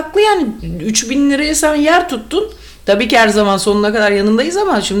herif de haklı yani. 3.000 liraya sen yer tuttun. Tabii ki her zaman sonuna kadar yanındayız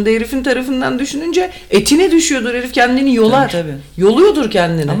ama şimdi herifin tarafından düşününce etine düşüyordur, herif kendini yolar. Tabii. Yoluyordur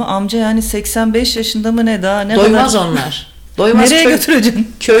kendini. Ama amca yani 85 yaşında mı ne daha ne doymaz kadar... onlar. Doymaz. Nereye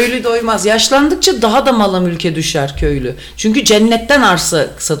götüreceksin? Köylü doymaz. Yaşlandıkça daha da mala mülke düşer köylü. Çünkü cennetten arsa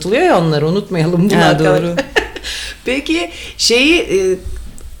satılıyor ya, onları unutmayalım. Ha, doğru. Peki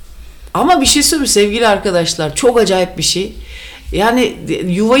ama bir şey söyleyeyim sevgili arkadaşlar, çok acayip bir şey. Yani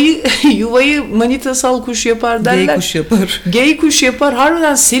yuvayı manitasal kuş yapar derler. Gay kuş yapar. Gay kuş yapar.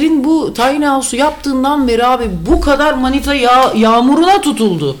 Harbiden Selin bu tiny house'u yaptığından beri abi bu kadar manita yağmuruna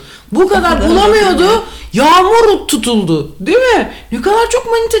tutuldu. Bu kadar bulamıyordu. Yağmur tutuldu. Değil mi? Ne kadar çok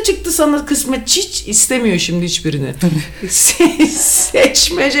manita çıktı sana kısmet. Hiç istemiyor şimdi hiçbirini.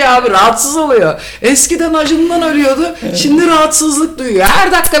 Seçmece abi, rahatsız oluyor. Eskiden acından ölüyordu. Şimdi rahatsızlık duyuyor.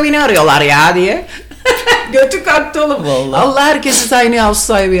 Her dakika beni arıyorlar ya diye. Götü kalktı oğlum. Vallahi. Allah herkesi tiny house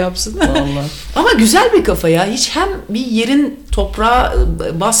sahibi yapsın. Vallahi. Ama güzel bir kafa ya. Hiç hem bir yerin toprağa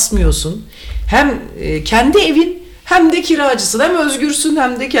basmıyorsun. Hem kendi evin, hem de kiracısın. Hem özgürsün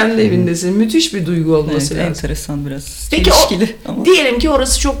hem de kendi evindesin. Müthiş bir duygu olması Evet, lazım. enteresan biraz. Peki çelişkili ama. diyelim ki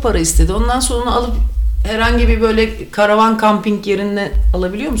orası çok para istedi. Ondan sonra onu alıp herhangi bir böyle karavan kamping yerine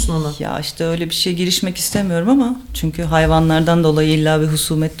alabiliyor musun onu? Ya işte öyle bir şey girişmek istemiyorum ama çünkü hayvanlardan dolayı illa bir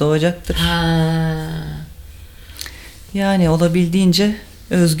husumet doğacaktır. Ha. Yani olabildiğince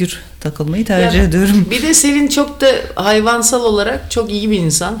özgür takılmayı tercih Ya, ediyorum. Bir de Selin çok da hayvansal olarak çok iyi bir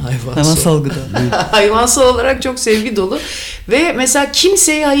insan. Hayvansal gıda. Hayvansal olarak çok sevgi dolu. Ve mesela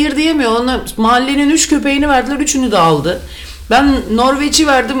kimseye hayır diyemiyor. Ona mahallenin 3 köpeğini verdiler, 3'ünü de aldı. Ben Norveç'i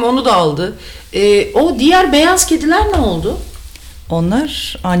verdim, onu da aldı. O diğer beyaz kediler ne oldu?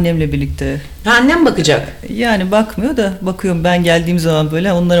 Onlar annemle birlikte. Ha, annem bakacak. Yani bakmıyor da bakıyorum ben geldiğim zaman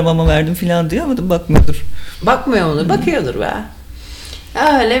böyle onlara mama verdim falan diyor ama da bakmıyordur. Bakmıyor onu, bakıyordur be.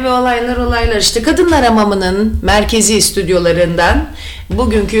 Öyle bir olaylar işte Kadınlar Hamamı'nın merkezi stüdyolarından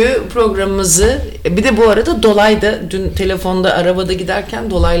bugünkü programımızı, bir de bu arada Dolay'da dün telefonda arabada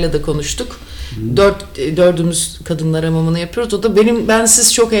giderken Dolay'la da konuştuk. Dördümüz Kadınlar Hamamı'nı yapıyoruz. O da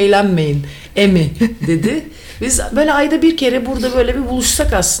bensiz çok eğlenmeyin Emi dedi. Biz böyle ayda bir kere burada böyle bir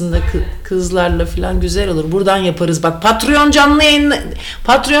buluşsak aslında kızlarla falan güzel olur. Buradan yaparız. Bak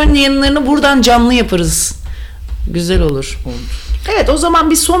Patreon yayınlarını buradan canlı yaparız. Güzel olur. Evet, o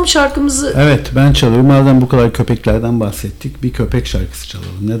zaman bir son şarkımızı... Evet, ben çalıyorum. Madem bu kadar köpeklerden bahsettik, bir köpek şarkısı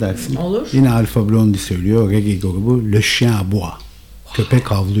çalalım. Ne dersin? Olur. Yine Alpha Blondy söylüyor. Reggae grubu Le Chien Aboie.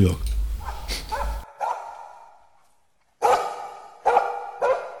 Köpek havlıyor.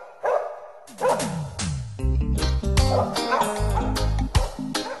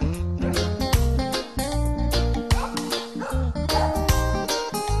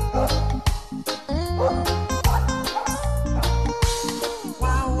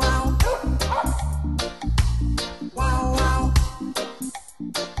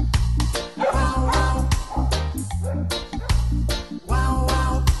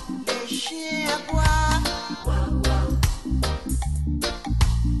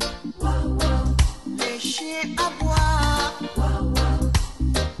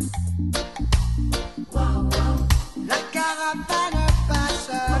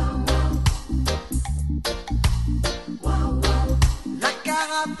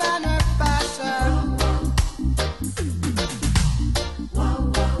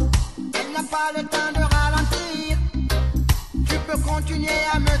 Le temps de ralentir, tu peux continuer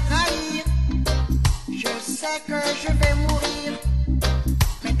à me trahir. Je sais que je vais mourir,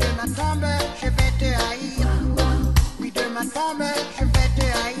 mais de ma tombe je vais te haïr. Oui, de ma tombe je vais te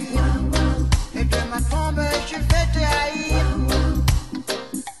haïr.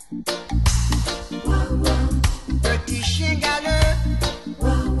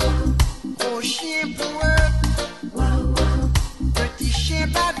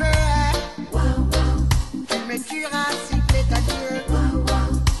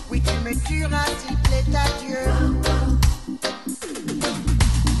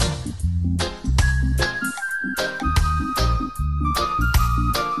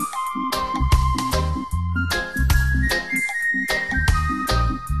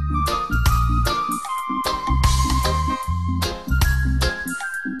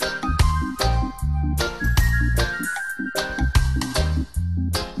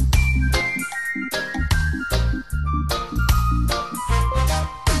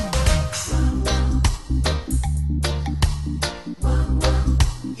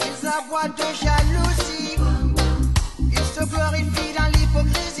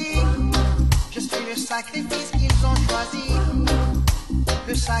 sacrifices qu'ils ont choisi.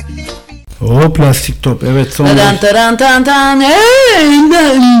 Le sacrifice. O plastik top. Evet son Taran taran tan tan.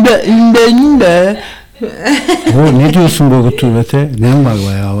 O ne diyorsun bu rutubete? Nem var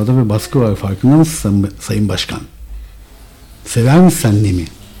bayağı havada ve baskı var. Farkında mısın Sayın Başkan? Sever misin sen nemi?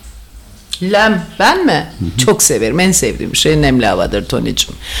 Lem ben mi? Çok severim. En sevdiğim şey nemli havadır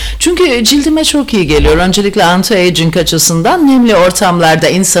Toni'cim. Çünkü cildime çok iyi geliyor. Öncelikle anti-aging açısından nemli ortamlarda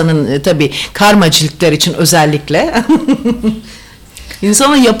insanın tabii karma ciltler için özellikle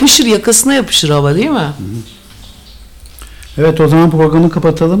insana yapışır, yakasına yapışır hava değil mi? Evet o zaman programı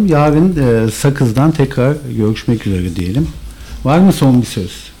kapatalım. Yarın Sakız'dan tekrar görüşmek üzere diyelim. Var mı son bir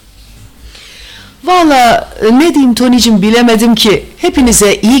söz? Valla ne diyeyim Toni'cim bilemedim ki.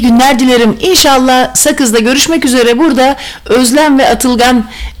 Hepinize iyi günler dilerim. İnşallah Sakız'da görüşmek üzere. Burada Özlem ve Atılgan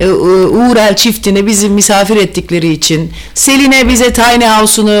Uğurel çiftini bizi misafir ettikleri için, Selin'e bize tiny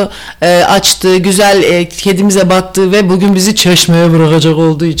house'unu açtı, güzel kedimize baktı ve bugün bizi Çeşme'ye bırakacak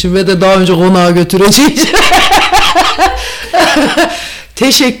olduğu için ve de daha önce konağa götürecek.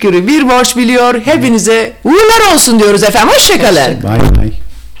 Teşekkürü bir borç biliyor. Hepinize uğurlar olsun diyoruz efendim. Hoşçakalın. Bye bye.